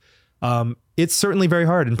themselves, it's certainly very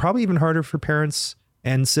hard, and probably even harder for parents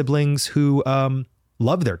and siblings who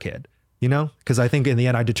love their kid, because I think in the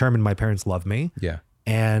end, I determined my parents love me. Yeah.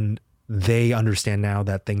 And they understand now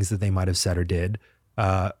that things that they might have said or did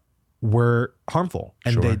were harmful,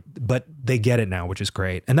 and but they get it now, which is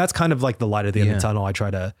great. And that's kind of like the light at the end of the tunnel. I try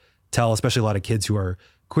to tell, especially a lot of kids who are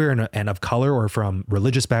queer and of color or from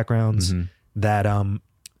religious backgrounds, that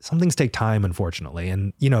some things take time, unfortunately.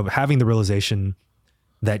 And, having the realization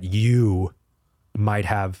that you might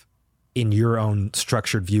have in your own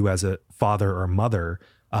structured view as a father or mother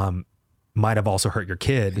might have also hurt your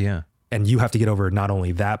kid. Yeah. And you have to get over not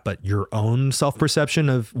only that, but your own self-perception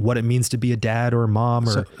of what it means to be a dad or a mom.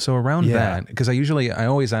 Or so around that, because I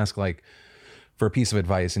always ask like for a piece of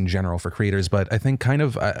advice in general for creators, but I think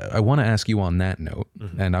I want to ask you on that note,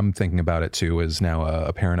 and I'm thinking about it too, as now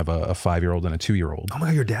a parent of a 5-year-old and a 2-year-old. Oh my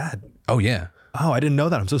God, your dad. Oh yeah. Oh, I didn't know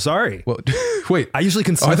that. I'm so sorry. Well, wait. I usually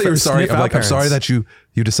can. I thought you were sorry. I'm sorry that you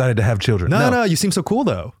decided to have children. No, you seem so cool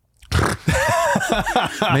though.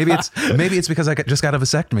 maybe it's because I just got a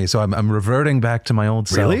vasectomy, so I'm reverting back to my old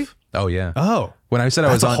self. Really? Oh yeah. Oh, when I said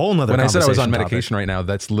I was on conversation medication right now,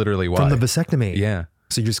 that's literally why. From the vasectomy. Yeah.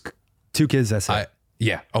 So you're just 2 kids. That's it.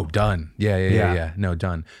 Yeah. Oh, done. Yeah. No,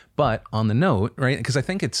 done. But on the note, right? Because I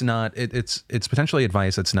think it's not. It's potentially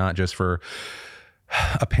advice that's not just for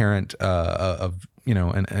a parent of an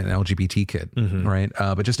LGBT kid, right?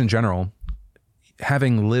 But just in general,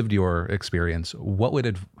 having lived your experience,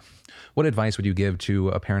 what advice would you give to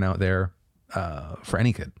a parent out there for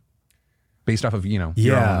any kid, based off of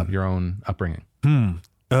your own upbringing? Oh,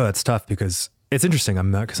 that's tough because it's interesting.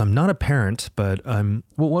 I'm not a parent, but I'm.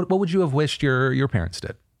 Well, what would you have wished your parents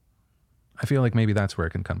did? I feel like maybe that's where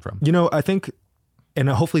it can come from. I think, and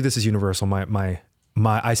hopefully this is universal.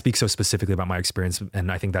 I speak so specifically about my experience,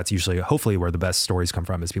 and I think that's usually hopefully where the best stories come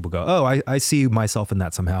from is people go, oh, I see myself in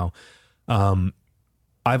that somehow.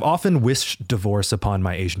 I've often wished divorce upon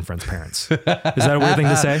my Asian friends' parents. Is that a weird thing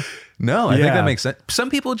to say? No, I think that makes sense. Some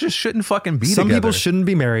people just shouldn't fucking be together. Some people shouldn't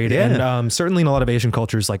be married. Yeah. And certainly in a lot of Asian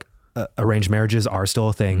cultures, like arranged marriages are still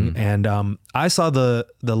a thing. And I saw the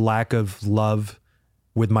lack of love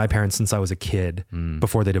with my parents since I was a kid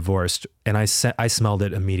before they divorced. And I smelled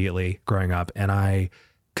it immediately growing up. And I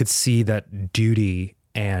could see that duty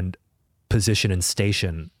and position and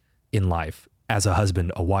station in life as a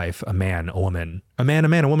husband, a wife, a man, a woman, a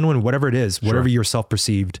woman, whatever it is, whatever your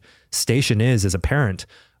self-perceived station is as a parent,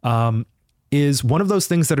 is one of those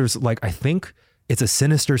things that is like, I think it's a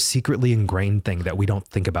sinister, secretly ingrained thing that we don't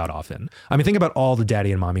think about often. I mean, think about all the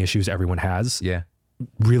daddy and mommy issues everyone has. Yeah.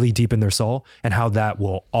 Really deep in their soul, and how that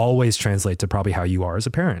will always translate to probably how you are as a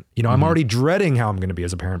parent. You know, I'm already dreading how I'm going to be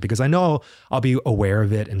as a parent because I know I'll be aware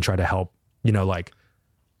of it and try to help, you know, like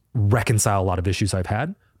reconcile a lot of issues I've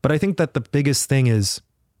had. But I think that the biggest thing is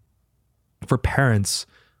for parents,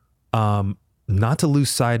 not to lose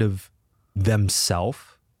sight of themselves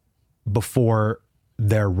before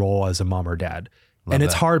their role as a mom or dad. And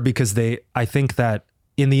it's hard because I think that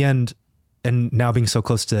in the end, and now being so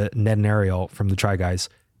close to Ned and Ariel from the TryGuys,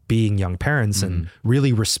 being young parents and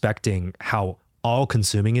really respecting how all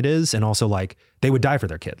consuming it is. And also like they would die for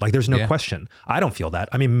their kid. Like there's no question. I don't feel that.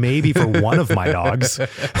 I mean, maybe for one of my dogs,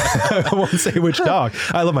 I won't say which dog.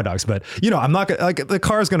 I love my dogs, but you know, I'm not gonna, like the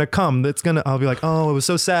car's going to come. I'll be like, oh, it was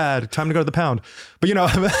so sad. Time to go to the pound. But you know,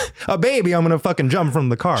 a baby, I'm going to fucking jump from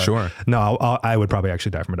the car. Sure. No, I would probably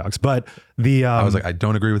actually die for my dogs. But I was like, I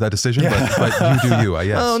don't agree with that decision, but you do you, I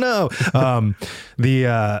guess. Oh no.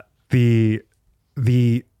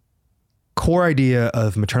 The core idea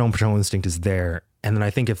of maternal and paternal instinct is there. And then I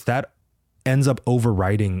think if that ends up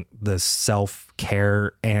overriding the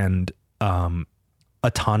self-care and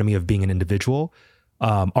autonomy of being an individual,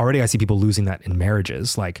 already I see people losing that in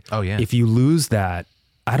marriages. Like, if you lose that,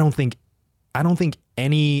 I don't think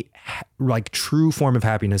any like true form of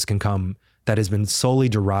happiness can come that has been solely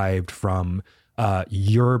derived from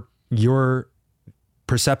your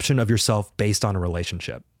perception of yourself based on a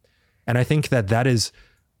relationship. And I think that is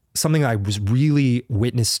something I was really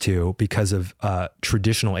witness to because of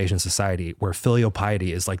traditional Asian society, where filial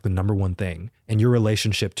piety is like the number one thing. And your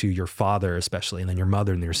relationship to your father, especially, and then your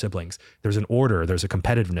mother and your siblings, there's an order, there's a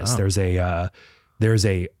competitiveness, there's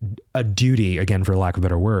a duty, again, for lack of a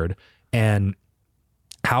better word. And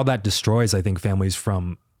how that destroys, I think, families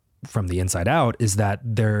from the inside out is that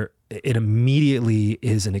it immediately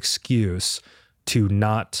is an excuse to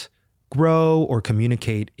not grow or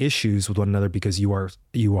communicate issues with one another because you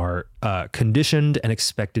are conditioned and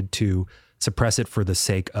expected to suppress it for the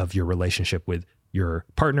sake of your relationship with your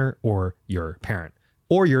partner or your parent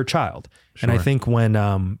or your child. Sure. And I think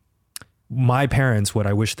when my parents, what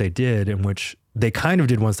I wish they did, and which they kind of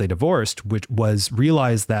did once they divorced, which was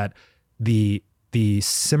realize that the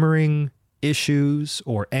simmering issues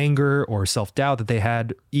or anger or self-doubt that they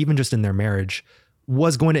had, even just in their marriage,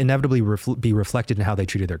 was going to inevitably be reflected in how they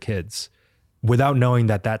treated their kids, without knowing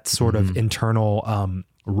that sort of internal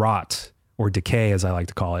rot or decay, as I like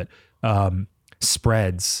to call it,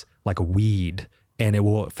 spreads like a weed, and it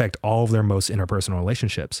will affect all of their most interpersonal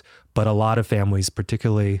relationships. But a lot of families,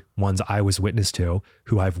 particularly ones I was witness to,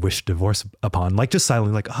 who I've wished divorce upon, like just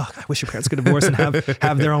silently like, oh, I wish your parents could divorce and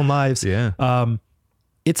have their own lives. Yeah.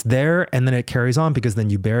 It's there, and then it carries on because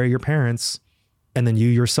then you bury your parents, and then you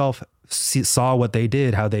yourself saw what they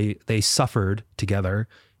did, how they suffered together,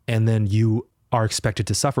 and then you are expected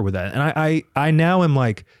to suffer with that. And I now am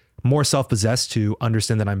like more self-possessed to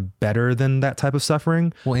understand that I'm better than that type of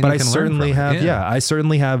suffering. Well, but I certainly have, I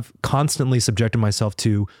certainly have constantly subjected myself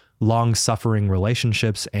to long suffering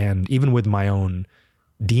relationships, and even with my own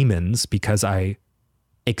demons, because I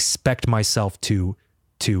expect myself to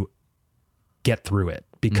get through it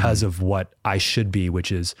because of what I should be,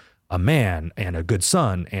 which is a man and a good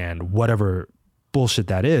son and whatever bullshit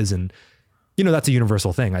that is. And, you know, that's a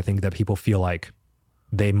universal thing. I think that people feel like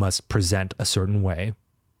they must present a certain way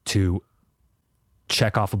to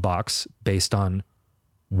check off a box based on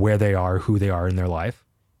where they are, who they are in their life,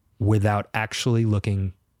 without actually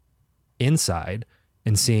looking inside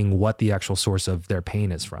and seeing what the actual source of their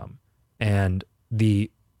pain is from. And I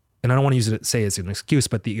don't want to use it to say it's an excuse,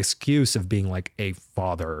 but the excuse of being like a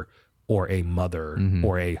father or a mother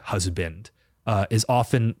or a husband is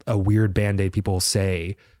often a weird Band-Aid people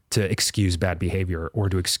say to excuse bad behavior or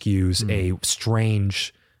to excuse a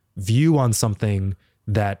strange view on something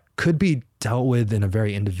that could be dealt with in a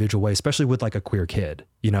very individual way, especially with like a queer kid,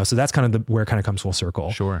 you know? So that's kind of where it kind of comes full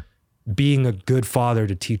circle. Sure. Being a good father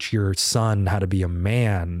to teach your son how to be a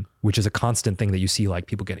man, which is a constant thing that you see like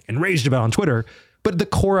people getting enraged about on Twitter. But the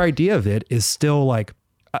core idea of it is still like,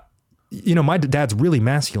 you know, my dad's really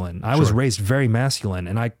masculine. I was raised very masculine,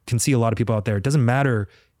 and I can see a lot of people out there. It doesn't matter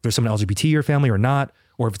if there's someone LGBT in your family or not,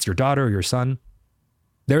 or if it's your daughter or your son.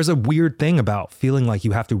 There's a weird thing about feeling like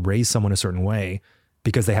you have to raise someone a certain way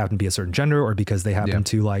because they happen to be a certain gender, or because they happen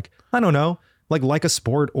to like, I don't know, like a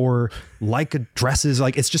sport or like dresses.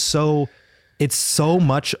 Like it's so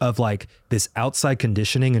much of like this outside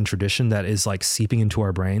conditioning and tradition that is like seeping into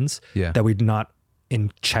our brains that we're not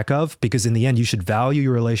in check of, because in the end you should value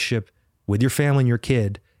your relationship with your family and your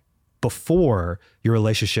kid before your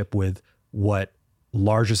relationship with what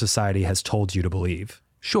larger society has told you to believe.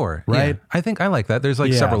 Sure. Right? Yeah. I think I like that. There's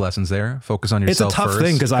like several lessons there. Focus on yourself It's a tough first,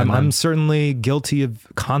 thing because and then- I'm certainly guilty of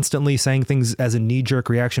constantly saying things as a knee-jerk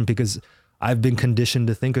reaction because I've been conditioned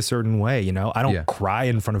to think a certain way, you know? I don't cry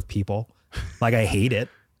in front of people. Like, I hate it,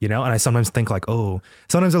 you know? And I sometimes think like,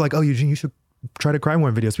 sometimes they're like, oh, Eugene, you should try to cry more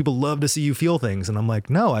in videos. People love to see you feel things. And I'm like,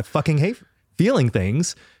 no, I fucking hate feeling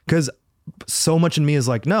things because so much in me is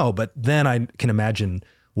like, no. But then I can imagine,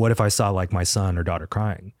 what if I saw like my son or daughter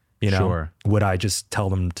crying? You know, Sure. Would I just tell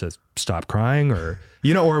them to stop crying, or,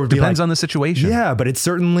 you know, or it would be Depends like, on the situation. Yeah, but it's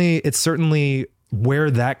certainly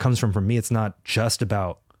where that comes from. For me, it's not just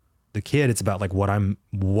about the kid. It's about like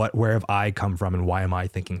where have I come from and why am I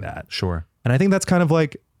thinking that? Sure. And I think that's kind of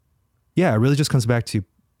like, it really just comes back to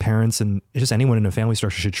parents and just anyone in a family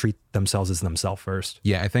structure should treat themselves as themselves first.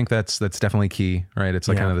 Yeah, I think that's definitely key, right? It's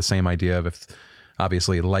like kind of the same idea of if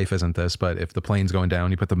obviously life isn't this, but if the plane's going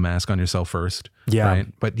down, you put the mask on yourself first. Yeah. Right?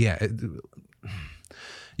 But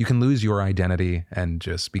you can lose your identity and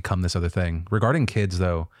just become this other thing. Regarding kids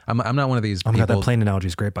though, I'm not one of these people. That plane analogy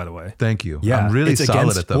is great, by the way. Thank you. Yeah. I'm really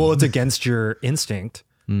solid at them. Well, it's against your instinct,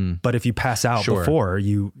 but if you pass out before,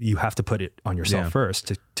 you have to put it on yourself first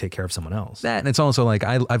to take care of someone else. That, and it's also like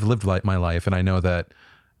I've lived my life, and I know that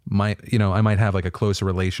I might have like a closer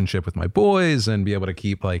relationship with my boys and be able to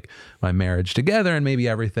keep like my marriage together, and maybe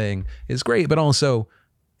everything is great. But also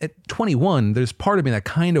at 21, there's part of me that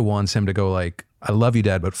kind of wants him to go like, I love you,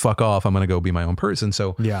 Dad, but fuck off. I'm going to go be my own person.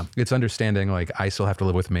 So it's understanding like I still have to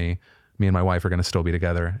live with me. Me and my wife are going to still be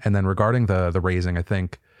together. And then regarding the raising, I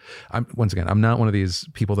think I'm not one of these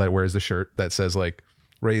people that wears the shirt that says like,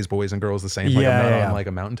 raise boys and girls the same. Like I'm not on like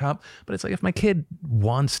a mountaintop, but it's like if my kid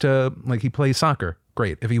wants to, like he plays soccer,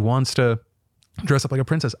 great. If he wants to dress up like a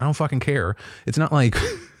princess, I don't fucking care. It's not like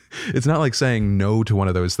it's not like saying no to one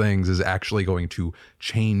of those things is actually going to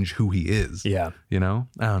change who he is. Yeah. You know?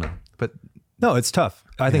 I don't know. But no, it's tough.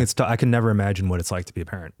 I think it's tough. I can never imagine what it's like to be a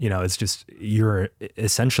parent. You know, it's just you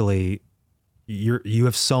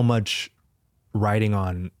have so much writing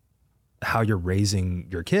on how you're raising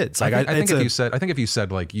your kids. Like I think if you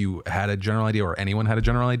said like you had a general idea or anyone had a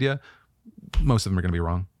general idea, most of them are going to be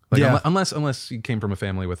wrong. Like unless you came from a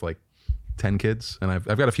family with like 10 kids, and I've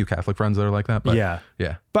got a few Catholic friends that are like that. But yeah.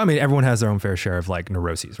 But I mean, everyone has their own fair share of like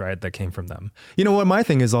neuroses, right? That came from them. You know what my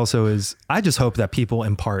thing is also is I just hope that people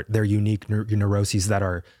impart their unique neuroses that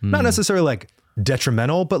are not necessarily like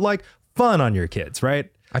detrimental, but like fun on your kids,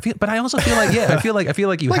 right? But I also feel like, I feel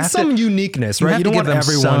like you like have some uniqueness, right? You don't want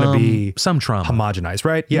everyone to be some trauma, homogenized,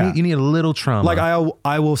 right? Yeah. You need a little trauma. Like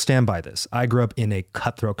I will stand by this. I grew up in a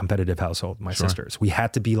cutthroat competitive household. My sisters, we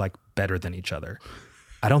had to be like better than each other.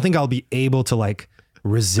 I don't think I'll be able to like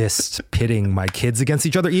resist pitting my kids against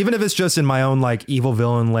each other, even if it's just in my own like evil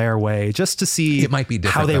villain lair way, just to see it might be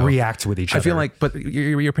how they react with each other. I feel like, but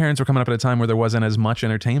your parents were coming up at a time where there wasn't as much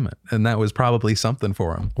entertainment, and that was probably something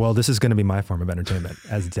for them. Well, this is going to be my form of entertainment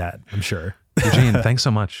as dad, I'm sure. Eugene, thanks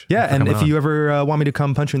so much. Yeah, and if you ever want me to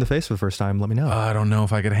come punch you in the face for the first time, let me know. I don't know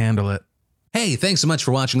if I could handle it. Hey, thanks so much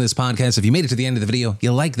for watching this podcast. If you made it to the end of the video,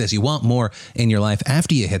 you like this, you want more in your life,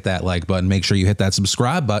 after you hit that like button, make sure you hit that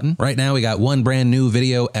subscribe button. Right now, we got one brand new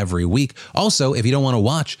video every week. Also, if you don't want to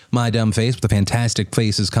watch my dumb face with the fantastic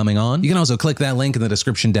faces coming on, you can also click that link in the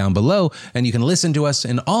description down below, and you can listen to us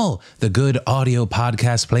in all the good audio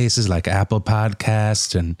podcast places like Apple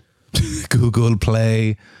Podcasts and Google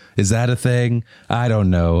Play. Is that a thing? I don't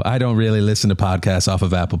know. I don't really listen to podcasts off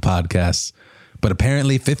of Apple Podcasts. But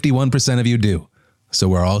apparently 51% of you do. So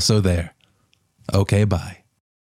we're also there. Okay, bye.